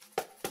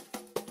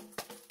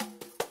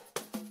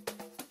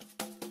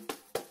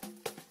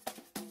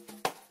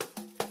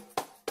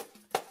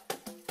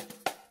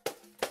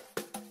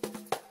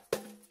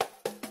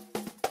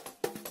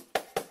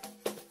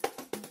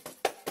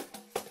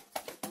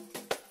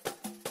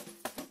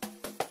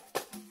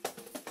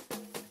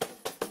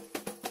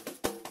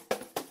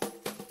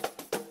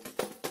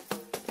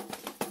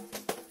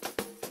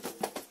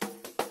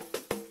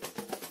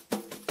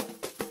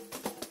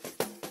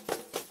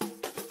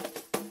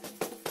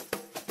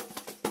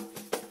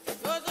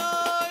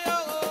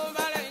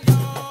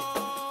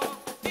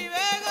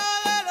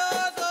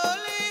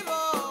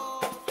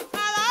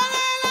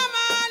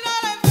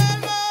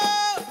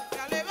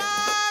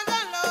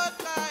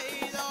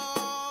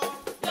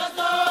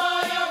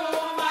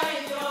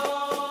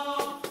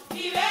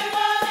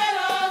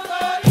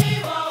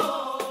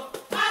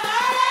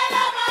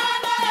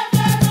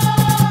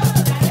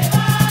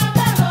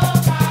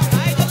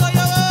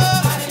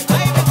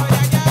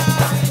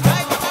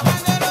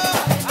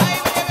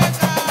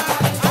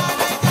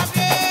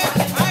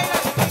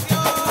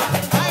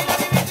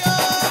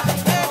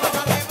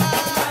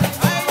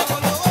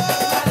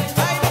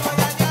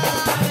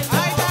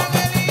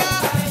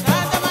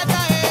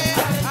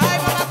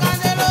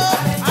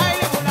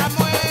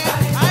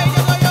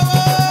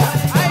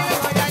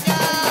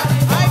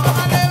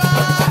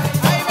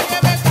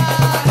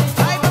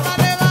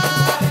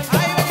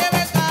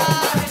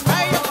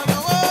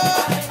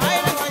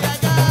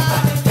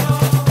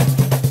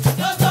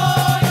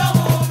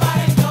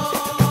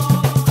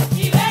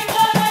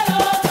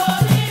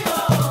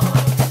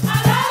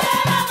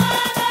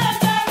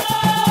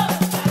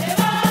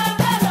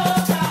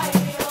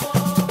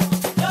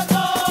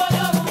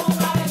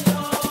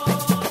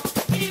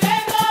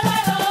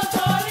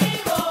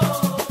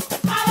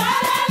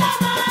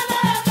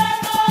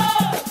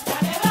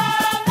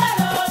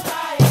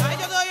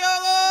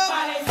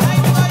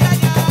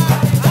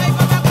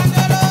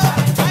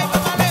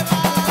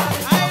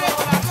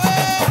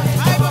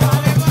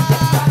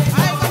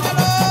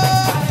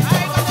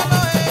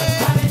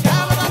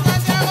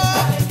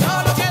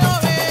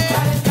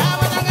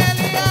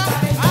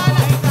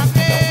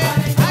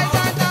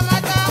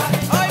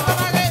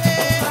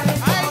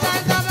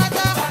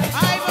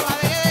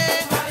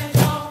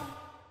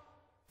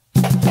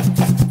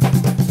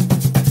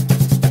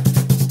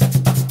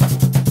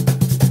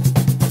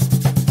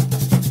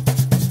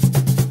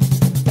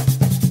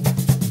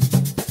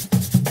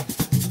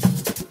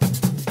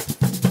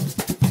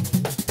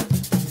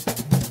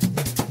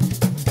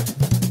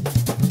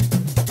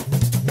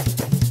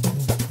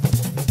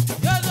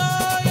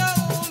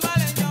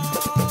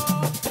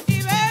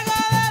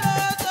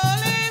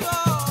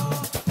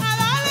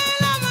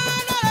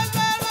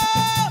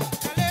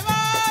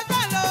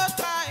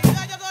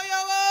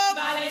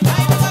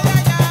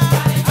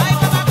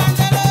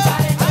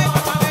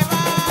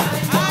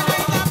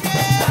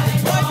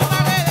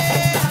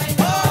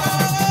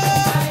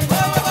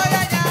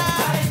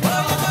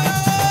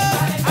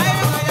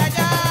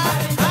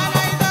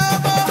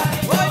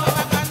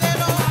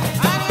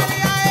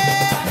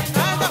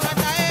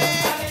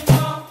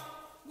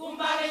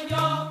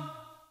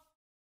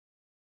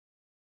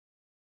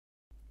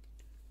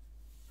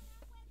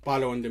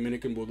 Palo and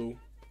Dominican vodou.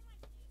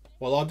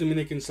 While all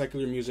Dominican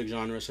secular music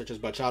genres such as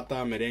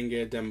bachata,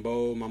 merengue,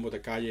 dembow, mambo de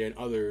calle, and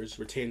others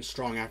retain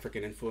strong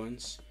African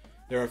influence,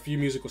 there are a few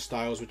musical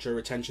styles which are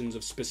retentions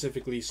of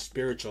specifically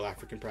spiritual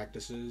African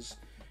practices.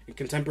 In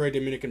contemporary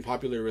Dominican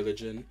popular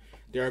religion,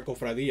 there are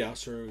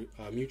cofradías,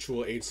 or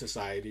mutual aid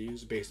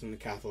societies based in the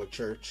Catholic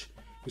Church,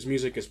 whose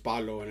music is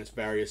palo and its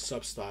various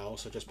substyles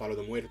such as palo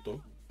de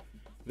muerto.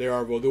 There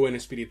are vodou and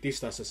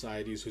espiritista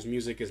societies whose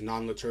music is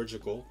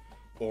non-liturgical,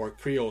 or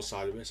Creole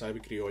salve,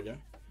 salve criolla,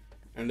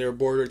 and there are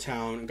border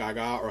town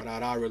gaga or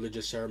rara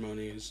religious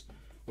ceremonies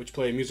which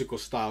play a musical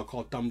style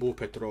called tambour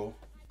petro.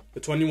 The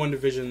 21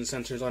 division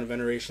centers on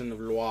veneration of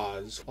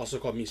lois, also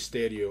called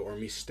misterio or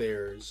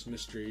mystères,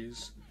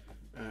 mysteries,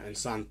 and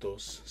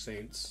santos,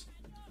 saints.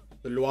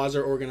 The lois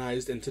are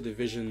organized into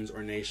divisions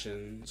or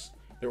nations,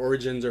 Their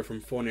origins are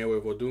from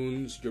Fonewe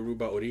Voduns,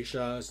 Yoruba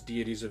Orishas,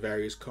 deities of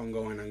various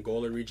Congo and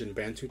Angola region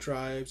Bantu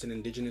tribes, and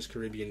indigenous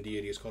Caribbean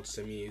deities called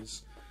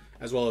Semis,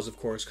 as well as, of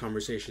course,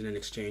 conversation and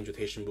exchange with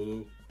Haitian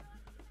vodou.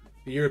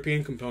 The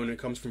European component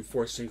comes from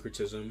forced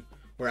syncretism,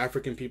 where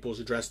African peoples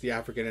dress the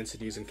African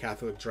entities in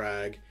Catholic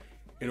drag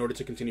in order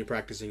to continue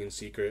practicing in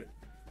secret.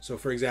 So,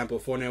 for example,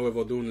 Fonewe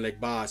Vodun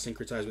Legba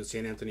syncretized with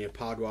St. Anthony of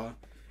Padua,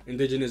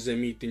 indigenous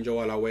Zemi Tinjo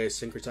Alawe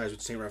syncretized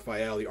with St.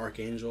 Raphael, the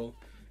Archangel,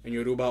 and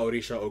Yoruba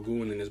Orisha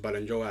Ogun in his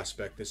Balanjo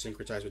aspect is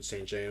syncretized with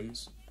St.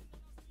 James.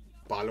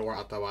 Balo or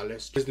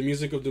Atawales is the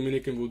music of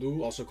Dominican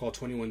Voodoo, also called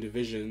 21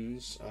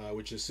 Divisions,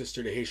 which is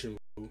sister to Haitian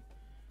Voodoo,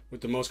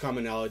 with the most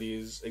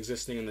commonalities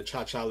existing in the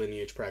Cha-Cha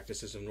lineage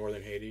practices of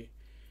northern Haiti.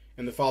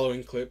 In the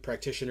following clip,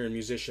 practitioner and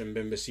musician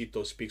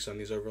Bembecito speaks on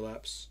these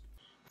overlaps.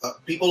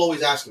 People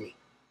always ask me,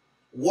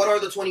 what are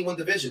the 21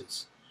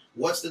 divisions?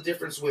 What's the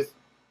difference with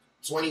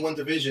 21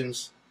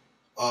 divisions,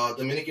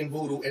 Dominican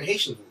Voodoo and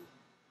Haitian Voodoo?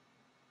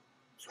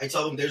 I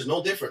tell them there's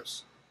no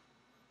difference.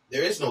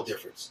 There is no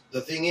difference. The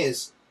thing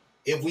is,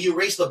 if we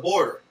erase the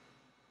border,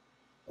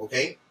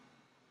 okay,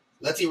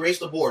 let's erase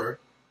the border,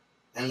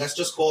 and let's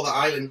just call the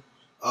island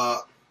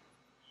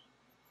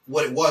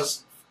what it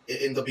was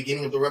in the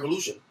beginning of the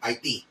revolution,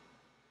 Haiti.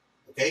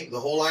 Okay, the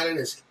whole island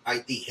is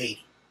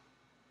Haiti.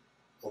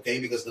 Okay,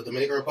 because the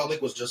Dominican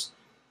Republic was just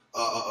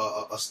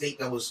a state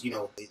that was, you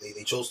know,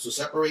 they chose to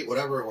separate,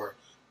 whatever, or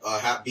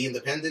be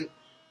independent,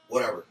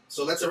 whatever.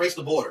 So let's erase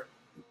the border.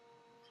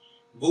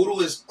 Voodoo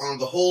is on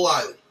the whole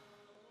island.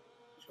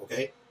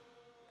 Okay,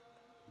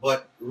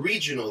 but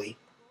regionally,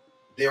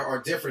 there are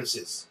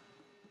differences.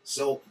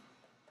 So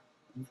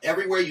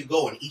everywhere you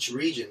go in each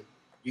region,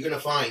 you're going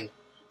to find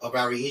a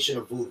variation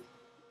of voodoo.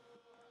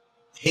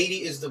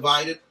 Haiti is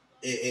divided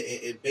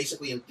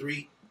basically in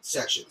 3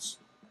 sections.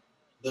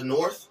 The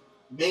north,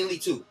 mainly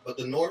 2, but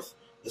the north,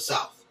 the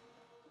south.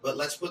 But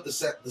let's put the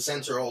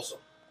center also.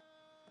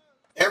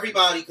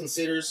 Everybody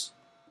considers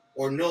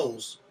or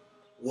knows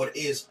what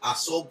is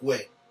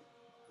Asogwe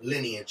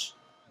lineage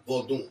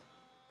Vodun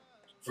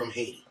from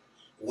Haiti.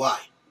 Why?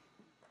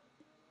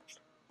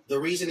 The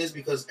reason is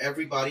because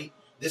everybody,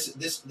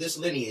 this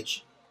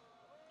lineage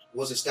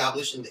was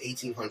established in the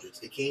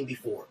 1800s. It came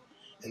before.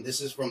 And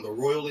this is from the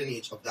royal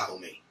lineage of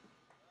Dahomey,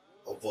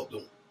 of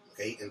Vodun.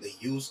 Okay? And they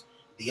use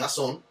the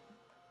ason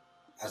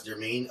as their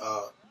main,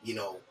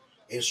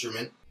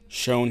 instrument.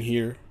 Shown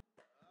here.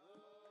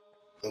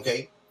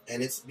 Okay?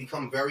 And it's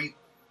become very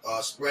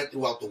spread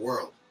throughout the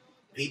world.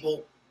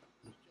 People,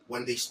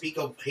 when they speak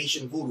of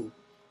Haitian voodoo,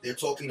 they're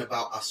talking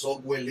about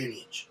Asogwe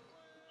lineage.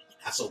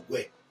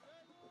 Asogwe.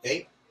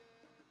 Okay?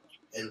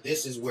 And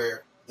this is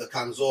where the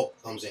Kanzo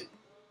comes in.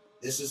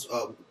 This is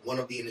one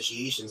of the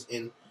initiations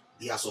in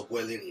the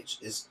Asogwe lineage,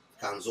 is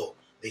Kanzo.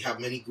 They have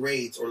many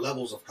grades or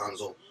levels of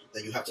Kanzo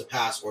that you have to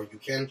pass or you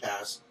can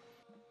pass.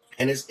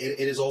 And it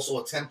is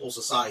also a temple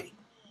society.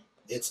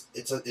 It's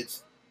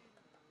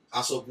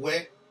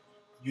Asogwe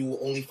you will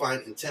only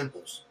find in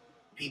temples.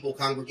 People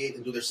congregate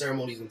and do their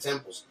ceremonies in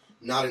temples,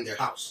 not in their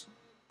house.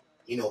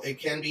 You know, it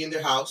can be in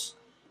their house,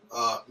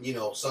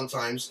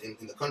 sometimes in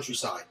the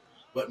countryside,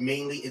 but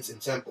mainly it's in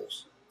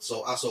temples.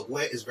 So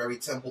Asogwe is very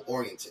temple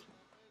oriented.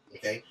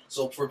 Okay,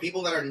 so for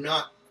people that are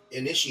not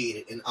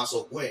initiated in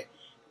Asogwe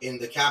in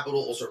the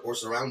capital or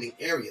surrounding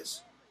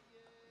areas,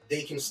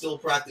 they can still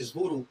practice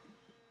voodoo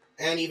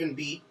and even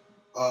be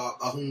a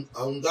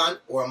hungan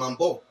or a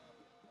mambo,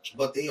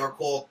 but they are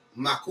called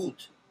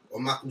makut or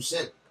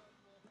makusen,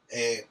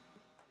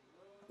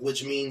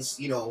 which means,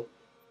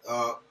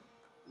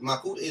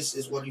 makut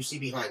is what you see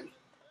behind me.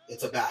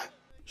 It's a bag.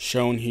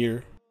 Shown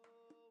here.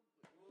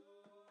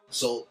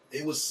 So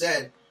it was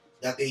said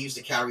that they used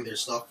to carry their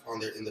stuff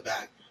in the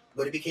bag,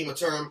 but it became a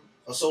term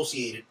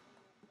associated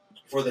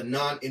for the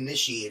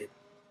non-initiated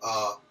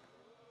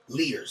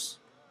leaders,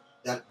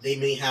 that they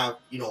may have,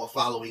 a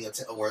following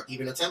or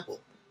even a temple,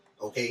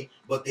 okay,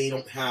 but they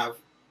don't have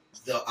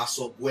the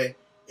Asogwe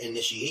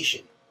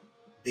initiation.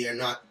 They are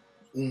not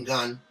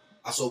Ungan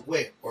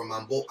Asogwe or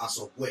Mambo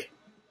Asogwe,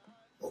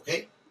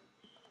 okay?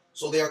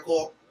 So they are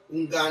called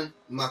Ungan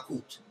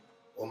Makut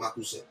or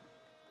Makuse,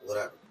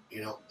 whatever.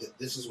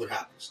 This is what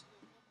happens.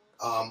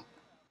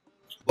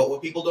 But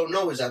what people don't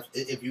know is that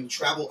if you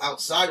travel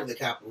outside of the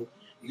capital,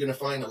 you're going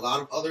to find a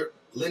lot of other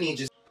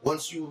lineages.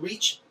 Once you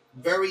reach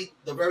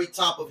the very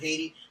top of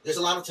Haiti, there's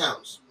a lot of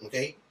towns,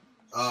 okay?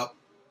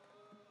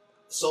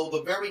 So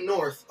the very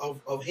north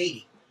of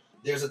Haiti,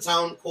 there's a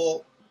town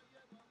called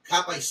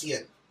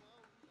Cap-Haïtien,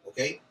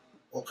 okay?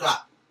 Or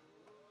Cap.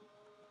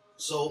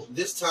 So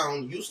this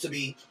town used to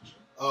be,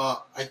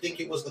 I think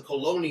it was the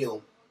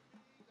colonial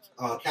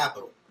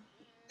capital.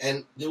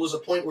 And there was a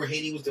point where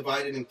Haiti was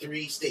divided in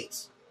 3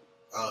 states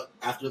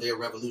after their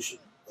revolution,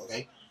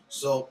 okay?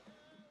 So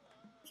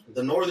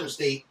the northern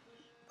state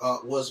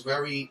was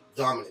very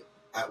dominant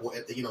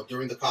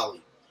during the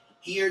colony.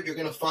 Here you're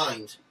going to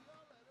find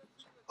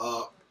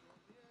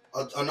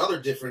another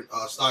different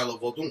style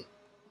of Vodun.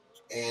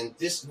 And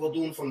this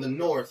Vodun from the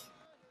north,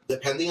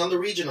 depending on the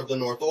region of the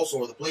north also,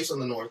 or the place on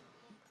the north,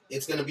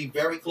 it's going to be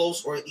very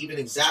close or even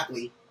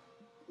exactly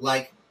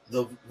like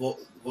the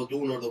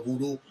vodou or the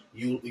voodoo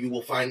you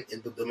will find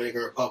in the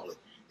Dominican Republic.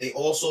 They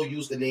also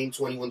use the name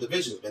 21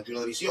 Divisions,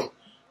 21 División.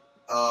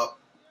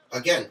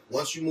 Again,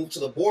 once you move to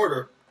the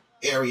border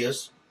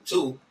areas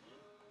too,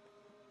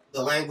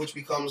 the language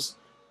becomes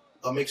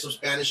a mix of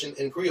Spanish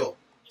and Creole.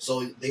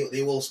 So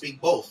they will speak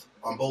both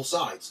on both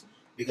sides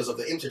because of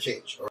the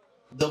interchange.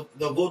 The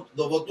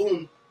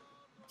vodou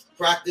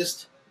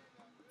practiced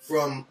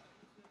from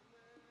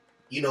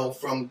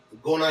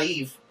Go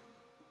Naive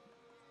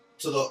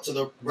to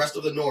the rest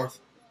of the north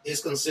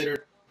is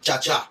considered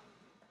cha-cha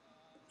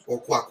or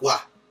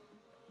kwa-kwa.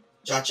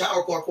 Cha-cha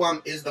or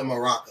kwa-kwa is the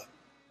maraca,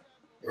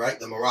 right?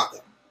 The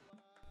maraca.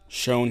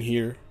 Shown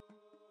here.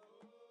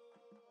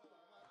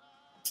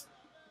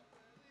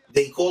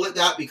 They call it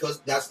that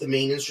because that's the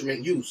main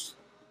instrument used.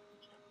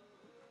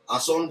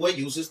 Asongwe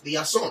uses the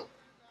ason.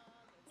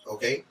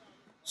 Okay?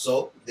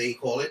 So they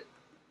call it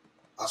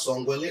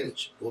Asongwe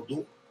lineage,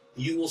 vodou.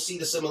 You will see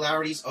the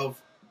similarities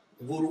of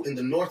voodoo in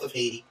the north of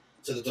Haiti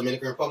to the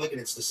Dominican Republic, and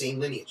it's the same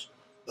lineage.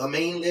 The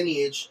main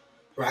lineage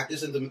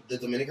practiced in the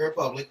Dominican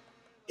Republic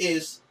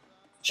is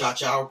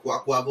cha-cha or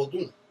kwa-kwa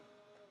vodou.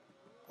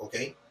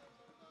 Okay?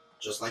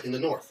 Just like in the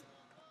north.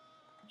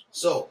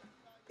 So,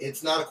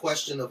 it's not a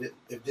question of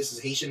if this is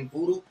Haitian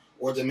voodoo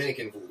or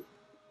Dominican voodoo.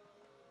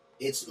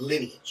 It's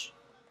lineage.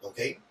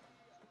 Okay?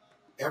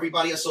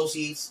 Everybody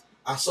associates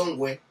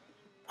Asongwe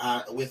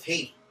with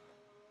Haiti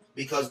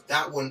because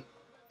that one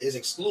is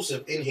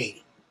exclusive in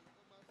Haiti.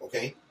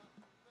 Okay?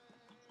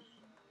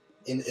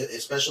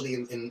 Especially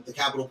in the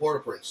capital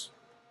Port-au-Prince.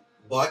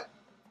 But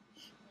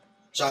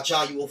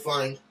cha-cha you will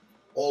find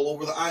all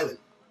over the island,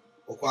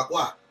 or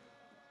kwa-kwa.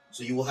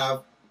 So you will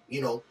have,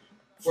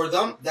 for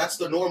them, that's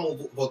the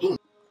normal vodou.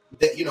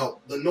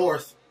 The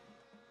north,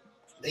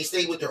 they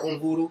stayed with their own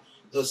voodoo.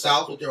 The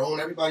south with their own,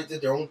 everybody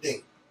did their own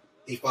thing.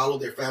 They followed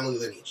their family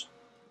lineage.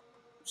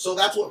 So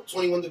that's what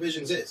 21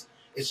 Divisions is.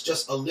 It's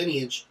just a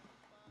lineage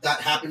that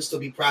happens to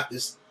be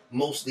practiced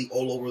mostly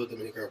all over the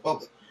Dominican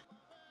Republic.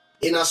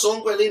 In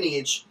Asongwe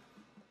lineage,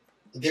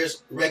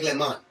 there's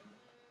reglement,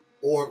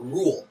 or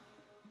rule.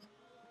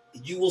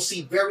 You will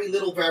see very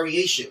little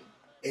variation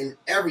in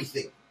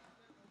everything.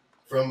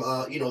 From,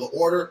 the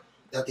order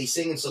that they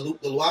sing and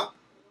salute the loi,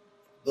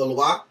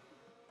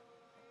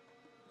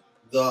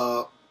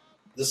 the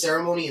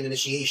ceremony and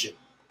initiation.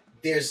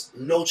 There's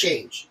no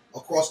change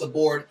across the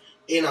board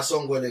in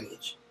Asongwe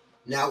lineage.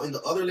 Now, in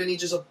the other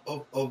lineages of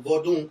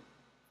vodou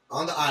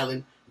on the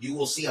island, you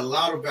will see a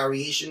lot of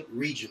variation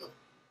regional.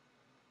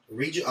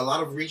 A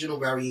lot of regional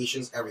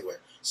variations everywhere.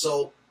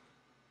 So,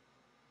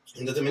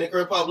 in the Dominican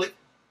Republic,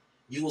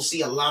 you will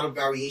see a lot of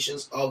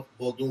variations of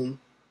vodou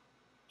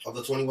of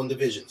the 21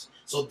 Divisions.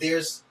 So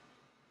there's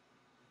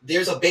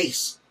a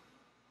base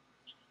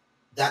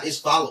that is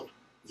followed.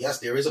 Yes,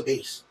 there is a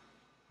base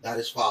that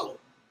is followed.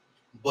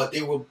 But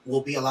there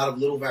will be a lot of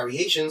little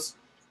variations,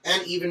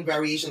 and even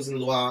variations in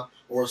loi,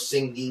 or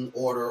singing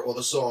order, or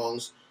the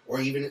songs, or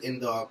even in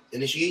the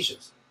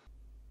initiations.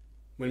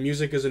 When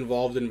music is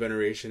involved in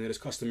veneration, it is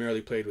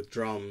customarily played with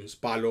drums,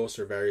 palos,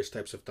 or various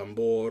types of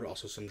tambor,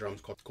 also some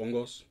drums called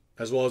congos,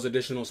 as well as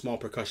additional small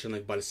percussion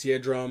like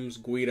balsier drums,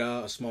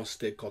 guira, a small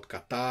stick called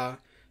kata,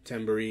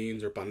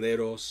 tambourines or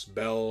panderos,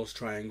 bells,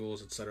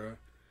 triangles, etc.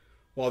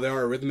 While there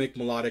are rhythmic,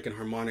 melodic, and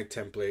harmonic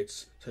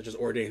templates, such as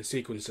ordained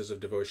sequences of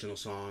devotional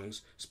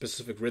songs,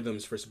 specific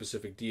rhythms for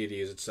specific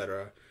deities,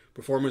 etc.,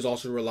 performers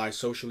also rely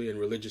socially and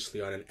religiously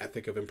on an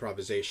ethic of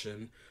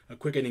improvisation, a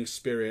quickening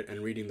spirit,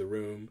 and reading the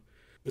room.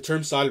 The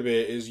term salve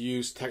is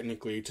used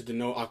technically to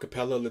denote a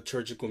cappella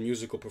liturgical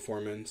musical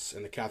performance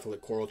in the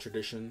Catholic choral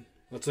tradition.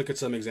 Let's look at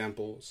some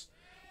examples.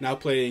 Now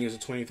playing is a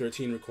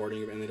 2013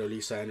 recording of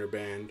Enerolisa and her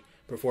band,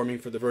 performing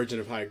for the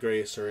Virgin of High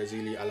Grace, or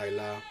Azili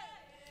Alayla.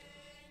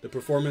 The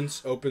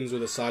performance opens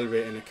with a salve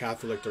in a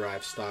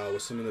Catholic-derived style,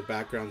 with some of the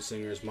background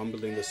singers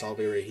mumbling the Salve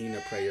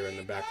Regina prayer in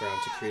the background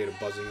to create a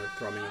buzzing or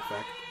thrumming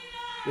effect.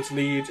 This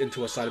leads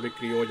into a salve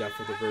criolla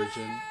for the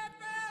Virgin.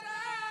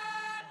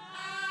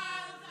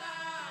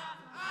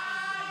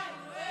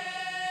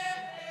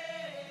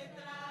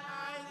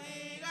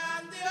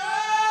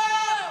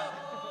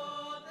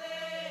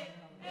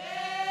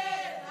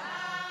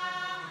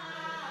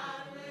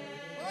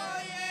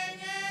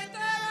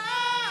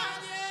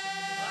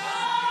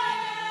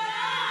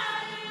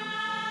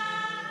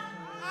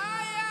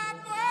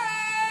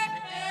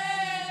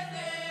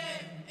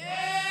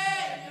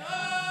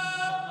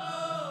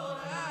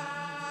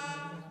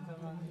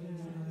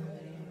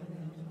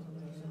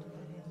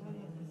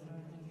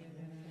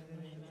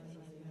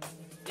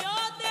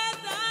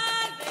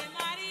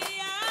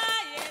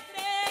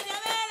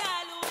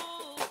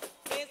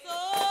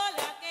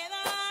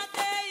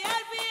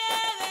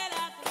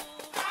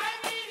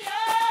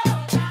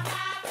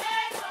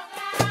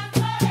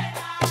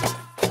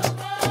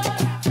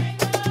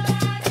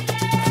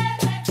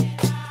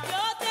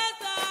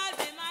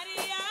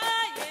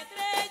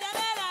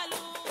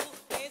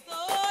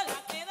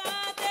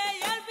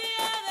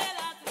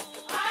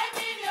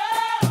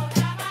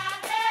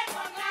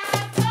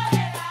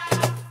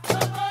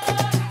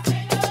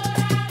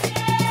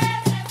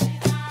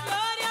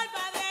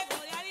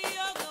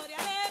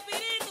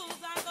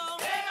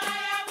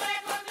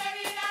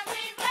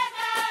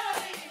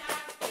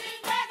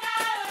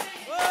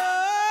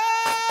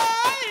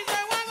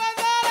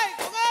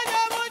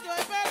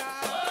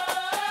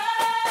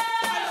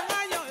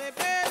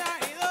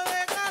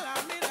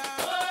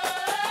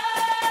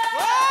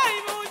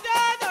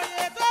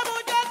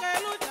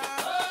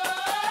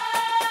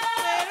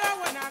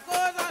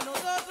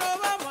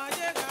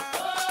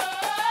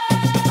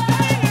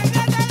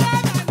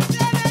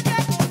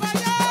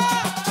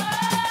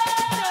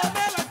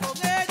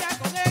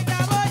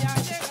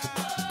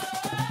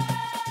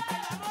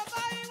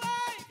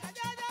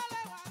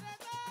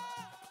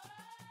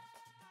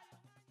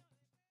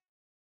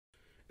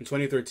 In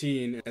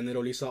 2013,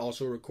 Enerolisa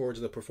also records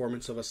the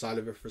performance of a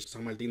salve for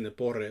San Martín de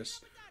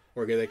Porres,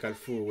 or Orgue de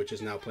Calfú, which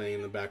is now playing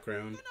in the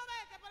background.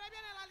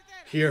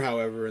 Here,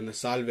 however, in the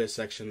salve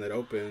section that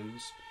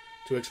opens,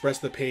 to express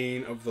the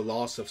pain of the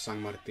loss of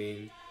San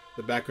Martín,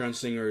 the background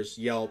singers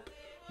yelp,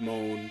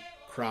 moan,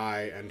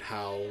 cry, and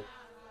howl.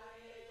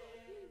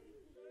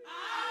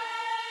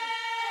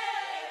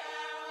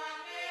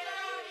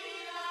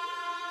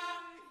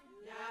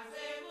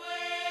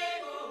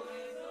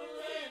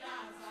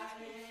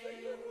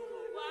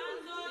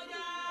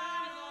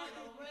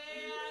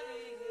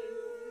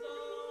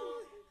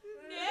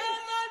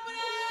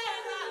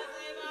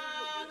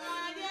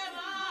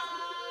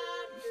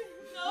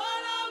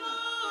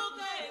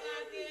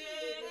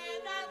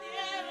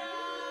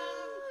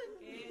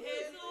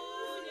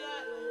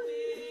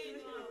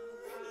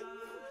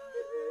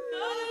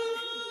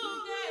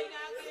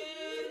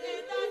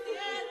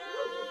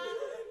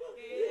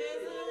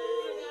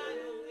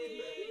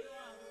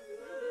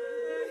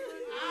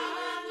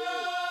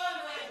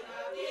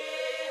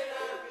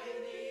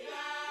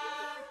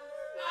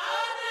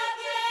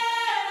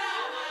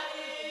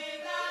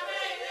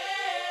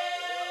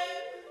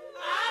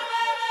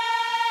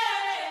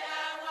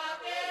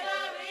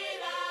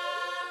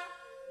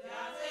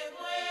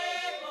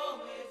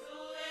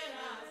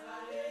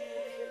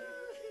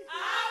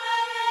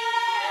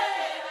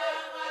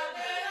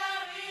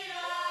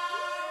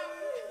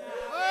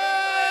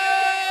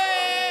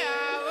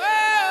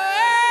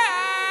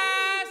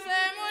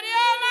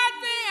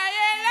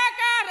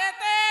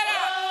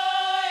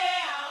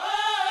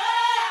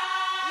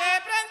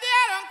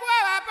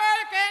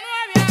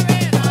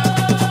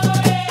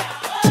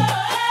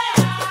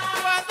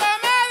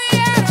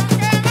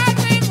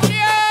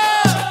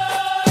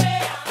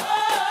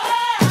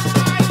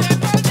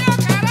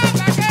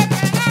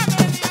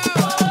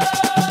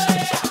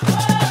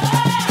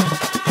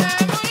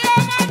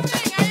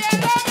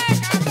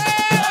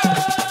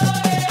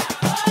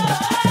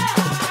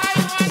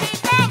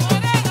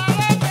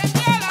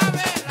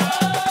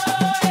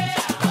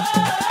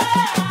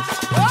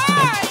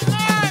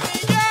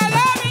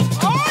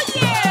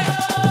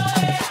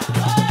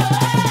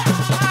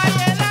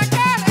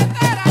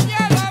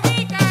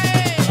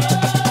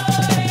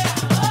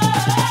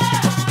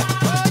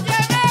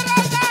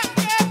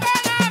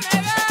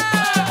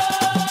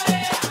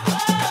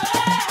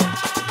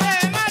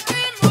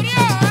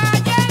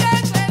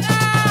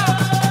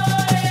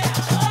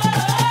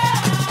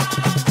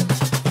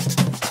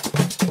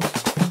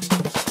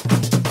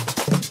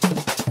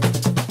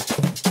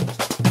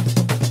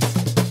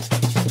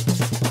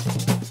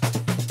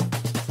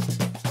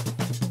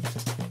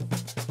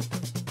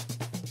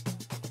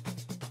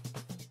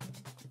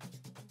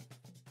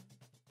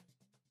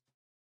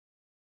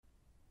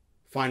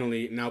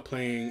 Finally, now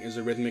playing is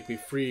a rhythmically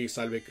free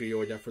salve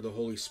criolla for the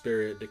Holy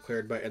Spirit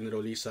declared by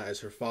Enerolisa as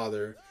her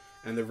father,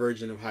 and the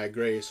Virgin of High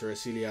Grace, or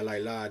Asilia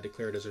Laila,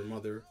 declared as her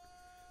mother.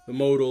 The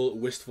modal,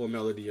 wistful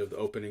melody of the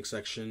opening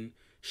section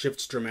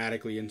shifts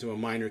dramatically into a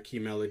minor key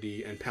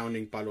melody and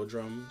pounding palo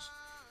drums.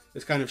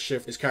 This kind of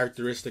shift is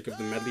characteristic of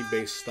the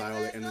medley-based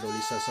style that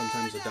Enerolisa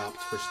sometimes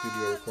adopts for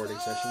studio recording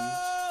sessions.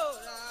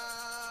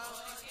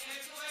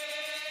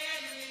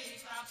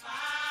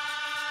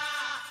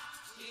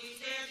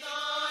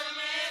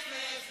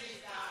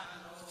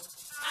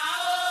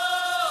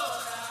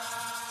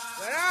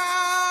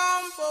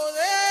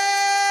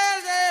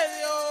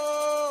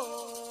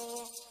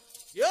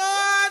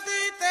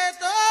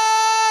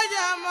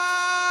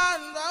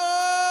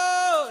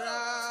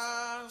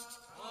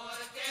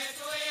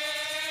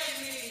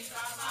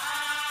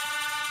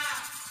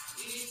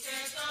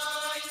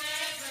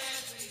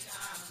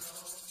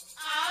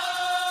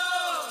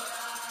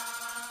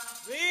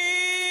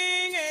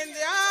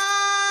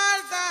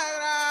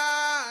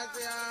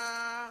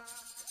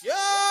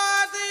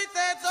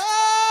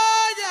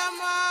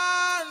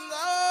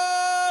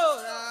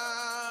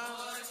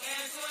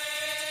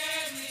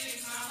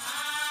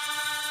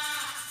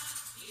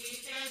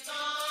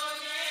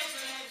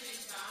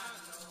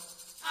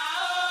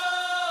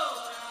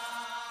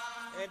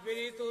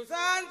 Espíritu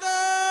Santo,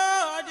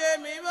 oye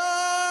mi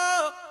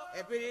voz.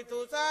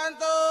 Espíritu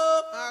Santo,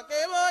 ¿a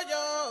qué voy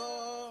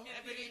yo?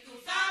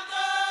 Espíritu Santo,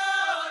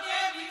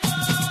 oye mi voz.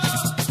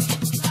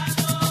 Espíritu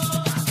Santo,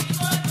 ¿a qué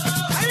voy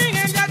yo? Ay,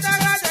 Virgen de alta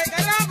gracia y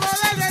que gran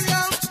poder de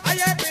Dios. Ay,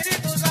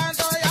 Espíritu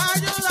Santo, y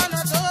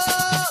ayúdanos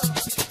todos.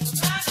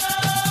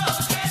 Espíritu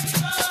Santo,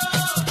 oye mi voz.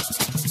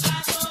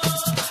 Espíritu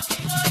Santo, ¿a qué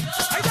voy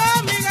yo? Ay,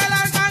 Don Miguel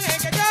Arcángel,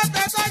 que yo te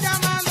estoy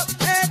llamando.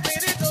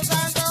 Espíritu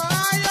Santo,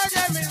 ay,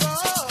 oye mi voz.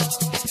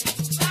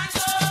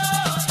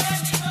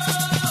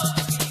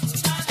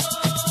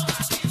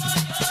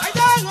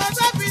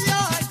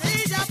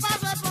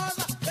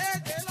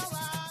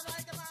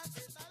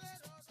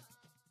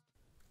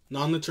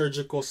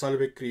 Non-liturgical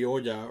salve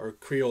criolla, or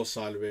Creole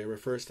salve,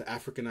 refers to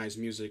Africanized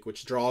music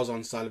which draws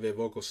on salve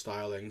vocal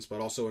stylings but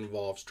also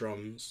involves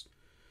drums.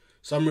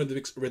 Some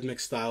rhythmic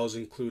styles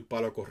include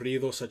palo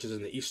corrido, such as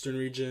in the eastern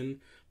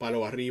region,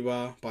 palo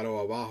arriba, palo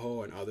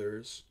abajo, and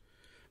others.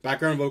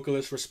 Background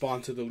vocalists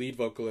respond to the lead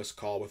vocalist's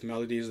call with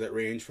melodies that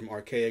range from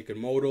archaic and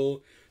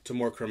modal to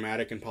more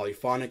chromatic and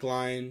polyphonic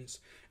lines,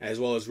 as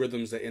well as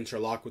rhythms that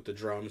interlock with the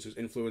drums, whose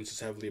influence is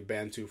heavily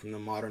Bantu from the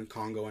modern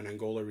Congo and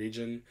Angola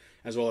region,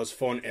 as well as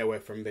Fon Ewe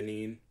from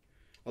Benin.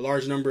 A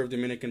large number of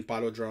Dominican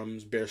palo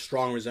drums bear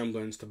strong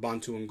resemblance to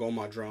Bantu and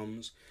Goma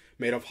drums,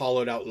 made of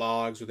hollowed-out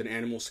logs with an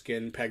animal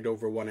skin pegged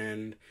over one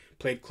end,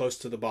 played close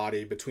to the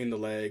body, between the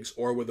legs,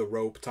 or with a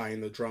rope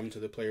tying the drum to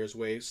the player's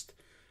waist.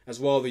 As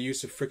well, the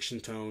use of friction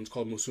tones,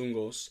 called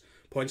musungos,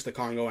 points to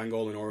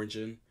Congo-Angolan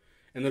origin.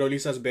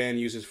 Enerolisa's band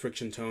uses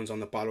friction tones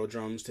on the palo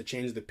drums to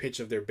change the pitch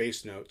of their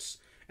bass notes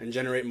and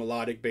generate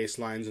melodic bass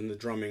lines in the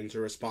drumming to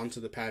respond to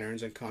the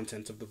patterns and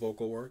contents of the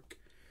vocal work.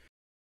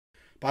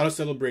 Palo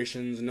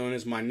celebrations, known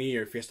as mani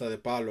or fiesta de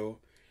palo,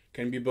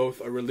 can be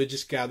both a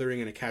religious gathering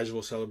and a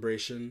casual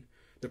celebration.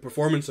 The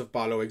performance of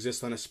palo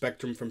exists on a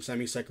spectrum from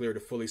semi-secular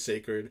to fully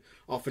sacred,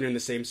 often in the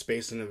same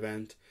space and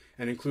event,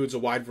 and includes a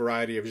wide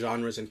variety of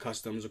genres and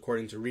customs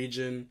according to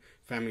region,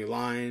 family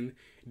line,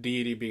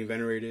 deity being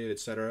venerated,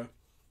 etc.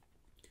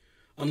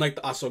 Unlike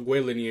the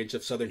Asogwe lineage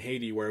of southern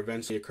Haiti, where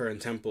events occur in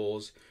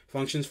temples,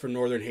 functions for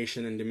northern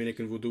Haitian and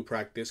Dominican voodoo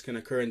practice can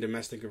occur in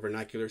domestic and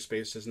vernacular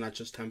spaces, not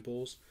just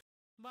temples.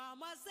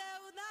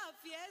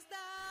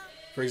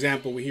 For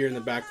example, we hear in the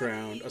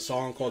background a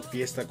song called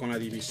Fiesta con la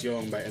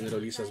División by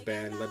Enerolisa's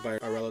band, led by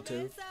a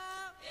relative.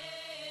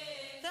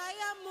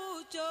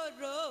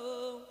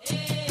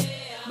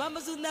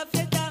 Vamos a una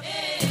fiesta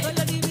con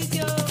la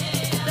división.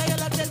 Traiga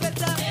la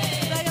cerveza,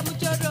 traiga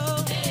mucho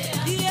ron.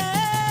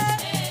 Yeah,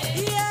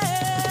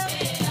 yeah,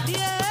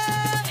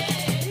 yeah,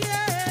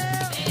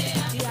 yeah.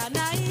 Y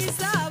Ana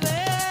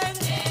Isabel,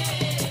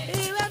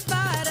 y ven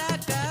para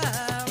acá.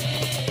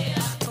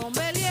 Con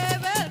Beli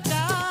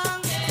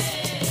Belcán,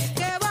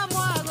 que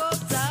vamos a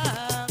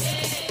gozar.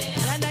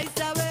 Ana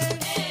Isabel,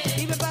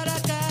 y ven para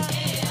acá.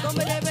 Con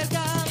Beli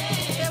Belcán,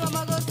 que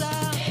vamos a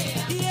gozar.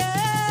 Yeah.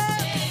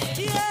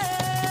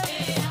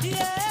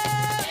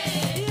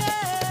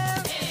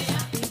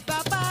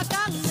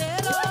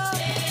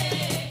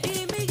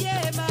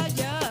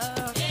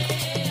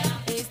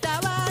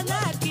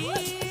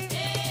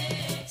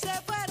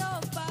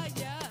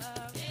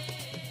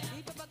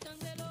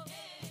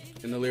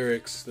 In the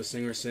lyrics, the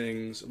singer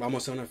sings,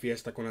 Vamos a una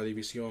fiesta con la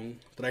división.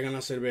 Traigan la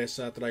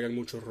cerveza, traigan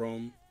mucho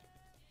rom.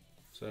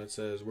 So it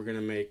says, we're going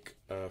to make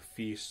a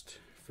feast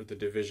for the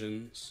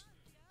divisions.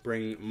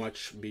 Bring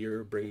much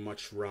beer, bring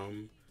much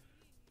rum.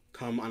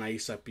 Come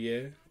Anaísa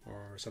Pie,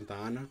 or Santa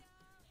Ana.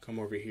 Come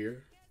over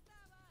here.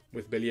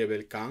 With Belia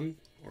Belcan,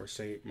 or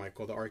Saint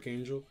Michael the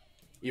Archangel.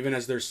 Even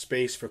as there's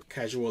space for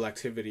casual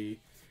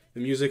activity, the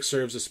music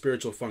serves a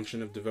spiritual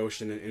function of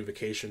devotion and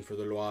invocation for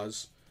the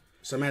loas.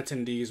 Some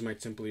attendees might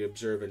simply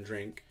observe and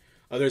drink.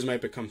 Others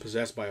might become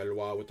possessed by a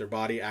loa, with their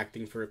body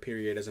acting for a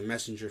period as a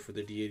messenger for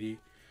the deity,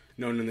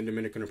 known in the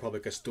Dominican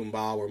Republic as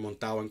tumbao or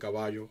montao en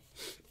caballo.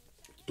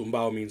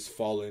 Tumbao means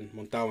fallen.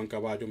 Montao en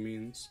caballo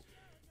means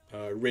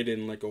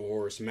ridden like a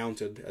horse,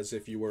 mounted as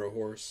if you were a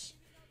horse.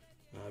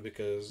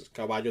 Because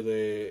caballo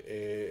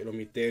de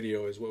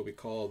lomiterio is what we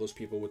call those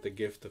people with the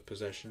gift of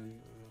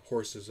possession,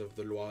 horses of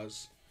the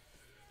loas.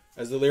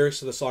 As the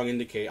lyrics of the song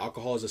indicate,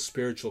 alcohol is a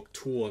spiritual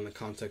tool in the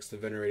context of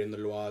venerating the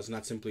loas,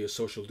 not simply a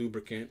social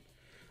lubricant.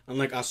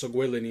 Unlike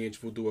Asogwe lineage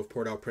voodoo of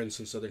Port-au-Prince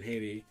in southern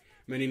Haiti,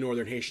 many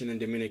northern Haitian and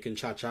Dominican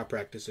cha-cha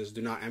practices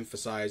do not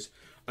emphasize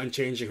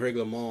unchanging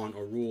règlement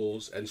or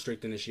rules and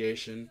strict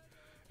initiation.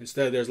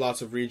 Instead, there's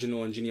lots of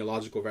regional and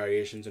genealogical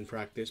variations in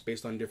practice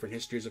based on different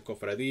histories of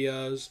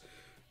cofradías,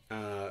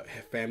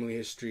 family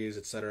histories,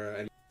 etc.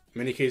 And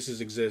many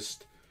cases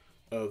exist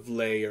of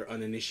lay or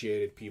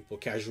uninitiated people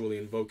casually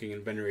invoking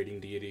and venerating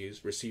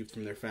deities received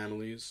from their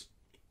families.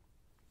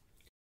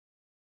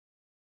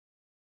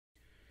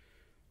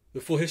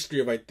 The full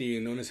history of Haiti,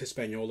 known as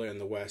Hispaniola in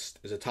the West,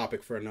 is a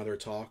topic for another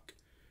talk.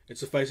 It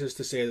suffices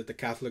to say that the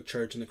Catholic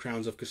Church and the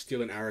crowns of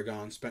Castile and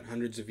Aragon spent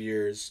hundreds of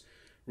years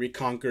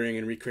reconquering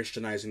and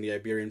re-Christianizing the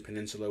Iberian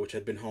Peninsula, which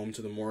had been home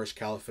to the Moorish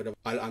Caliphate of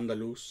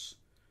Al-Andalus.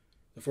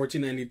 The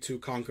 1492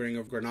 conquering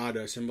of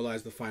Granada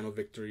symbolized the final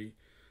victory.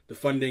 The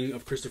funding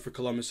of Christopher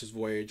Columbus's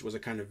voyage was a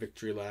kind of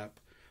victory lap.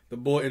 The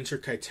bull Inter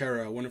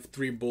Caetera, one of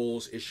 3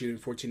 bulls issued in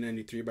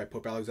 1493 by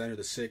Pope Alexander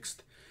VI,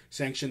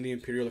 sanctioned the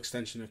imperial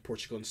extension of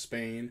Portugal and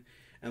Spain,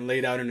 and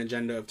laid out an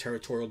agenda of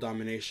territorial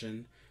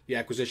domination, the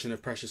acquisition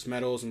of precious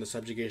metals, and the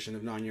subjugation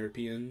of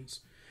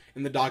non-Europeans.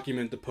 In the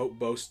document, the Pope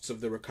boasts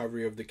of the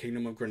recovery of the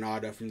Kingdom of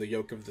Granada from the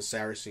yoke of the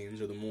Saracens,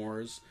 or the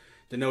Moors,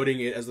 denoting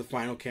it as the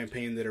final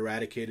campaign that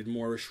eradicated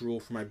Moorish rule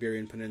from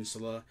Iberian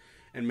Peninsula,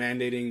 and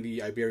mandating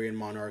the Iberian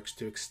monarchs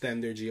to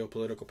extend their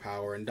geopolitical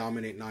power and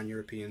dominate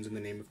non-Europeans in the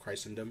name of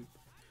Christendom.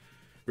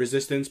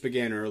 Resistance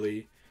began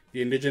early.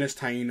 The indigenous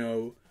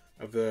Taino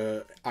of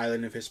the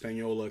island of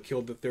Hispaniola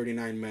killed the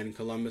 39 men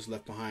Columbus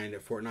left behind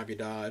at Fort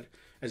Navidad,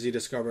 as he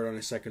discovered on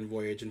his second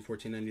voyage in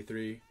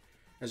 1493.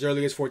 As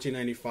early as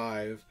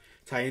 1495,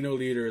 Taino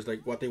leaders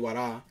like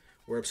Guateguara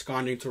were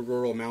absconding to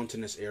rural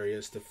mountainous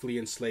areas to flee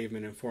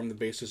enslavement and form the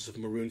basis of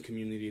maroon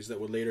communities that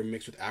would later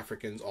mix with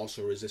Africans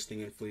also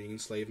resisting and fleeing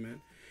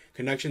enslavement.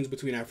 Connections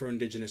between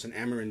Afro-Indigenous and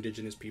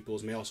Amerindigenous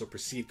peoples may also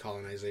precede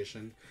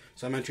colonization.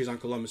 Some entries on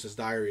Columbus's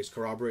diaries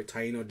corroborate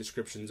Taino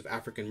descriptions of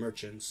African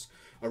merchants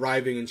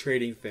arriving and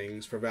trading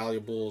things for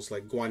valuables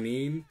like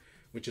guanine,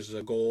 which is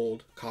a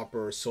gold,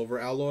 copper, or silver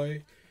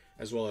alloy,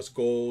 as well as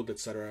gold,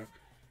 etc.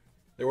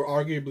 There were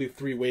arguably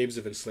 3 waves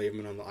of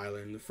enslavement on the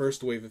island. The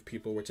first wave of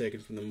people were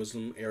taken from the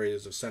Muslim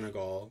areas of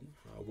Senegal,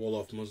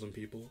 Wolof Muslim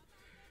people.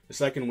 The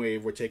second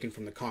wave were taken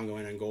from the Congo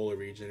and Angola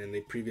region, and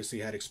they previously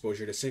had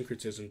exposure to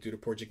syncretism due to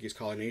Portuguese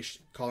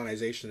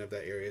colonization of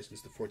that area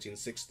since the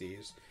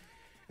 1460s.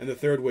 And the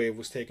third wave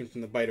was taken from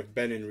the Bight of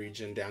Benin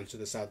region down to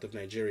the south of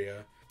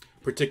Nigeria,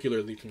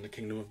 particularly from the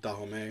Kingdom of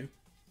Dahomey.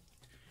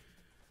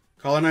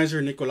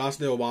 Colonizer Nicolas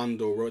de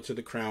Obando wrote to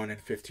the crown in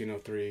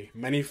 1503,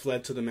 "Many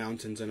fled to the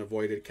mountains and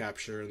avoided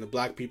capture, and the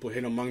black people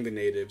hid among the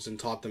natives and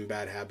taught them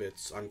bad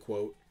habits,"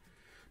 unquote.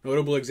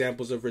 Notable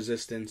examples of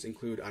resistance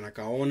include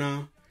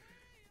Anacaona,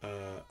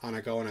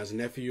 Anacaona's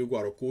nephew,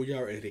 Guarocuya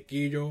or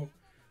Enriquillo,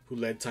 who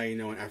led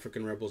Taino and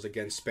African rebels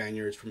against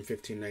Spaniards from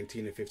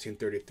 1519 to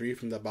 1533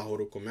 from the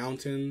Bajoruco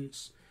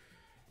Mountains.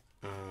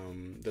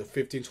 The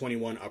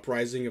 1521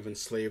 uprising of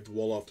enslaved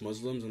Wolof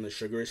Muslims in the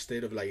sugar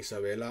estate of La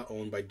Isabela,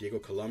 owned by Diego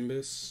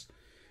Columbus.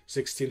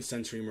 16th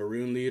century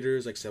Maroon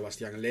leaders like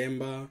Sebastián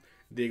Lemba,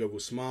 Diego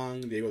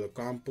Guzmán, Diego de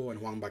Campo,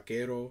 and Juan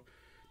Vaquero.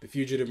 The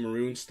fugitive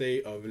Maroon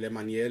state of Le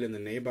Manuel in the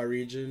Neiba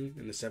region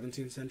in the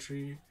 17th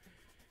century.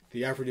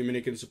 The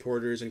Afro-Dominican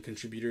supporters and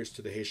contributors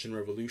to the Haitian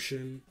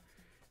Revolution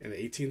in the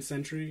 18th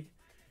century.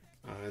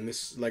 And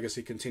this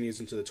legacy continues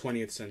into the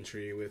 20th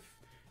century with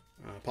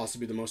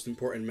possibly the most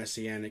important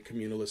messianic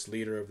communalist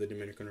leader of the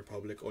Dominican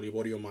Republic,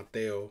 Olivorio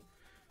Mateo,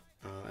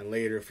 and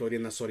later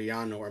Florinda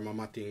Soriano or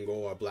Mama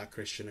Tingo, a black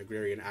Christian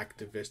agrarian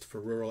activist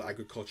for rural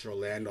agricultural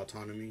land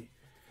autonomy.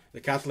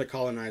 The Catholic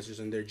colonizers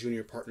and their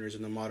junior partners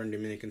in the modern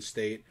Dominican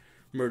state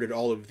murdered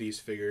all of these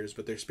figures,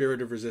 but their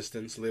spirit of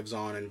resistance lives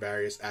on in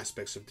various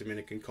aspects of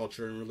Dominican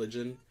culture and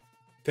religion.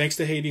 Thanks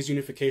to Haiti's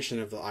unification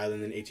of the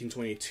island in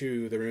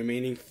 1822, the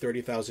remaining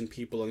 30,000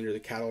 people under the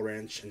cattle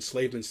ranch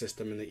enslavement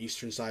system in the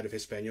eastern side of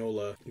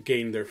Hispaniola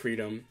gained their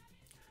freedom.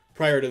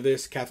 Prior to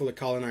this, Catholic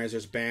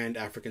colonizers banned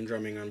African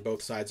drumming on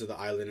both sides of the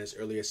island as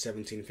early as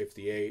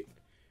 1758.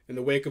 In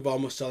the wake of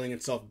almost selling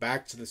itself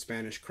back to the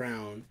Spanish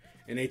crown,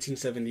 in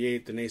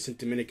 1878 the nascent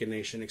Dominican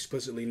nation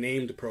explicitly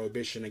named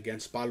prohibition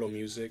against palo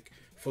music,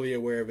 fully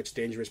aware of its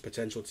dangerous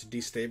potential to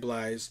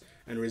destabilize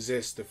and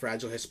resist the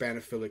fragile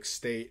Hispanophilic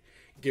state,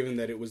 given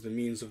that it was the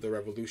means of the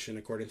revolution,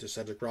 according to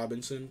Cedric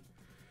Robinson.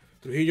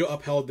 Trujillo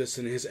upheld this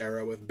in his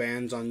era with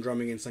bans on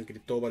drumming in San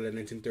Cristobal in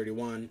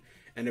 1931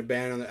 and a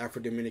ban on the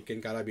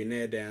Afro-Dominican Caliban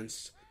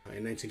dance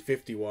in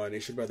 1951,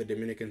 issued by the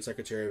Dominican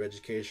Secretary of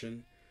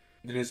Education.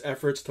 In his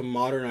efforts to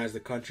modernize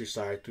the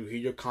countryside,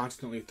 Trujillo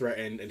constantly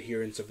threatened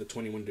adherents of the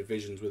 21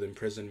 divisions with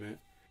imprisonment.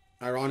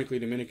 Ironically,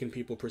 Dominican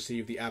people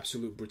perceive the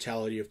absolute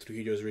brutality of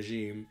Trujillo's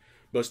regime,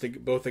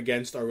 both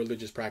against our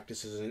religious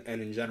practices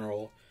and in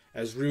general,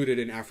 as rooted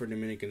in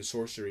Afro-Dominican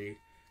sorcery.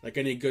 Like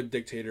any good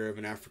dictator of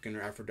an African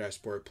or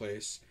Afro-diasporic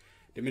place,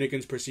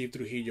 Dominicans perceive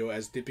Trujillo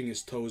as dipping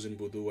his toes in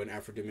vodou and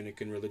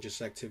Afro-Dominican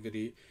religious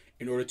activity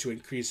in order to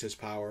increase his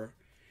power.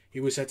 He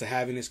was said to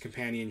have in his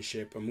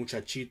companionship a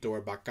muchachito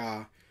or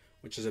bacá,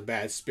 which is a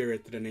bad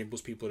spirit that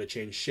enables people to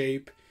change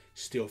shape,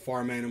 steal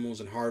farm animals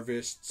and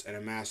harvests, and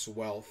amass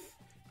wealth.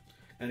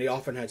 And he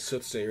often had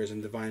soothsayers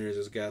and diviners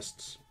as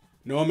guests.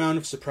 No amount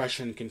of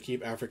suppression can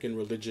keep African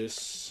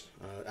religious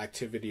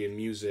activity and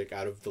music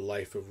out of the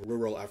life of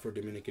rural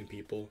Afro-Dominican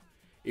people.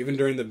 Even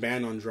during the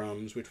ban on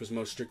drums, which was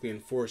most strictly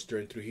enforced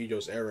during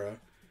Trujillo's era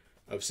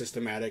of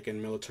systematic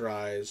and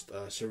militarized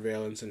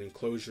surveillance and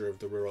enclosure of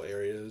the rural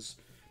areas,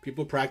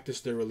 people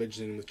practiced their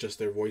religion with just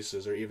their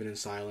voices or even in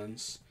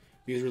silence.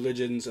 These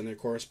religions and their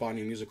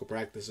corresponding musical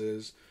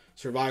practices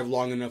survived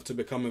long enough to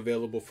become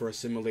available for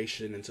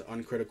assimilation into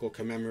uncritical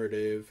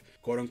commemorative,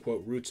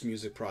 quote-unquote, roots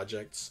music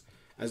projects,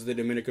 as the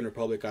Dominican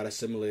Republic got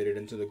assimilated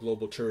into the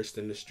global tourist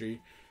industry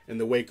in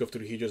the wake of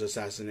Trujillo's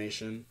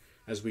assassination,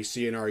 as we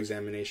see in our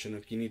examination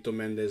of Quinito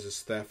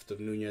Mendez's theft of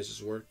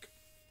Núñez's work.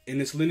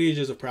 In its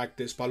lineages of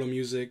practice, palo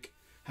music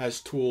has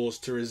tools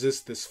to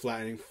resist this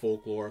flattening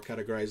folklore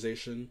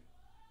categorization.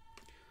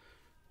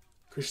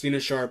 Christina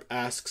Sharp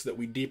asks that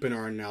we deepen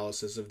our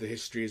analysis of the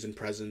histories and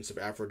presence of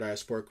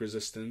Afro-diasporic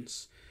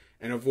resistance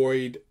and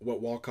avoid what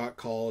Walcott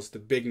calls the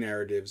big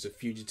narratives of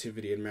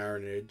fugitivity and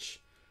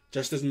marronage.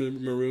 Just as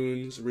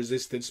Maroons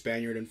resisted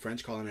Spaniard and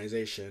French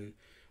colonization,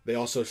 they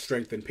also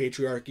strengthened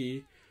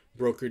patriarchy,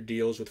 brokered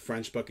deals with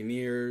French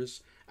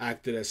buccaneers,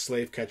 acted as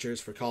slave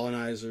catchers for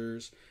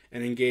colonizers,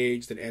 and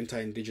engaged in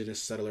anti-indigenous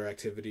settler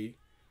activity.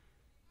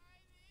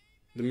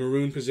 The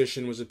Maroon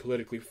position was a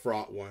politically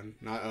fraught one,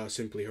 not a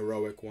simply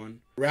heroic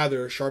one.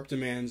 Rather, Sharp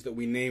demands that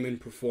we name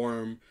and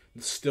perform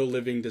the still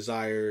living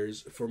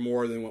desires for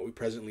more than what we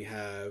presently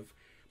have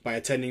by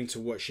attending to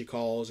what she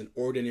calls an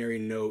ordinary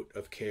note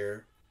of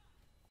care.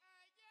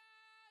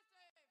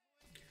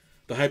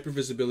 The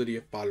hypervisibility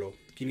of palo,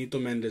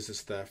 Quinito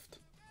Mendez's theft.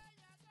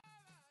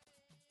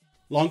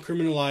 Long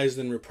criminalized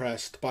and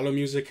repressed, palo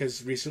music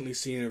has recently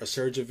seen a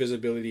surge of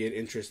visibility and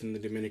interest in the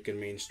Dominican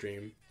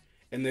mainstream.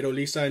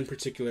 Enerolisa in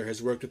particular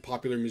has worked with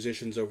popular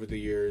musicians over the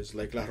years,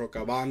 like La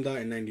Roca Banda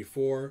in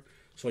 '94,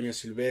 Sonia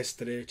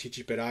Silvestre,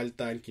 Chichi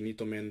Peralta, and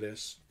Quinito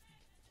Mendez.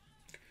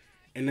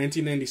 In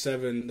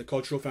 1997, the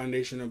Cultural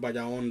Foundation of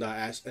Bayaonda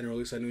asked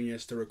Enerolisa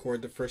Núñez to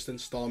record the first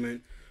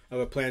installment of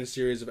a planned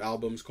series of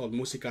albums called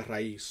Música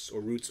Raíz, or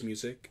Roots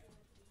Music.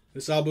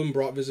 This album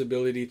brought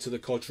visibility to the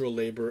cultural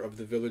labor of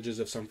the villages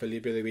of San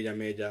Felipe de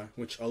Villamella,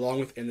 which,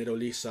 along with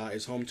Enerolisa,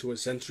 is home to a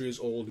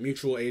centuries-old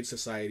mutual aid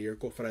society, or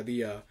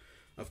cofradia,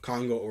 of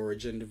Congo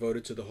origin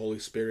devoted to the Holy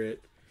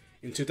Spirit.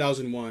 In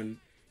 2001,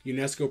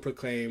 UNESCO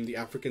proclaimed the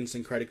African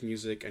syncretic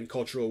music and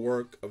cultural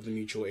work of the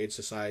Mutual Aid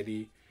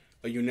Society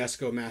a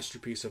UNESCO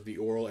masterpiece of the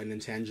oral and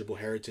intangible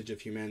heritage of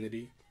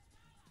humanity.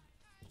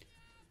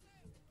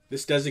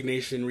 This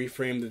designation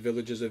reframed the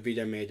villages of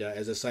Villamella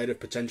as a site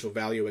of potential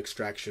value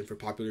extraction for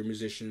popular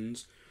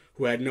musicians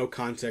who had no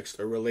context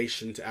or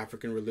relation to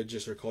African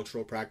religious or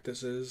cultural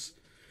practices.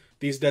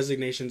 These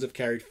designations have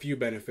carried few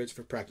benefits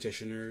for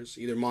practitioners,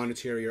 either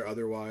monetary or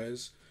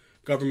otherwise.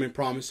 Government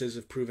promises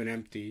have proven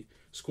empty.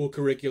 School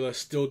curricula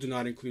still do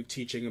not include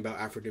teaching about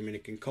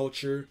Afro-Dominican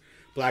culture.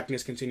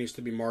 Blackness continues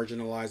to be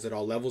marginalized at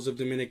all levels of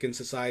Dominican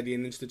society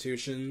and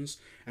institutions,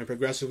 and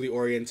progressively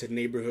oriented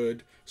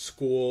neighborhood,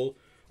 school,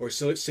 or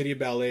city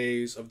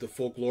ballets of the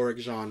folkloric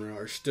genre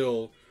are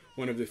still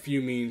one of the few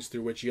means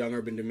through which young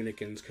urban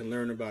Dominicans can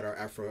learn about our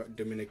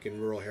Afro-Dominican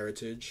rural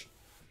heritage.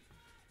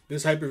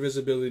 This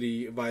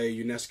hypervisibility via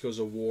UNESCO's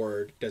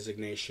award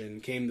designation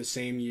came the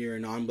same year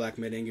non-black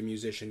merengue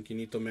musician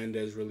Quinito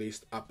Mendez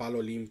released A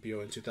Palo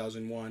Limpio in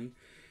 2001,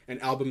 an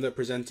album that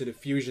presented a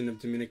fusion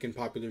of Dominican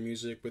popular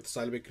music with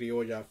salve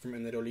criolla from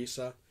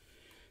Enerolisa.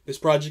 This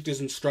project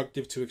is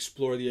instructive to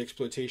explore the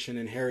exploitation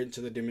inherent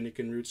to the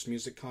Dominican roots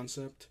music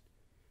concept.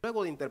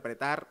 Luego de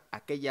interpretar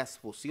aquellas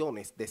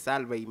fusiones de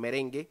salve y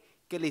merengue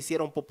que le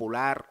hicieron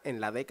popular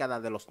en la década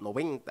de los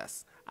 90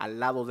 al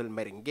lado del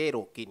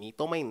merenguero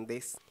Quinito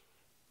Méndez,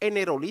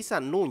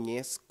 Enerolisa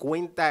Núñez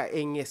cuenta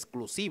en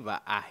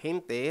exclusiva a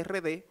Gente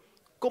RD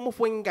cómo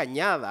fue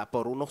engañada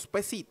por unos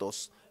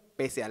pesitos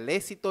pese al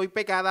éxito y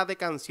pegada de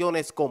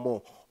canciones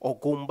como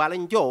Ogun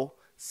Yo,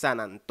 San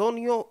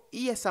Antonio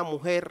y Esa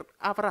Mujer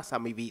Abraza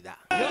Mi Vida.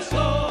 Yo soy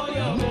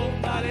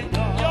Ogun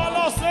Yo, yo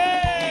lo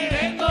sé, y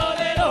vengo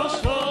de los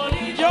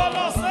soles, yo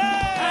lo sé.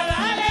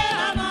 Dale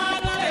la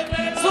mano al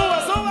espejo, sube,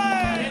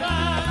 sube,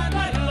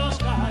 levanta en los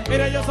calles.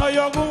 Mire, yo soy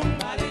Ogun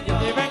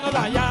y vengo de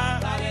allá.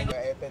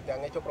 Te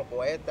han hecho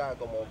propuestas,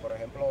 como por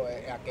ejemplo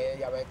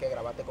aquella vez que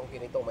grabaste con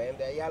Quinito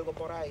Méndez. ¿Hay algo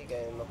por ahí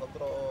que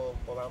nosotros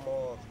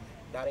podamos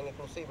dar en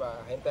exclusiva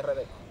a Gente RD?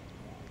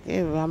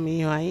 Que va,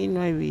 mijo, ahí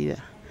no hay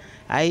vida.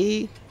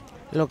 Ahí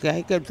lo que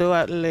hay que tú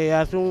le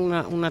haces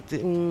una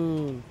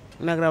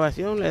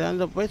grabación, le dan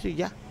 2 pesos y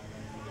ya.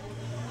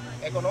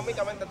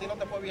 ¿Económicamente a ti no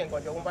te fue bien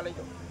con Ogun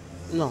Yo?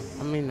 No,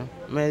 a mí no.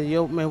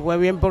 Me fue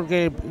bien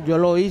porque yo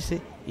lo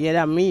hice y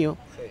era mío.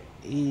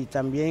 Y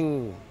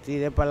también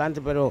tiré para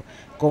adelante, pero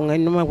con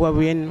él no me fue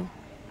bien, ¿no?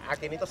 A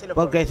Quinito sí le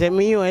fue porque bien. Ese es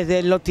mío,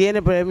 él lo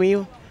tiene, pero es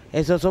mío.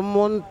 Esos son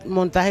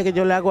montajes que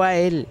yo le hago a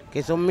él,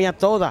 que son mías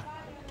todas.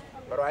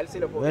 Pero a él sí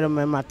le fue bien. Pero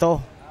me mató.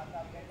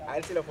 A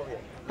él sí le fue bien.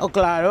 Oh,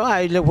 claro,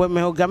 a él le fue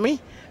mejor que a mí,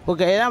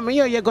 porque era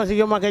mío y él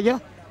consiguió más que yo.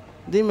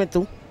 Dime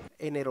tú.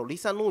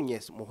 Enerolisa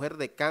Núñez, mujer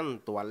de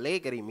canto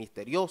alegre y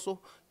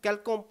misterioso, que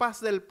al compás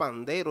del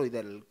pandero y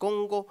del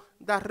congo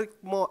da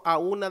ritmo a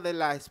una de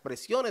las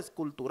expresiones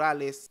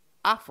culturales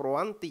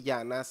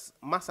afroantillanas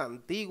más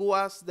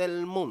antiguas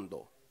del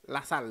mundo,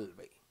 la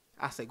salve.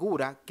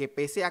 Asegura que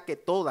pese a que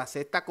todas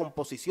estas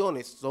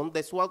composiciones son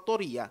de su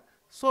autoría,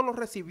 solo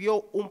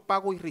recibió un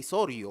pago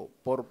irrisorio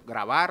por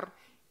grabar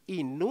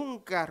y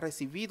nunca ha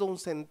recibido un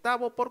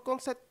centavo por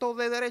concepto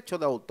de derecho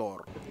de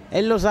autor.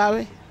 Él lo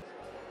sabe.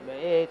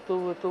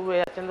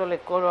 Estuve haciéndole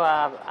coro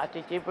a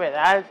Chichi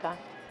Peralta,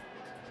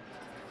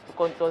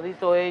 con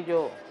todito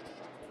ellos.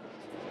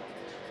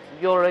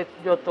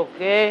 Yo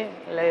toqué,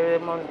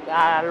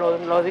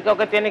 los discos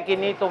que tiene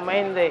Quinito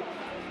Méndez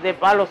de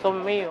palo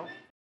son míos.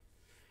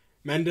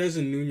 Mendez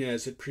and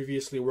Núñez had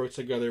previously worked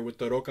together with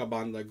the Roca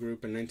Banda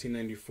group in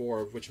 1994,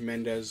 of which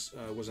Mendez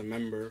was a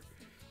member,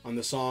 on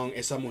the song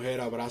Esa Mujer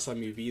Abraza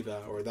Mi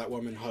Vida, or That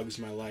Woman Hugs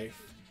My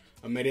Life,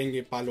 a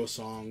merengue palo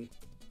song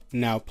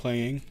now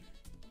playing,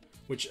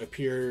 which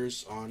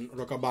appears on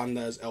Roca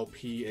Banda's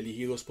LP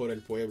Elegidos por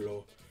el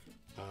Pueblo,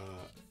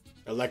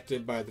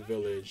 Elected by the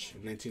Village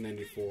in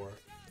 1994,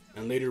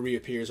 and later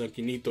reappears on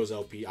Quinito's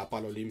LP A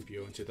Palo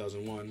Limpio in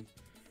 2001.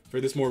 For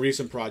this more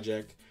recent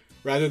project,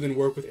 rather than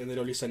work with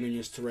Enerolisa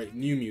Núñez to write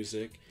new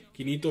music,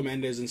 Quinito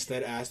Méndez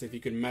instead asked if he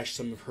could mesh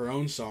some of her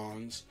own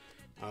songs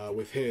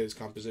with his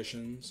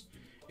compositions.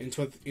 In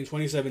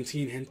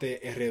 2017, Gente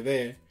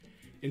RD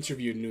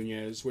interviewed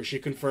Núñez, where she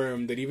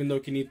confirmed that even though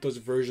Quinito's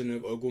version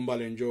of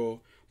Ogun Yo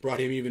brought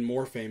him even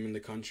more fame in the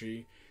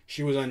country,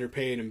 she was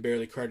underpaid and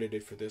barely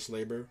credited for this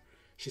labor.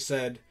 She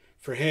said,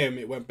 "For him,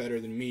 it went better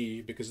than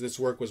me because this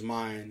work was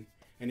mine,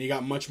 and he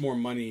got much more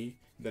money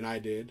than I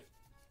did."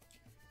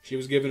 She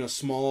was given a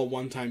small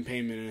one-time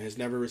payment and has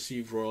never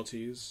received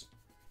royalties.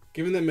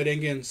 Given that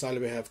merengue and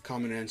salve have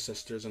common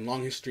ancestors and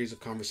long histories of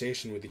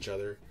conversation with each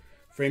other,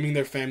 framing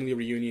their family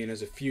reunion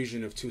as a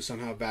fusion of two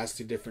somehow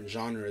vastly different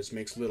genres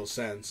makes little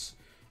sense,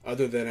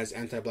 other than as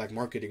anti-black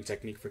marketing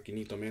technique for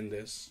Quinito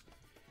Méndez.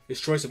 His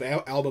choice of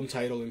album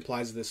title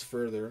implies this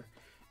further.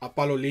 A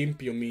palo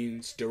limpio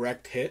means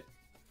direct hit,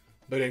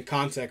 but in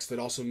context it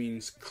also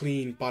means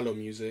clean palo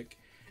music,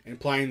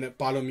 implying that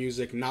palo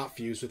music not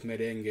fused with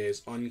merengue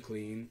is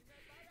unclean.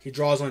 He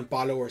draws on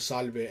palo or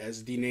salve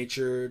as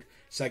denatured,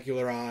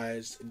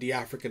 secularized,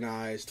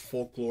 de-Africanized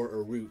folklore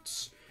or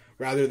roots,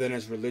 rather than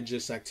as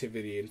religious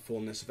activity in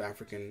fullness of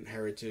African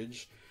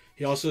heritage.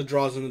 He also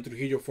draws on the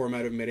Trujillo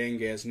format of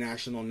merengue as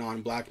national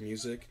non-black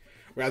music,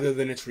 rather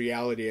than its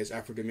reality as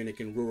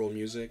Afro-Dominican rural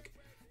music.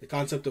 The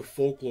concept of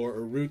folklore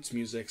or roots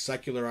music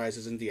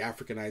secularizes and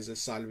de-Africanizes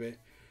salve.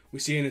 We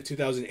see in a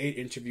 2008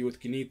 interview with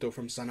Quinito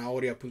from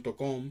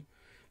Zanahoria.com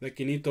that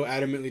Quinito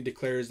adamantly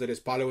declares that his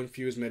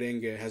palo-infused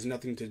merengue has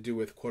nothing to do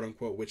with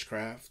quote-unquote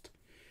witchcraft.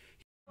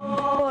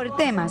 Por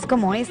temas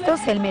como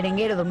estos, el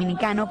merenguero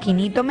dominicano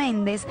Quinito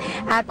Méndez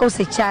ha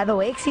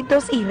cosechado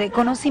éxitos y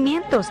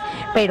reconocimientos,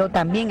 pero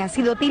también ha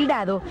sido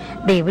tildado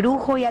de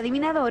brujo y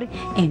adivinador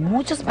en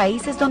muchos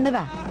países donde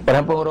va. Por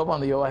ejemplo, en Europa,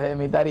 cuando yo bajé de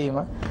mi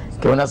tarima,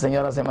 que una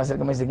señora se me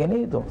acerca y me dice,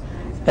 Quinito,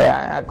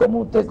 ¿cómo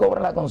usted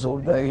cobra la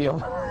consulta? Digo yo,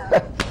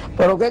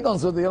 ¿pero qué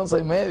consulta? Yo no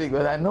soy médico.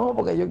 No,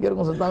 porque yo quiero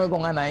consultarme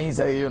con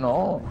Anaísa. Digo yo,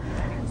 no,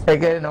 es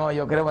que no,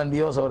 yo creo en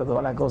Dios sobre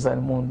todas las cosas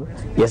del mundo,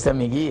 y esa es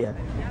mi guía.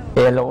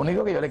 Lo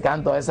único que yo le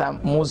canto a esa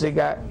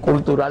música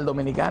cultural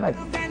dominicana.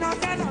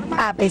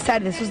 A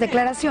pesar de sus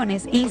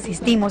declaraciones,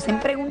 insistimos en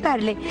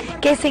preguntarle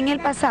que si en el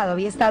pasado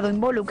había estado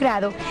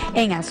involucrado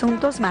en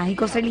asuntos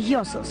mágicos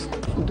religiosos.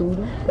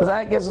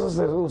 ¿Sabes que eso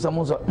se usa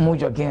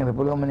mucho aquí en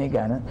República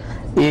Dominicana?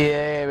 Y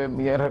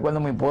yo recuerdo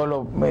en mi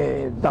pueblo,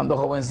 tanto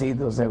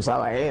jovencito, se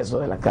usaba eso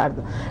de las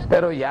cartas.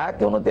 Pero ya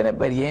que uno tiene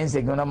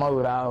experiencia, que uno ha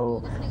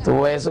madurado,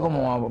 tú ves eso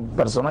como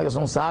personas que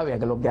son sabias,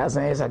 que lo que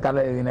hacen es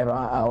sacarle dinero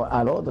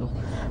al otro.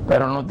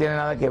 Pero no tiene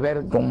nada que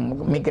ver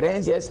con mi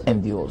creencia, es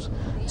en Dios.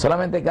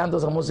 Solamente canto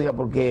esa música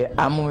porque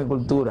amo mi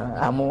cultura,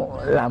 amo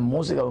la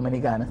música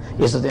dominicana,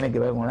 y eso tiene que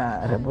ver con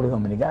la República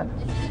Dominicana.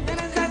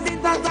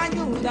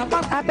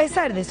 A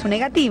pesar de su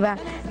negativa,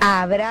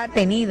 ¿habrá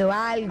tenido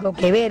algo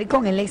que ver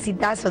con el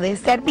exitazo de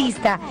este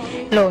artista,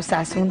 los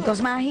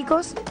asuntos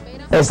mágicos?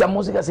 Esa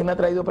música sí me ha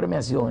traído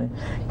premiaciones.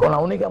 Con la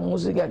única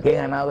música que he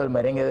ganado el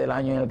merengue del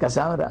año en el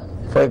Cassandra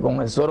fue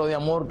con El Suero de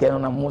Amor, que era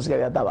una música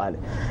de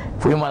Atabales.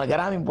 Fuimos al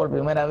Grammy por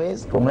primera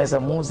vez con esa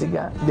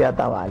música de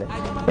Atabales.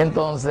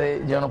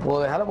 Entonces yo no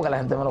puedo dejarlo porque la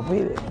gente me lo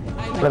pide.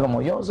 Pero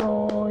como yo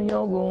soy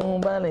Ogún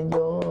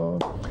Valeño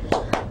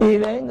y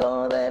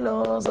vengo de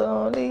los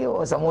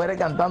olivos, esa mujer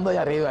cantando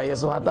allá arriba y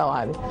esos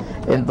atabales,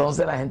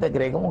 entonces la gente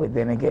cree como que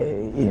tiene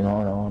que, y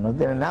no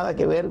tiene nada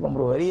que ver con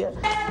brujería.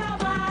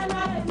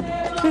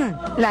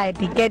 La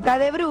etiqueta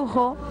de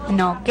brujo,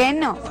 no que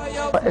no.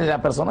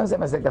 Las personas que se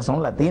me acercan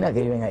son latinas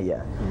que viven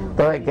allá.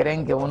 Entonces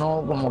creen que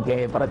uno como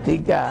que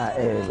practica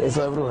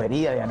eso de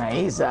brujería, de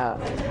Anaísa,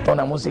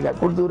 una música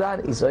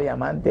cultural, y soy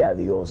amante a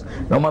Dios.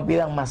 No me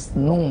pidan más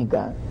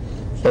nunca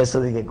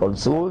eso de que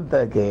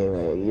consulta,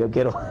 que yo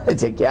quiero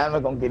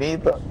chequearme con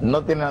Quinito.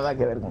 No tiene nada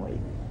que ver con ello.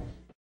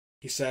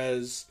 He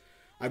says,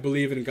 I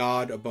believe in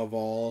God above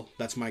all,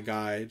 that's my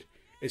guide.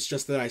 It's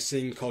just that I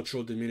sing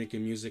cultural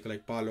Dominican music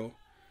like palo.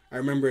 I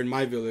remember in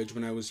my village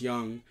when I was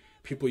young,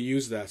 people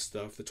used that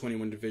stuff, the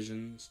 21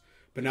 divisions.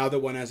 But now that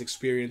one has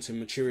experience and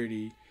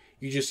maturity,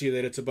 you just see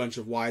that it's a bunch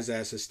of wise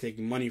asses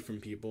taking money from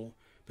people.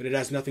 But it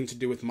has nothing to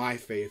do with my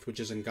faith, which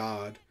is in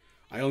God.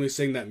 I only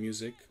sing that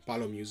music,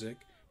 palo music,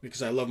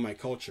 because I love my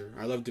culture.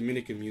 I love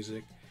Dominican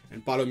music,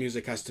 and palo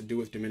music has to do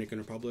with Dominican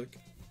Republic.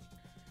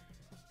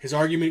 His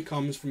argument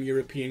comes from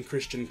European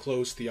Christian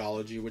closed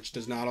theology, which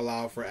does not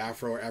allow for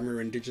Afro or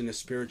Amerindigenous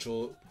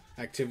spiritual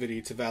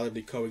activity to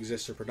validly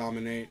coexist or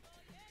predominate.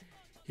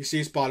 He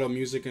sees palo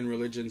music and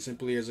religion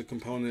simply as a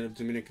component of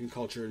Dominican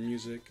culture and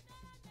music,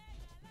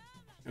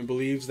 and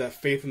believes that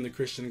faith in the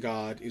Christian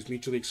God is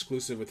mutually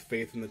exclusive with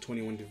faith in the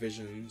 21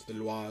 divisions, the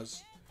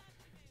lois.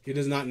 He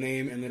does not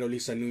name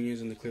Enerolisa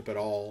Núñez in the clip at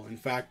all. In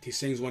fact, he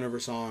sings one of her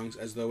songs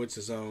as though it's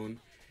his own,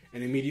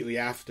 and immediately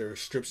after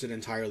strips it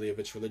entirely of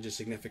its religious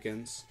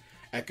significance,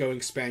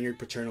 echoing Spaniard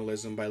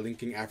paternalism by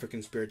linking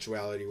African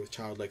spirituality with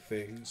childlike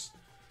things.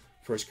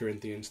 1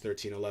 Corinthians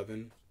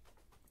 13:11.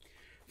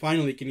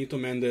 Finally, Quinito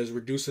Méndez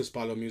reduces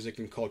palo music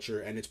and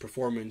culture and its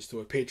performance to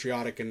a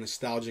patriotic and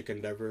nostalgic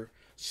endeavor,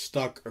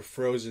 stuck or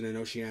frozen in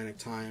oceanic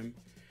time.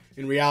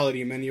 In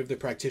reality, many of the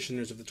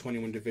practitioners of the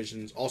 21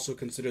 divisions also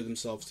consider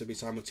themselves to be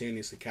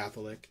simultaneously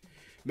Catholic.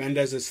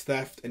 Méndez's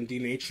theft and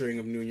denaturing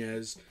of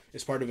Núñez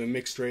is part of a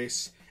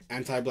mixed-race,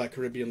 anti-Black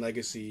Caribbean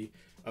legacy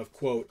of,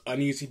 quote,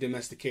 uneasy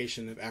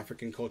domestication of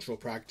African cultural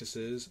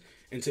practices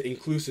into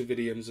inclusive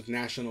idioms of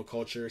national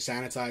culture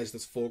sanitized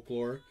as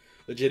folklore,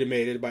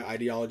 legitimated by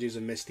ideologies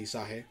of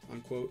mestizaje,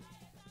 unquote.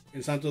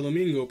 In Santo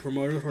Domingo,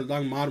 promoter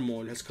Roldán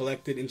Mármol has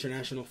collected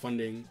international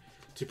funding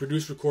to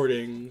produce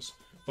recordings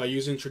by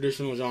using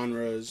traditional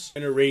genres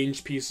and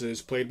arranged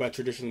pieces played by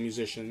traditional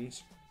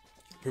musicians,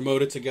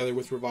 promoted together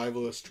with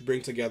revivalists to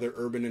bring together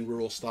urban and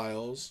rural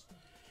styles.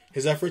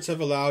 His efforts have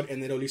allowed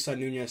Enerolisa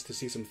Núñez to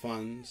see some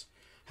funds.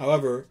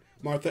 However,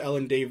 Martha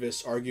Ellen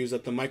Davis argues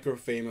that the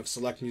microfame of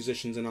select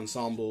musicians and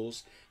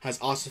ensembles has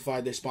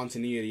ossified their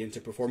spontaneity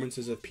into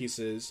performances of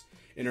pieces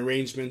in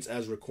arrangements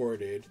as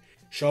recorded,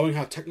 showing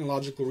how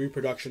technological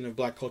reproduction of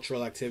black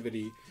cultural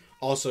activity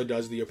also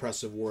does the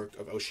oppressive work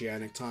of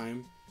oceanic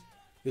time.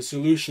 The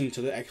solution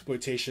to the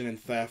exploitation and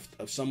theft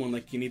of someone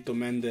like Quinito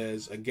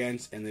Mendez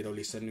against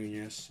Enerolisa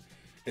Núñez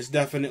is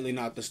definitely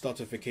not the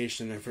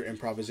stultification of her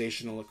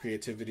improvisational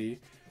creativity,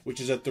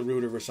 which is at the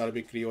root of her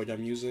Sarabi Criolla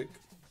music.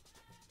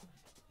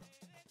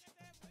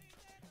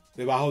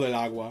 Debajo del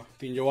agua,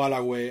 Tinyo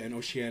Alagüe and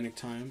oceanic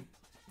time.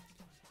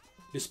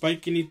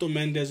 Despite Quinito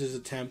Mendez's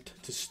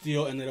attempt to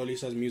steal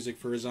Enerolisa's music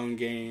for his own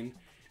gain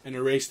and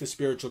erase the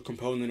spiritual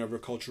component of her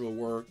cultural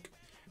work,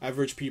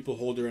 average people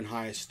hold her in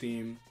high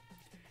esteem.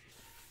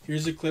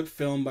 Here's a clip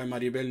filmed by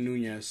Maribel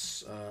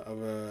Núñez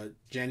of a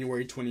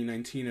January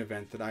 2019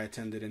 event that I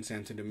attended in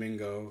Santo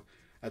Domingo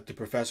at the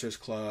Professors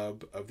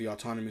Club of the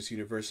Autonomous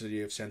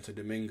University of Santo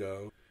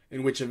Domingo,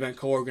 in which event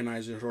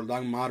co-organizer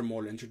Roldán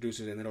Mármol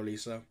introduces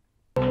Enerolisa.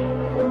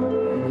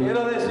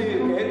 Quiero decir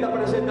que esta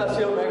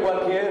presentación no es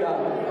cualquiera.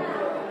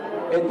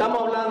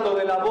 Estamos hablando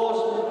de la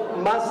voz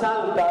más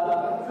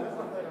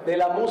alta de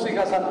la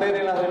música santera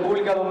en la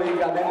República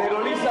Dominicana.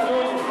 Enerolisa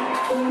Núñez,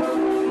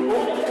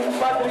 un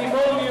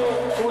patrimonio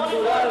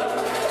cultural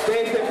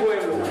de este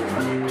pueblo.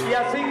 Y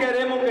así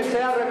queremos que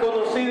sea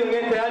reconocido en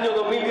este año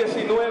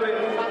 2019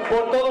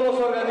 por todos los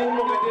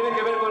organismos que tienen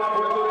que ver con la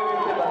cultura en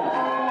este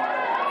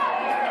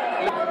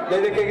país.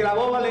 Desde que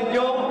grabó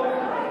Valeñón,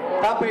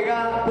 está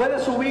pegada, puede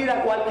subir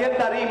a cualquier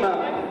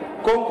tarima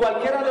con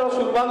cualquiera de los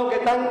urbanos que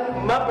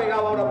están más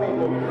pegados ahora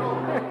mismo.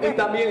 Y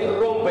también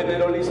rompe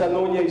Enerolisa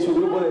Núñez y su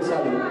grupo de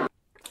salud.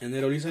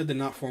 Enerolisa did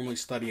not formally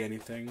study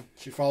anything.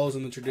 She follows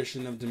in the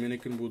tradition of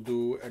Dominican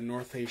vodou and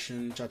North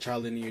Haitian Cha-Cha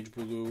lineage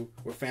vodou,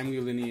 where family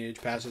lineage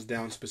passes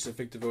down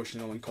specific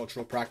devotional and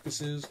cultural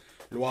practices,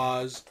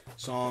 lois,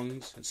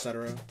 songs,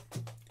 etc.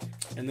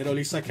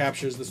 Enerolisa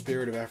captures the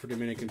spirit of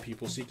Afro-Dominican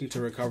people seeking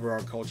to recover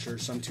our culture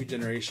some 2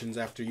 generations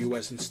after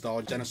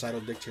U.S.-installed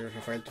genocidal dictator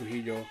Rafael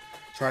Trujillo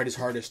tried his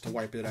hardest to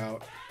wipe it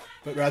out.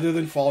 But rather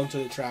than fall into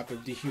the trap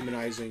of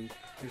dehumanizing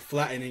and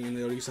flattening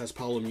Enerolisa's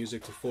Paulo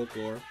music to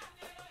folklore,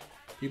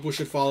 people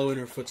should follow in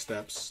her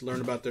footsteps,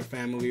 learn about their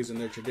families and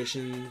their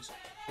traditions,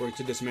 work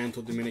to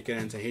dismantle Dominican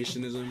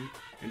anti-Haitianism,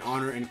 and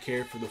honor and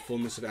care for the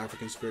fullness of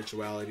African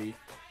spirituality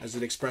as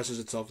it expresses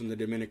itself in the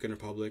Dominican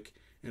Republic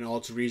and all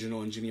its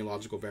regional and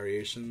genealogical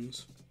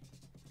variations.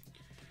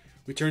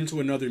 We turn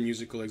to another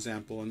musical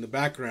example. In the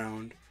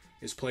background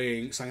is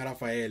playing San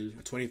Rafael,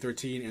 a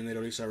 2013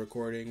 Enerolisa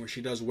recording, where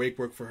she does wake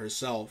work for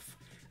herself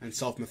and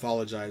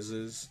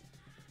self-mythologizes.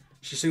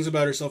 She sings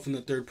about herself in the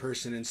third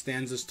person in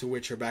stanzas to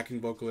which her backing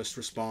vocalists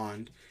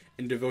respond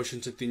in devotion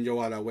to Tinyo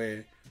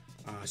Alagüe,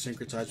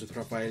 syncretized with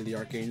Rafael the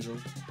Archangel.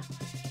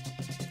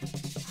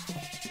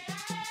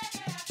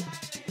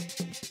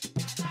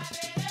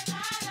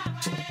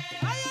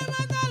 Ay,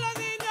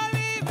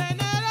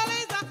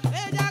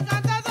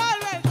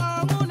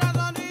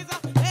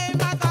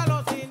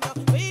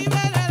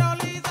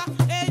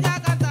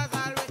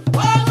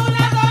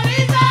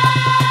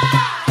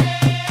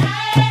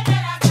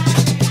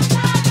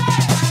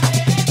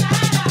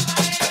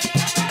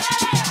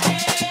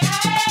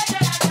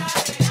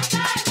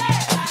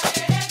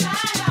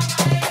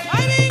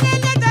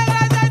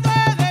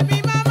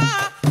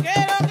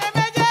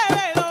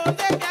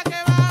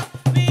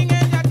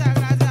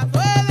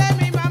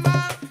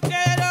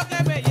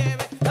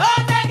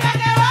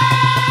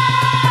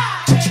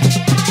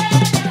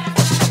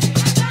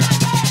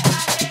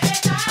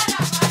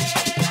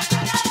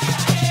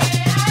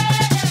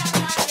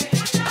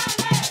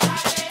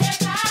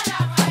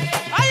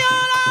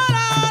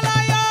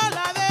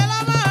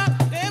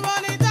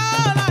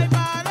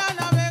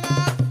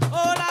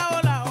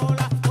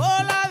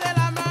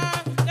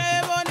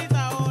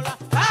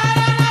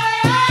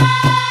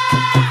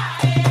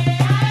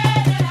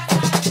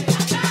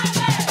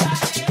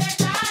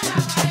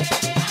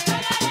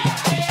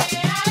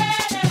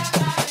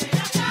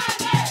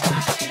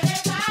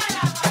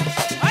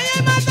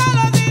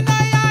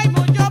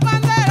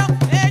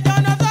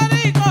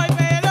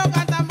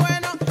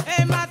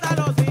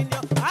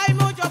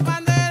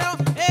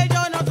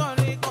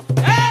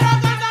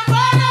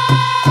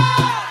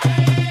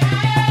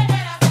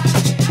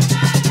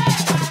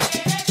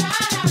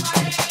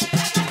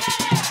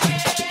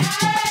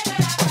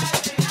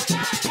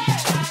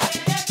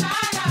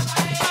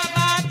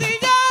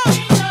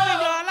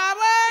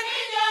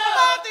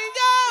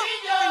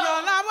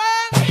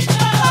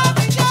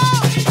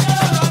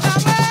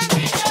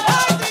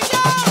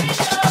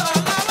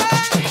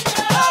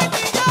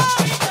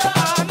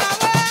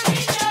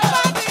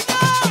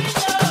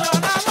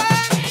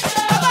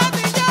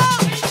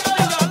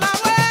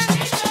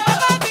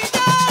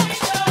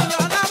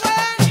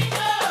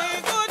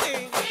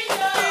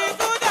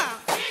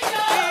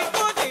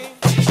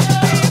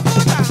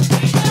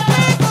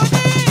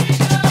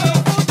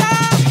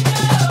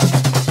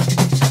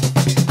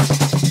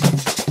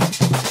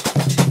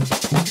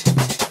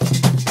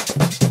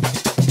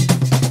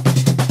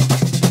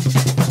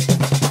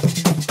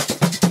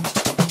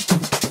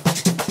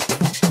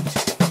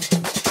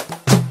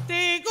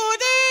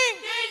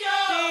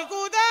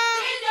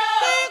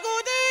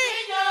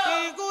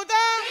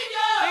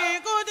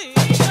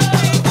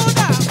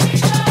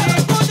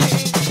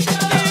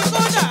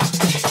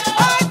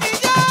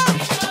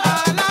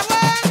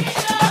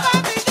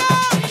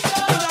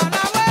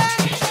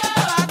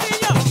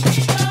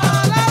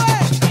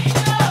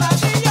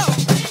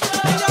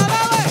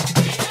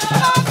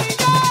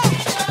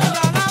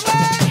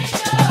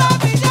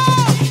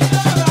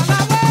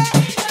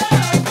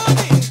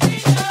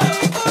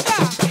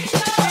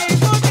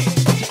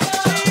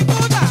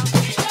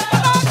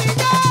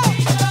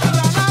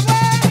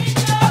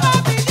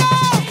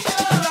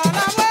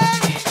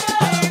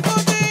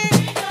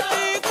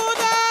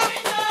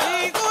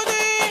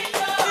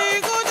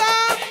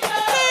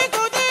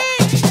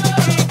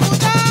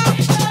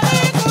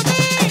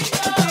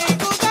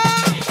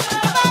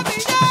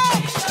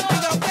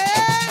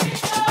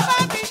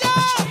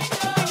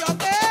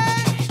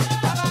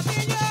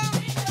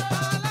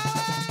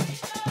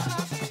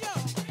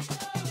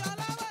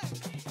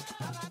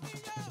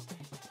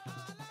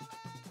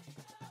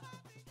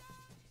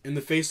 In the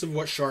face of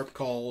what Sharp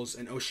calls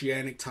an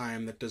oceanic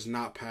time that does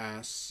not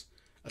pass,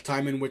 a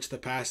time in which the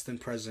past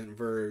and present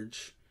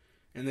verge,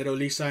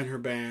 Enerolisa and her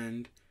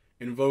band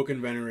invoke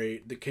and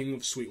venerate the King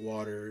of Sweet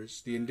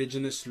Waters, the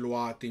indigenous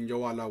Lua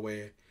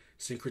Tinjoalawe,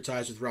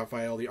 syncretized with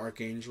Raphael the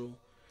Archangel.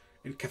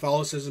 In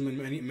Catholicism and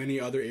many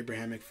other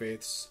Abrahamic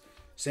faiths,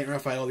 Saint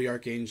Raphael the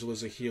Archangel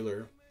is a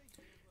healer.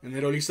 And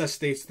Enerolisa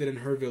states that in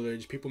her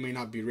village, people may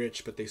not be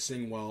rich, but they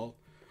sing well.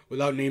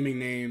 Without naming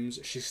names,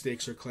 she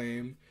stakes her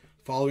claim,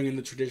 following in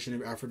the tradition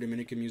of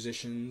Afro-Dominican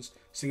musicians,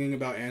 singing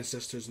about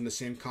ancestors in the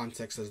same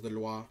context as the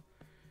Lua.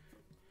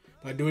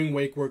 By doing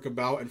wake work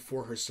about and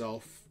for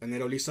herself,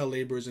 Enerolisa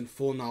labors in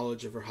full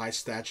knowledge of her high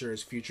stature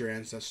as future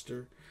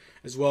ancestor.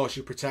 As well,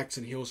 she protects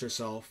and heals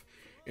herself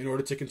in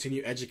order to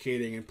continue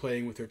educating and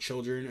playing with her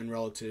children and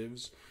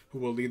relatives, who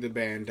will lead the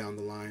band down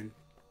the line.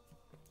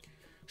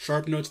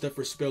 Sharp notes that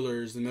for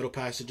Spillers, the middle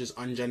passage's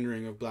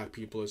ungendering of black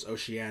people is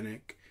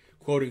oceanic,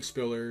 quoting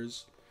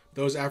Spillers,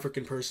 those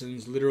African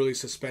persons literally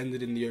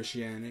suspended in the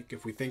oceanic,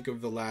 if we think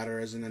of the latter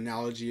as an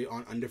analogy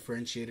on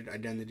undifferentiated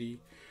identity.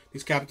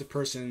 These captive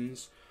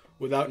persons,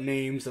 without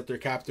names that their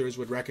captors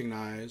would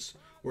recognize,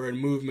 were in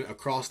movement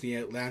across the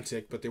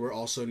Atlantic, but they were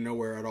also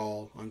nowhere at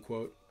all,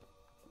 unquote.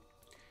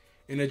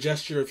 In a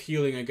gesture of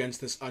healing against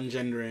this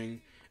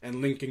ungendering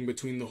and linking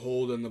between the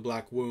hold and the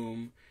black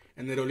womb,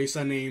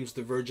 Enerolisa names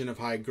the Virgin of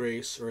High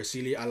Grace, or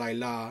Asili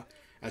Alayla,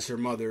 as her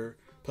mother,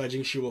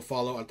 pledging she will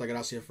follow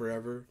Altagracia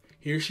forever.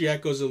 Here she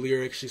echoes a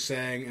lyric she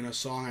sang in a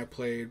song I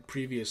played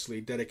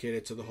previously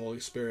dedicated to the Holy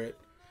Spirit.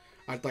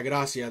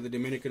 Altagracia, the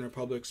Dominican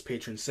Republic's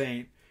patron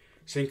saint,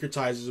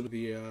 syncretizes with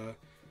the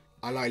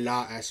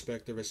Alayla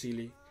aspect of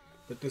Asili,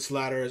 but this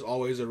latter is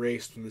always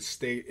erased when the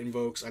state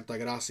invokes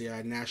Altagracia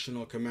in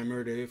national,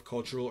 commemorative,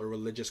 cultural, or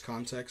religious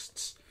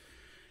contexts.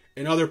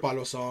 In other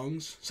Palo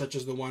songs, such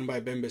as the one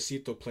by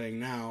Bembecito playing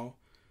now,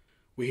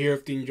 we hear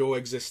of Tinjo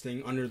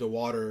existing under the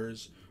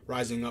waters,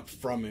 rising up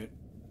from it.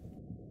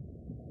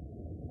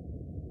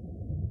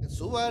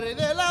 Subare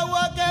del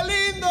agua, qué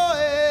lindo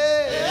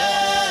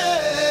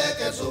es,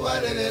 que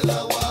subare del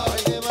agua,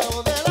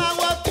 debajo del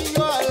agua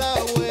pillo al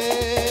agua,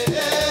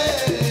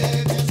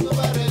 que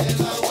subare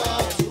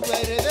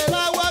del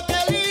agua,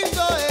 qué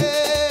lindo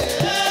es,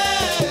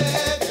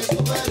 que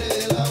subare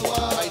del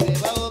agua,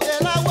 debajo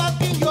del agua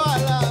pillo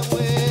al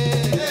agua,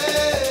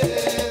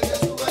 que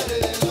subare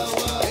del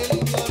agua, el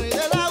interior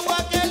del agua,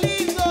 qué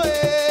lindo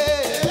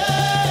es,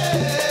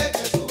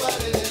 que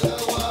subare del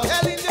agua,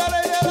 el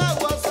interior del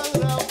agua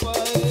sangra.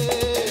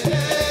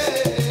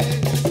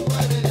 Que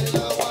subare del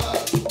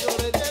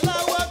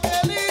agua, qué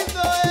lindo.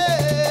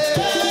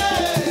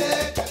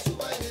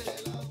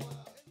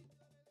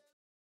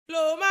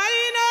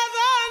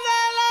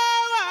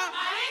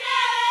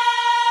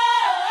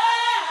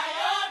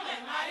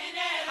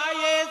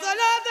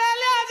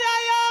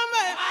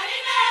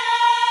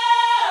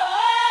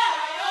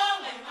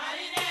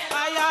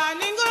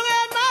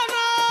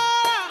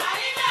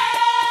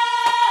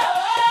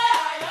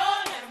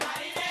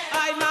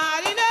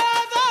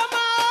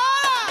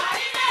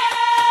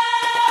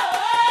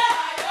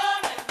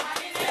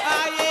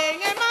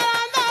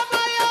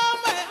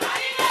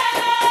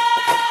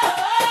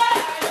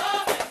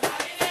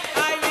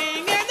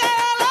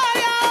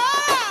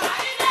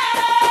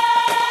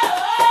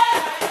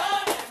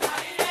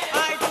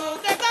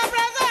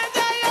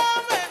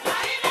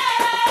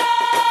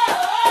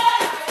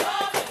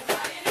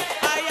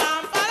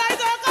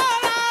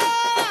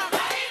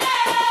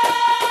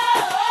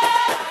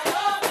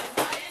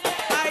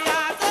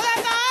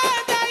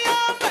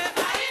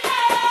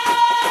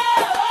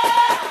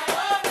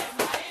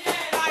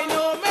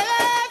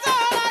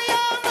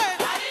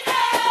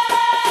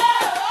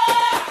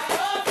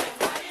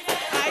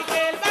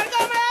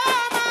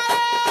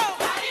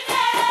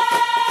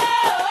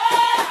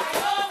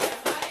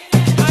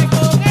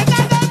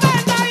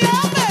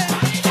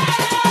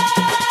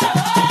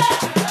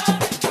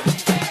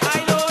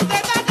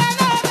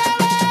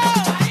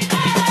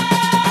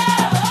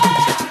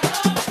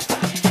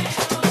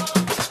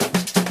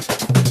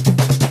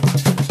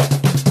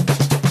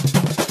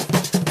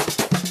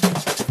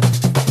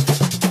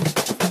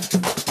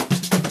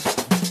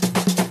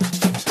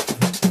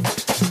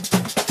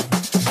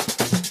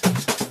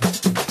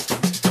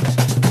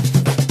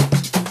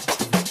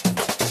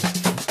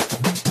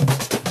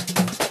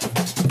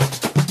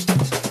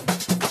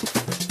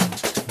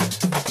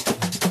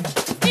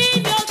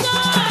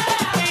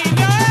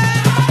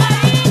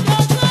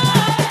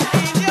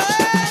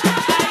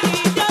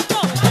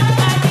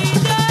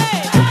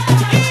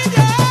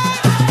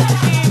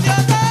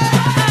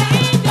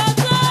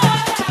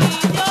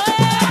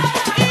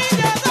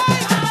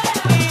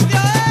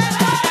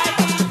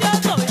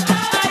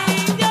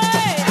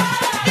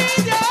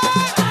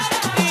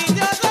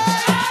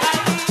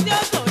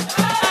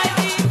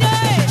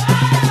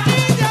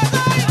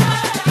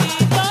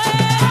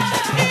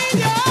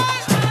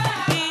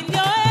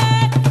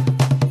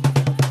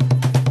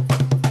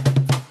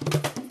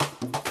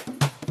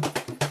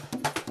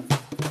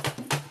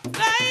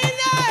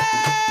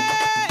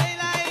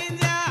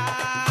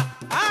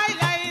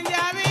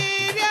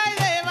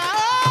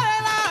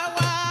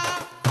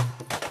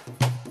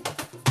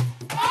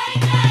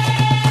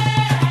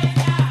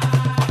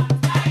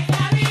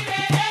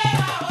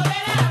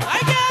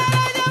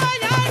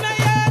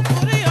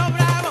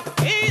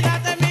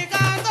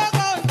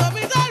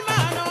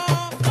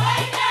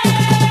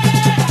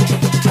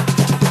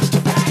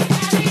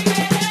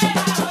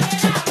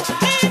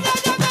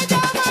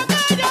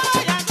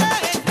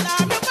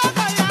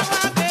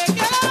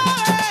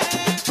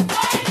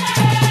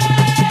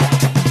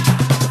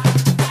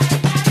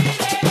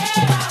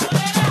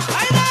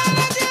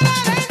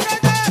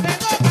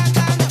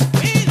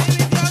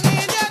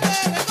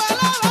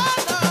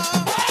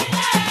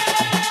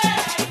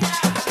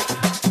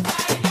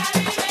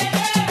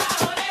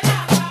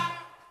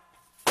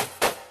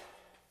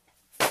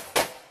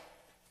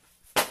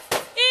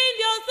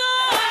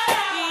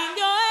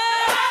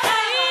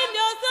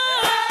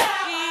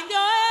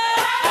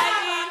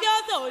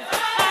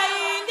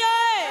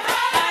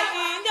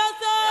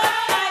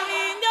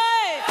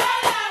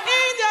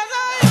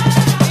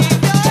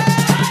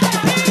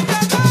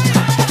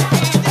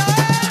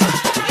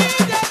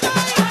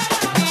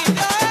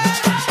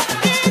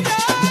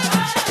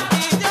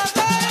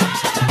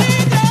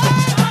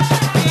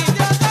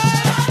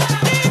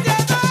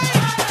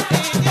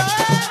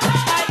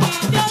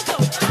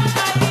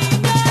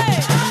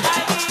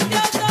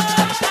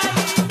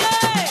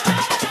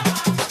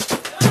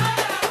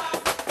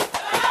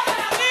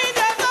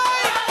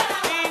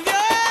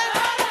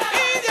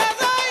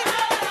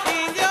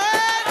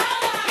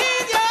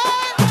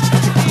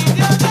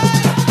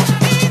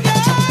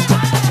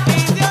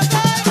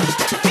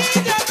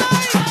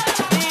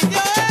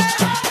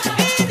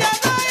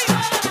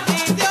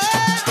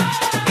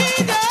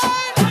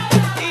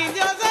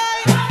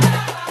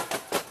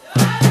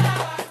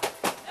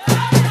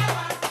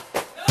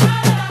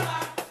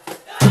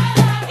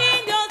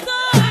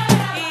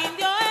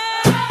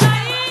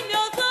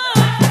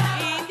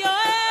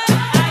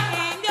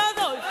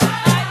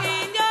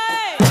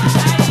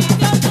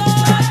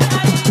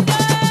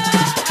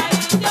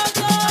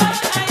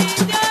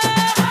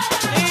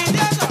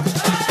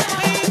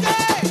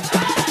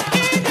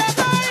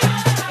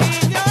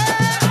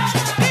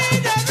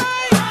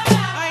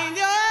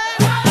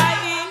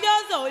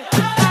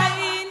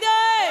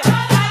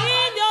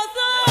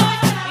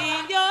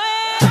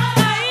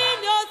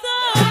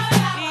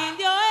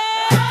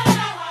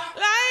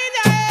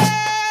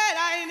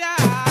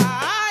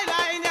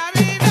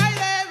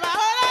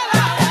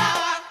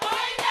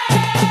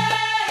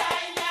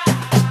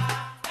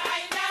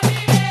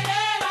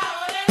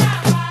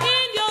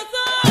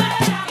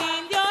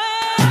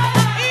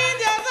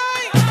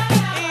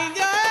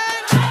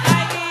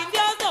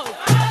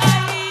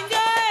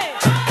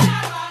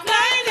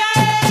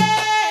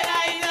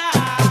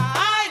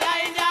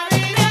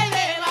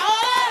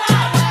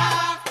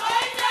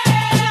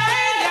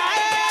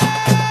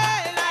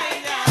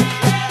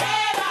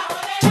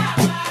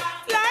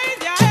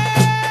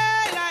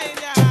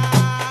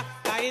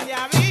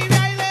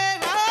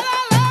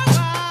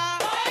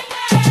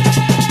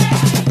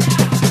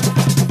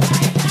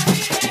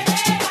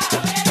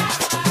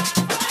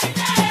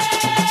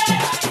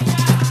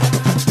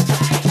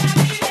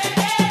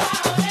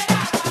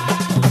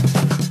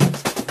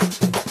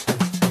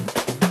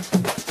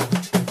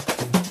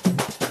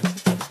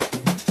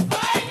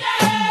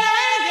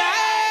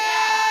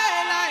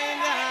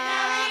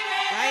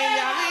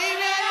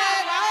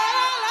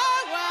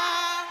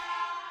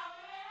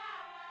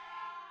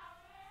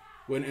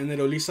 When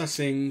Enerolisa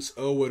sings,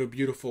 "Oh, what a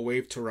beautiful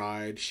wave to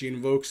ride," she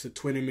invokes the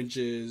twin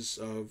images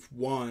of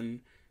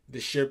 1, the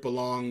ship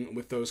along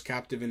with those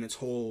captive in its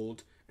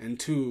hold, and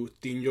 2,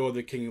 Tinyo,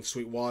 the king of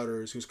sweet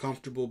waters, who's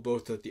comfortable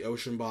both at the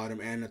ocean bottom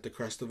and at the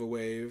crest of a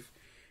wave.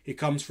 He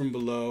comes from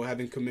below,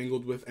 having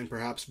commingled with and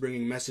perhaps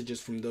bringing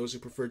messages from those who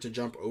prefer to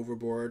jump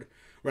overboard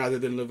rather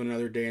than live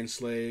another day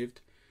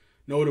enslaved.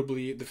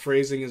 Notably, the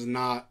phrasing is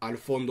not al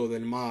fondo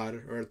del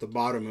mar, or at the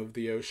bottom of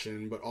the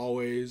ocean, but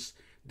always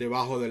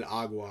debajo del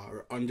agua,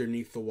 or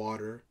underneath the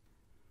water.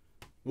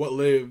 What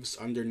lives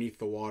underneath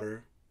the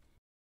water?